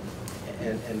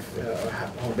 And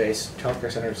home-based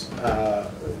childcare centers,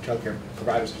 childcare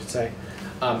providers, I should say.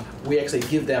 We actually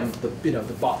give them the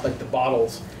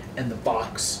bottles and the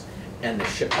box and the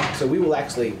shipping. So we will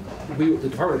actually, the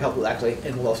Department of Health will actually,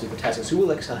 and we'll also do the testing. So we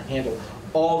will actually handle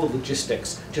all the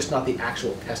logistics, just not the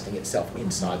actual testing itself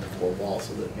inside the four walls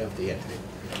of the entity.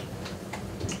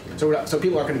 So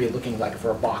people aren't going to be looking like for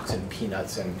a box and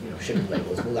peanuts and shipping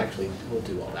labels. We'll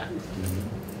do all that.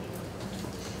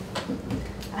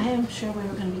 I am sure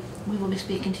we will be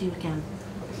speaking to you again.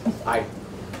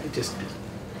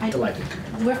 Delighted.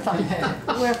 We're fun.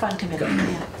 We're a fun committee.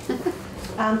 Yeah.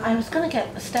 I was going to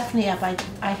get Stephanie up.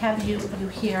 I have you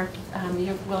here.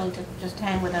 You're willing to just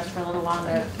hang with us for a little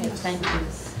longer. Okay, thank you.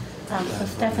 So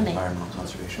Stephanie. Environmental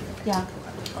conservation. Yeah.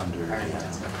 Under.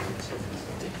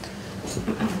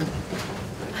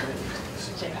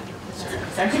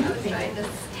 Thank you,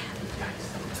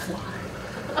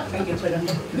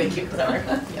 thank you, sorry.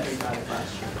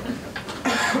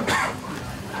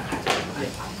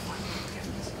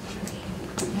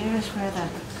 Here's where the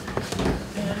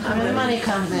Where the money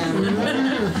comes in.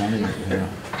 Money, yeah.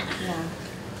 Yeah.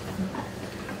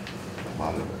 A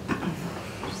lot of it.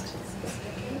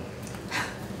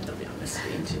 They'll be on this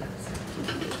screen too.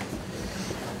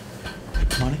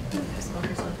 Money?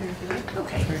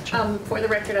 Okay. For the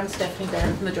record, I'm Stephanie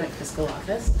Barron from the Joint Fiscal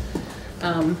Office.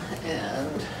 And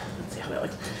let's see how that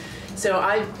looks. So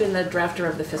I've been the drafter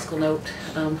of the fiscal note.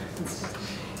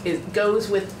 It goes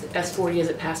with S.40 as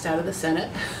it passed out of the Senate.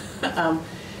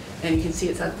 And you can see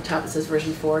it's at the top, it says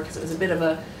version 4, because it was a bit of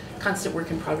a constant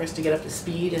work in progress to get up to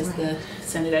speed as the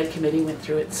Senate Ed Committee went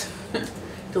through its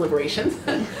deliberations,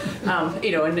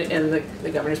 you know, and the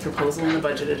governor's proposal and the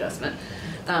budget adjustment.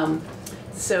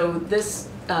 So this,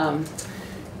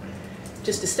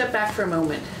 just to step back for a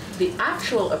moment, the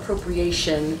actual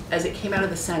appropriation as it came out of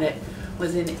the Senate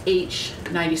was in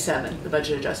H97, the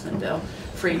budget adjustment bill,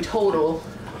 for a total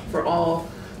for all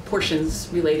portions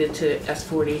related to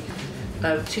S.40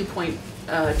 of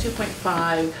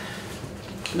 $2.5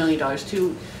 million, $2.5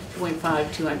 to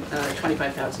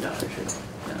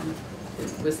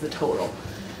 $25,000 was the total.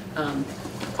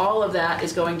 All of that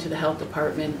is going to the health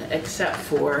department except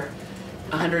for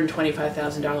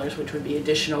 $125,000, which would be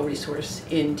additional resource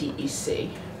in DEC.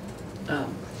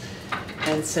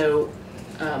 And so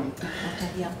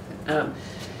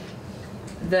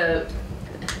the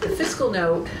fiscal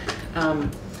note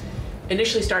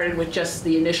initially started with just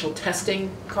the initial testing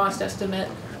cost estimate,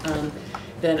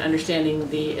 then understanding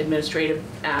the administrative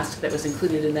ask that was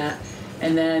included in that,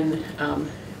 and then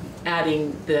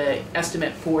adding the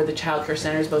estimate for the child care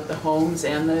centers, both the homes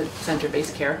and the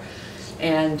center-based care,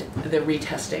 and the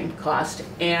retesting cost,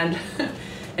 and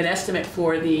an estimate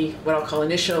for the, what I'll call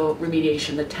initial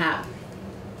remediation, the TAP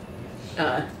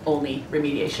only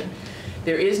remediation.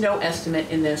 There is no estimate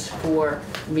in this for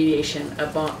remediation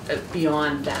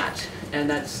beyond that, and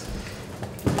there's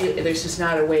just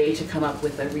not a way to come up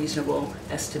with a reasonable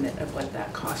estimate of what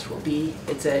that cost will be.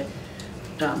 It's a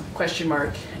question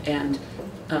mark and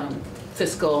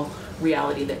fiscal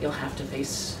reality that you'll have to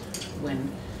face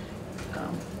when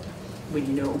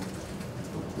you know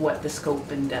what the scope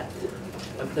and depth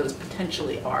of those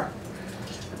potentially are.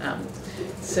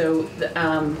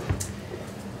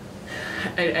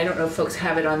 I don't know if folks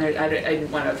have it on there. I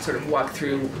didn't want to sort of walk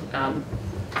through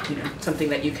you know, something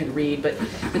that you can read, but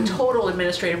the total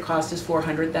administrative cost is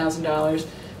 $400,000.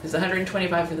 There's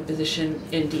 $125 for the position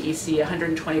in DEC,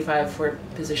 $125 for a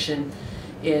position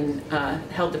in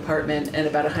health department, and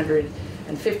about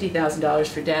 $150,000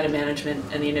 for data management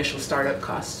and the initial startup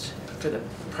costs for the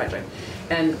project.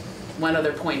 And one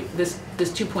other point, this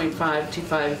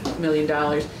 $2.525 million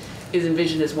is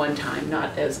envisioned as one time,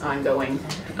 not as ongoing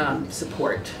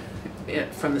support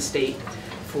from the state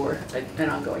for an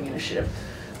ongoing initiative.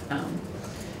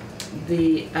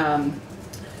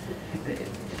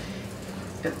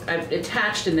 I've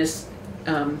attached in this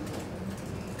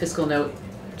fiscal note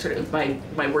sort of my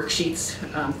worksheets,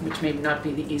 which may not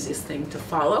be the easiest thing to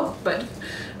follow, but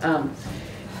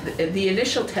the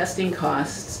initial testing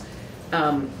costs,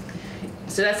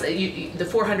 so that's the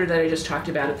 400 that I just talked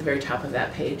about at the very top of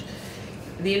that page.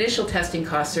 The initial testing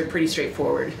costs are pretty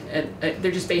straightforward, and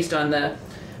they're just based on the,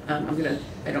 I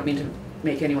don't mean to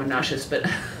make anyone nauseous, but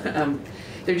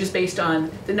they're just based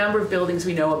on the number of buildings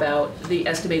we know about, the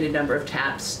estimated number of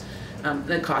taps,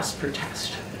 the cost per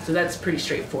test. So that's pretty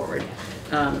straightforward.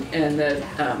 And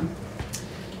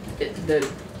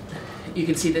you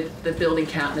can see the building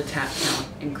count and the tap count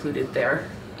included there,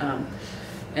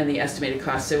 and the estimated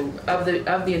cost. So of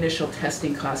the initial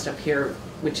testing cost up here,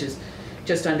 which is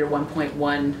just under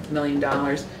 $1.1 million,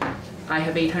 I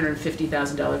have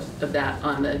 $850,000 of that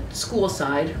on the school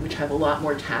side, which have a lot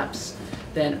more taps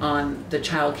than on the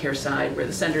child care side, where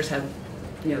the centers have,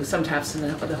 you know, some taps and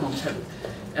the homes have,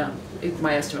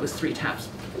 my estimate was 3 taps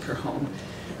per home.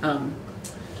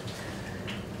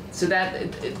 So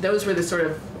those were the sort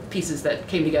of pieces that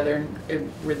came together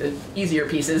and were the easier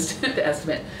pieces to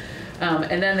estimate.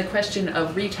 And then the question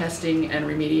of retesting and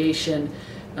remediation,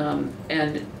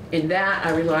 and in that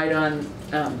I relied on,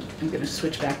 I'm going to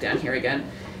switch back down here again,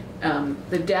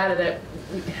 the data that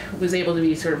was able to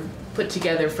be sort of put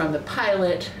together from the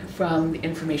pilot, from the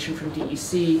information from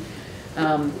DEC.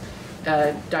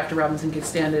 Dr. Robinson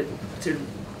Costanza sort of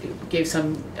gave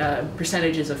some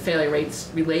percentages of failure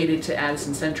rates related to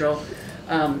Addison Central.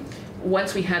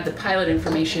 Once we had the pilot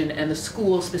information and the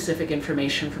school-specific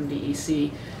information from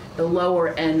DEC, the lower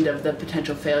end of the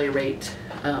potential failure rate,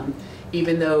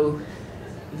 even though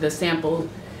the sample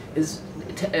is,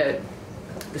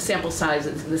 the sample size,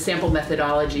 the sample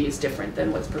methodology is different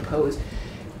than what's proposed,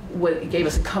 what gave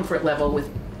us a comfort level with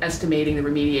estimating the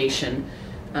remediation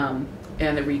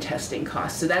and the retesting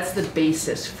costs. So that's the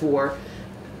basis for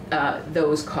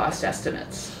those cost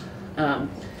estimates.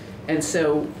 And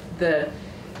so the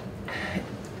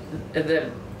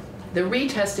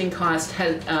retesting cost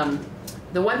had,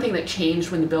 the one thing that changed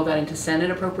when the bill got into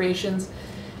Senate appropriations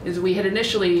is I had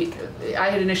initially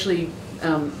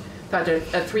thought that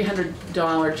a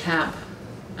 $300 tap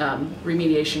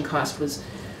remediation cost was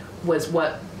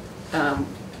what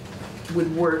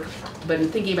would work, but in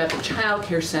thinking about the child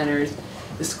care centers,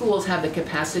 the schools have the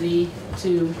capacity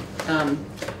to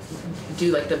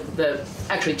do like the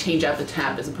actually change out the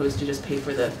tap as opposed to just pay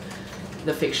for the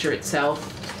fixture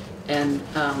itself. And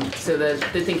so the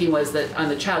thinking was that on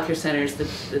the child care centers,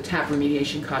 the tap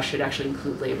remediation cost should actually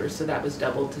include labor. So that was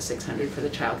doubled to $600 for the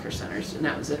child care centers, and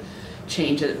that was a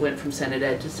change that went from Senate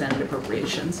Ed to Senate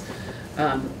Appropriations.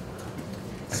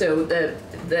 So the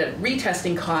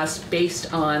retesting cost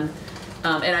based on,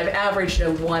 and I've averaged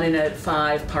a 1 and a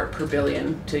 5 part per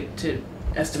billion to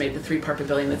estimate the 3 part per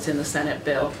billion that's in the Senate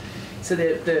bill. So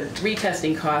the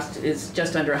retesting cost is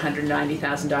just under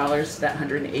 $190,000, that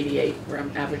 188 where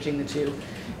I'm averaging the two.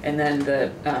 And then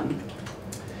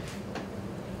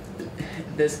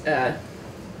the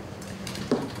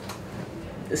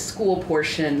school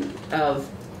portion of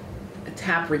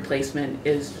tap replacement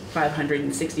is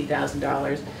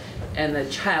 $560,000, and the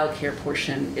child care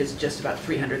portion is just about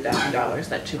 $300,000,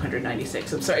 that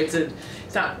 296. I'm sorry,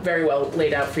 it's not very well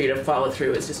laid out for you to follow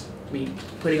through. It's just me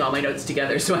putting all my notes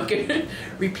together so I can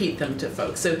repeat them to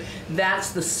folks. So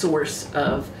that's the source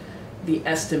of the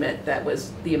estimate that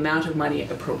was the amount of money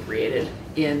appropriated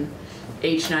in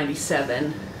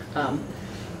H97,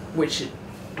 which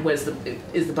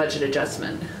is the budget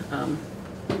adjustment.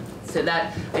 So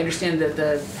that, I understand that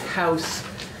the House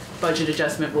budget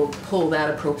adjustment will pull that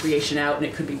appropriation out and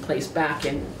it could be placed back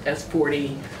in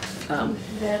S.40.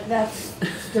 That's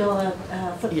still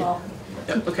a football.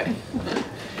 Yeah. Okay.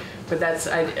 But that's,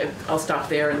 I'll stop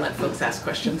there and let folks ask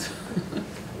questions.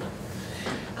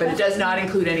 But it does not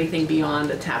include anything beyond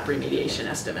the tap remediation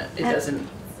estimate. It doesn't.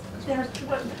 I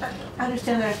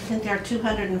understand I think there are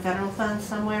 200 in federal funds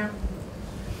somewhere.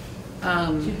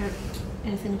 Did you hear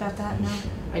anything about that? No?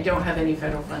 I don't have any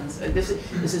federal funds. This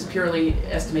is purely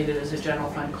estimated as a general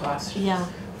fund cost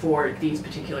for these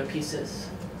particular pieces.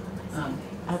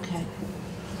 Okay.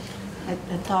 I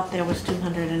thought there was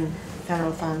 200 in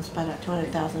federal funds, but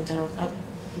 200,000 federal.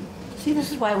 See,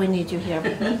 this is why we need you here,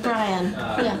 Brian.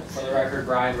 For the record,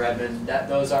 Brian Redmond.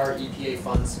 Those are EPA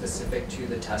funds specific to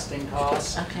the testing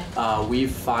costs. Okay.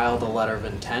 We've filed a letter of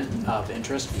intent of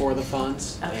interest for the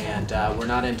funds, and we're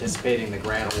not anticipating the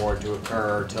grant award to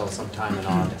occur till sometime in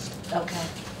August. Okay.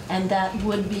 And that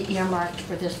would be earmarked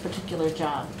for this particular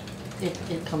job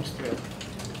if it comes through.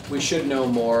 We should know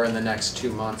more in the next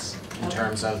 2 months in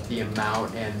terms of the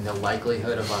amount and the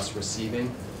likelihood of us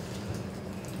receiving.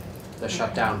 The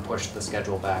shutdown pushed the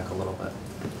schedule back a little bit.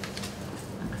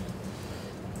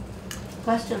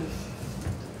 Questions?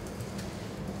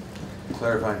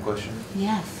 Clarifying question.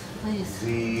 Yes, please.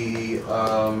 The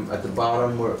at the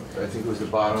bottom where I think it was the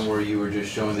bottom where you were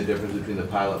just showing the difference between the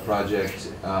pilot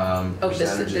project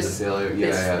percentages of failure.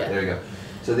 Yeah, there you go.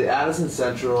 So the Addison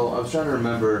Central, I was trying to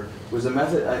remember, was the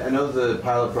method, I know the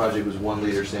pilot project was 1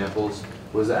 liter samples.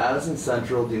 Was the Addison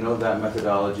Central, do you know if that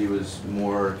methodology was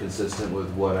more consistent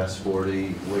with what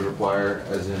S.40 would require,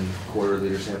 as in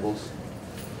quarter-liter samples?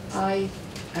 I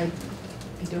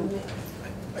don't.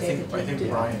 I think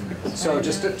Brian. So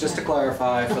just to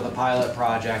clarify, for the pilot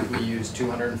project, we used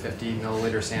 250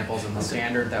 milliliter samples, and the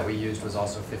standard that we used was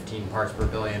also 15 parts per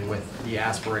billion, with the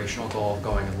aspirational goal of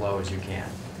going as low as you can,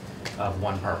 of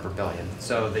 1 part per billion.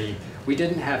 So we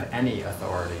didn't have any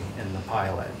authority in the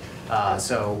pilot.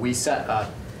 So we set a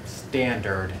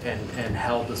standard and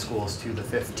held the schools to the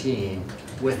 15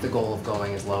 with the goal of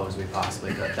going as low as we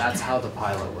possibly could. That's how the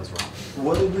pilot was run.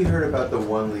 What did we heard about the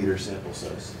 1 liter sample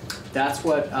size? That's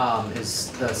what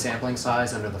is the sampling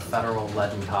size under the federal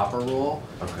lead and copper rule.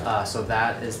 Okay. So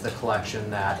that is the collection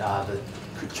that the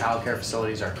child care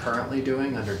facilities are currently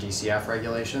doing under DCF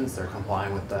regulations. They're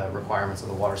complying with the requirements of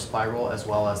the water supply rule, as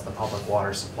well as the public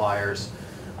water suppliers,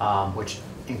 which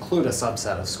include a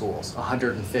subset of schools.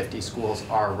 150 schools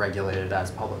are regulated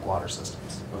as public water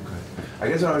systems. Okay. I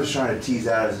guess what I was trying to tease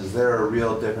out is there a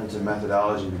real difference in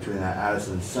methodology between that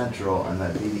Addison Central and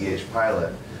that VDH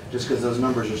pilot? Just because those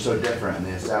numbers are so different and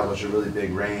they establish a really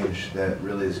big range that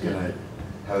really is going to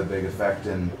have a big effect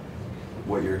in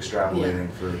what you're extrapolating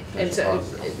for. And so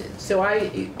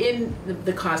in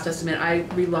the cost estimate, I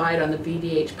relied on the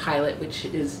VDH pilot, which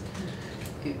is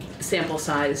sample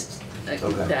sized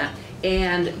that,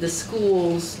 and the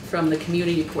schools from the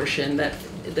community portion, that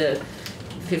the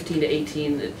 15 to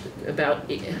 18, about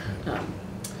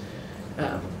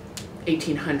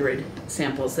 1,800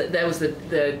 samples. That was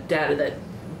the data that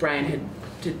Brian had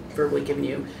verbally given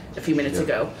you a few minutes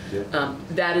ago.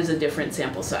 That is a different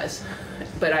sample size,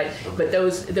 but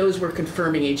those were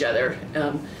confirming each other,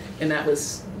 and that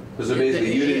was. So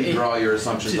basically, you didn't draw your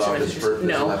assumptions off this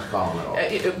left column at all.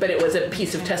 But it was a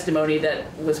piece of testimony that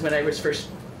was when I was first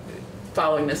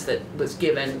following this that was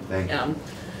given. Thank you.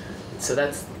 So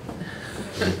that's.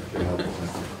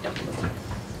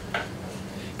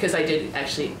 Because I did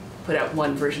actually put out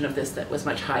one version of this that was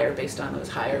much higher based on those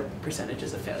higher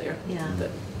percentages of failure. Yeah. That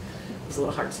was a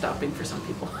little heart stopping for some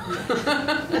people.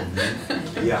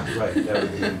 Yeah, right. That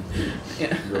would be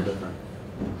real different.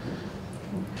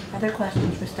 Other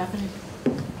questions for Stephanie?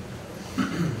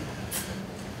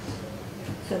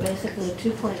 So basically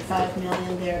 2.5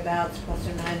 million thereabouts, plus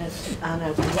or minus,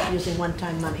 using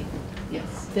one-time money.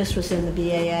 Yes. This was in the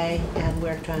BAA, and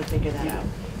we're trying to figure that out.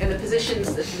 And the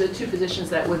positions, the two positions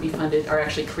that would be funded are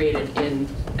actually created in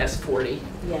S.40.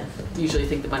 Yes. Usually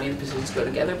think the money and the positions go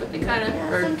together, but they kind of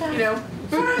are, sometimes. you know,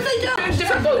 They don't.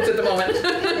 different boats at the moment.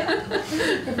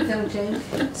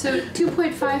 So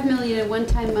 2.5 million in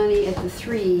one-time money at the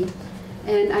 3,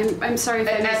 and I'm sorry if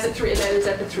I missed. At the 3, that is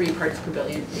at the 3 parts per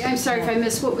billion. I'm sorry if I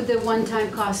missed. What would the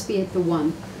one-time cost be at the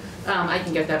 1? I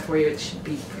can get that for you. It should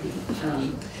be pretty.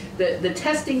 The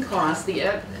testing cost,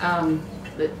 the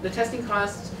testing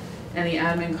costs and the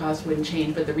admin costs wouldn't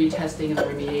change, but the retesting and the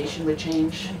remediation would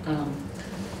change.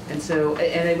 And so,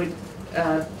 and it would.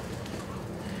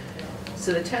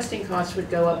 So the testing cost would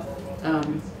go up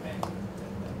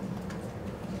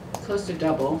close to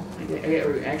double.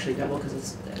 Or actually double because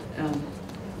it's.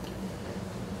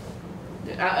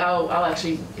 I'll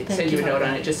actually send you a note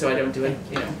on it just so I don't do it.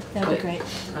 You know. That'd be great.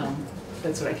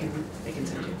 That's what I can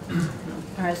send you.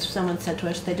 Or as someone said to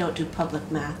us, they don't do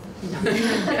public math.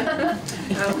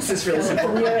 Oh, this is really simple.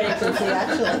 From your agency,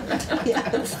 actually.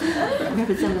 Yes.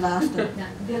 Representative Austin. Now,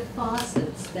 the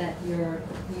faucets that you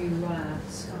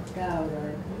scoped out,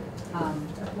 or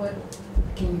what?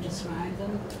 Can you describe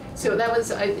them? So that was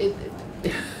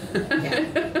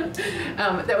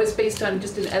that was based on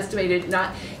just an estimated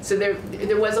so there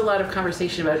was a lot of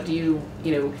conversation about if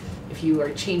you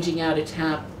are changing out a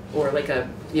tap or like a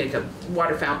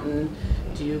water fountain,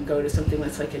 do you go to something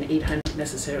that's like an 800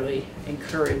 necessarily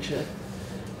encourage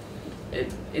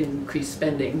increased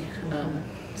spending?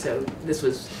 So this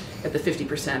was at the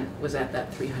 50% was at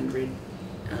that 300.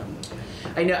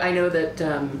 I know that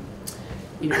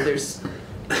there's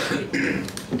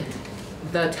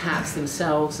the taps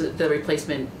themselves, the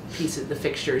replacement pieces, the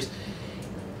fixtures.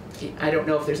 I don't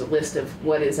know if there's a list of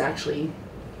what is actually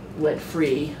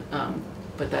lead-free,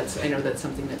 but I know that's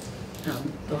something that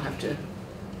they'll have to.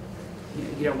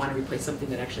 You don't want to replace something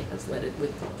that actually has lead in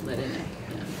it.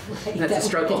 That's a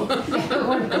struggle.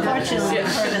 Unfortunately, I've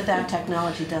heard that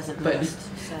technology doesn't exist.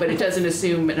 But it doesn't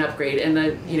assume an upgrade, and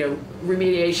the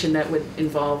remediation that would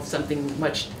involve something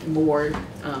much more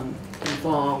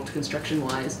involved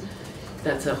construction-wise.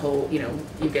 That's a whole,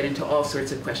 you get into all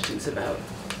sorts of questions about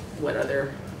what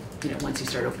other, once you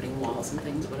start opening walls and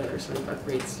things, what other sort of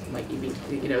upgrades might you be,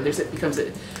 it becomes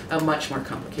a much more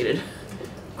complicated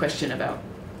question about,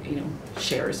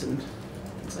 shares and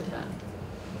things like that.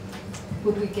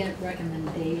 Would we get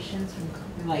recommendations from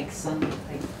from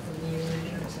you in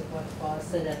terms of what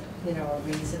faucet at a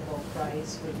reasonable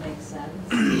price would make sense?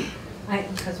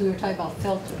 Because we were talking about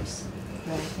filters,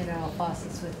 right?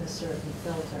 Faucets with a certain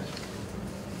filter.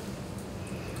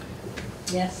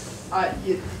 Yes?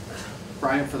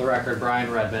 Brian, for the record, Brian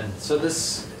Redmond. So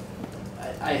this,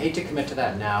 I hate to commit to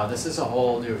that now. This is a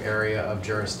whole new area of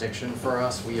jurisdiction for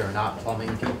us. We are not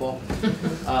plumbing people.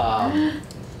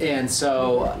 And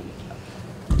so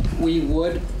we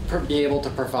would be able to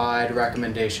provide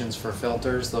recommendations for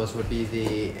filters. Those would be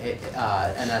the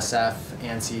NSF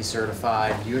ANSI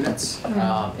certified units.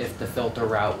 If the filter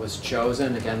route was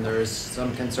chosen, again, there's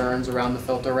some concerns around the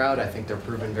filter route. I think they're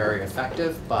proven very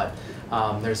effective, but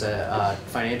there's a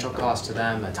financial cost to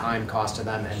them, a time cost to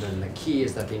them, and then the key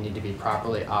is that they need to be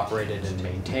properly operated and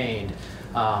maintained.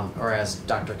 Or as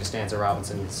Dr. Costanza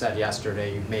Robinson said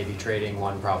yesterday, you may be trading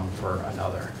one problem for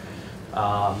another.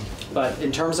 But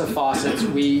in terms of faucets,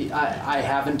 I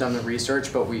haven't done the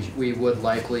research, but we would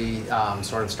likely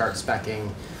sort of start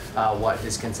speccing what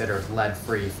is considered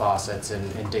lead-free faucets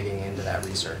and digging into that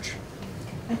research.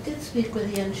 I did speak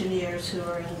with the engineers who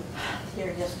were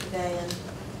here yesterday, and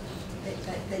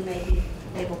they may be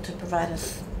able to provide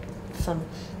us some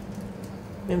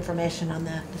information on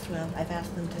that as well. I've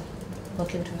asked them to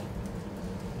look into it.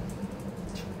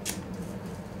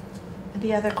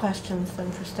 Any other questions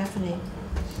then for Stephanie?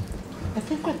 I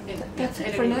think that's it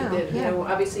And for it- now, You yeah. know,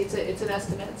 obviously, it's an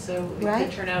estimate, so it Right.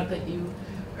 could turn out that you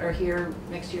are here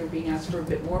next year being asked for a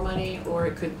bit more money, or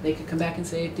they could come back and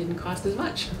say it didn't cost as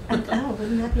much. Oh,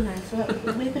 wouldn't that be nice? Well,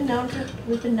 we've been known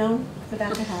for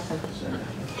that to happen.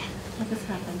 That has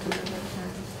happened a number of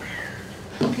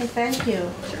times. Okay, thank you.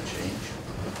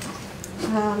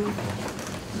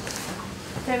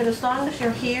 David, as long as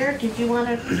you're here, did you want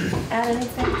to add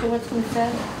anything to what's been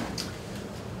said?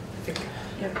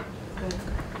 Yeah, good.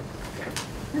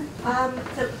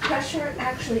 The pressure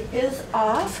actually is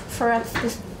off for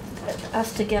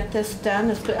us to get this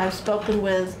done. I've spoken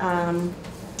with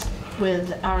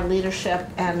our leadership,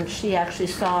 and she actually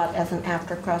saw it as an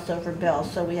after crossover bill,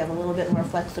 so we have a little bit more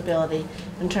flexibility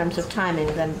in terms of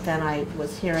timing than I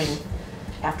was hearing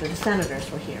after the senators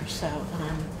were here. So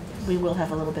we will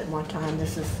have a little bit more time.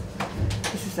 This is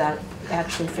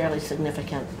actually fairly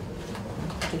significant,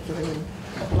 particularly in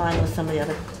line with some of the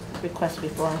other requests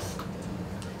before us.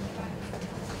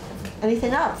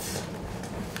 Anything else?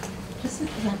 Just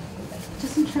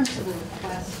in terms of the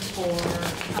request for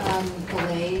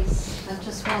delays, I'm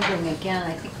just wondering again,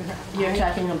 I think You're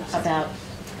talking about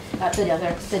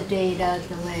the data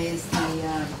delays,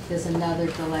 there's another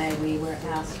delay we were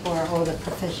asked for, or the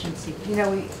proficiency. You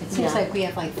know, it seems like we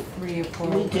have like 3 or 4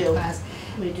 requests.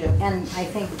 We do. And I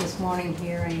think this morning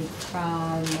hearing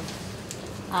from,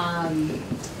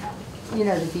 you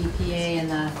know, the BPA and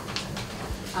the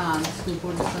School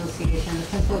Board Association, the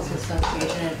Principals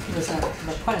Association, it was a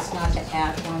request not to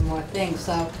add one more thing.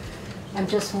 So I'm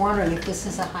just wondering if this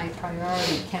is a high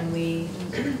priority, can we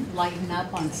lighten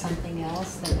up on something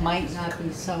else that might not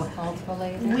be so health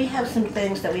related? We have some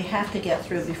things that we have to get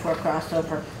through before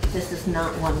crossover. This is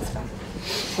not one of them.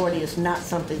 40 is not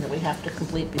something that we have to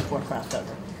complete before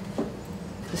crossover.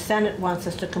 The Senate wants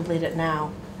us to complete it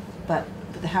now, but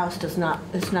the House does not.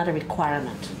 It's not a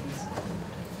requirement.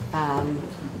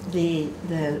 The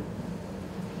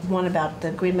one about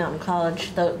the Green Mountain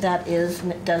College, that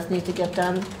does need to get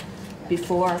done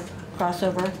before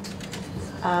crossover.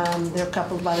 There are a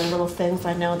couple of other little things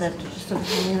I know that are sort of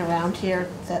hanging around here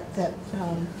that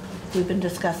we've been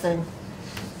discussing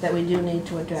that we do need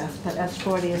to address. But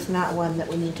S.40 is not one that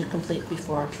we need to complete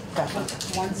before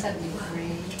crossover.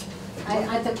 173.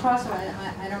 At the crossover,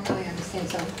 I don't really understand.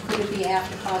 So could it be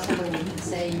after crossover we can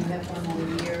say you have 1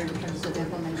 more year in terms of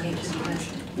implementation, because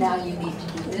now you need to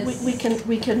do this?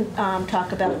 We can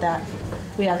talk about that.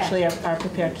 We actually are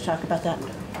prepared to talk about that.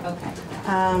 Okay.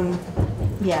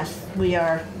 Yes, we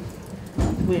are.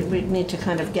 We need to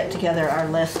kind of get together our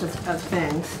list of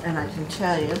things, and I can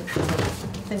tell you. I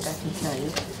think I can tell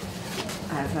you.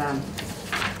 I've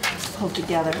pulled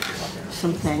together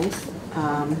some things.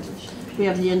 We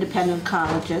have the independent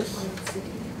colleges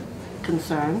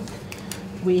concern.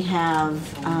 We have,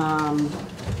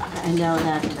 I know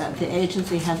that the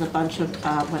agency has a bunch of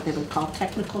what they would call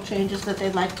technical changes that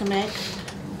they'd like to make.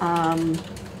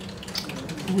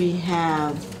 We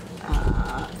have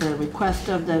the request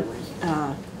of the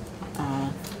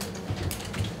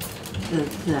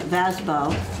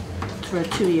VASBO for a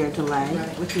 2-year delay,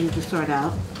 which we need to sort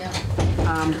out.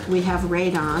 We have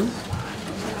radon.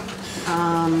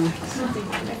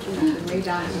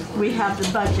 We have the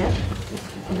budget,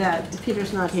 that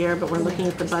Peter's not here, but we're looking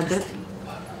at the budget.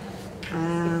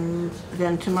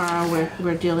 Then tomorrow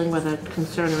we're dealing with a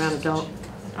concern around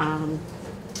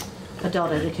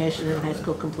adult education and high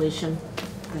school completion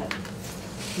that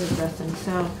we're addressing.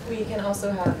 So we can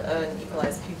also have an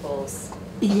equalized pupils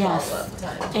yes, follow-up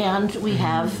time. And we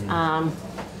have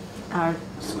our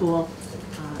school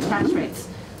tax rates.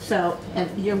 So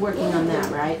you're working on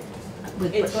that, right?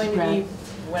 It's going to be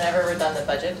whenever we're done the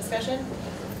budget discussion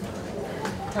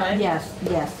time? Yes,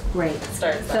 great.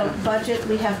 Starts so then. Budget,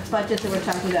 we have budget that we're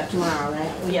talking about tomorrow,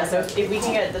 right? Yeah, so if we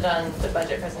can get done the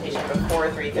budget presentation before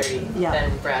 3:30,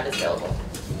 then Brad is available.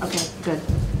 Okay, good.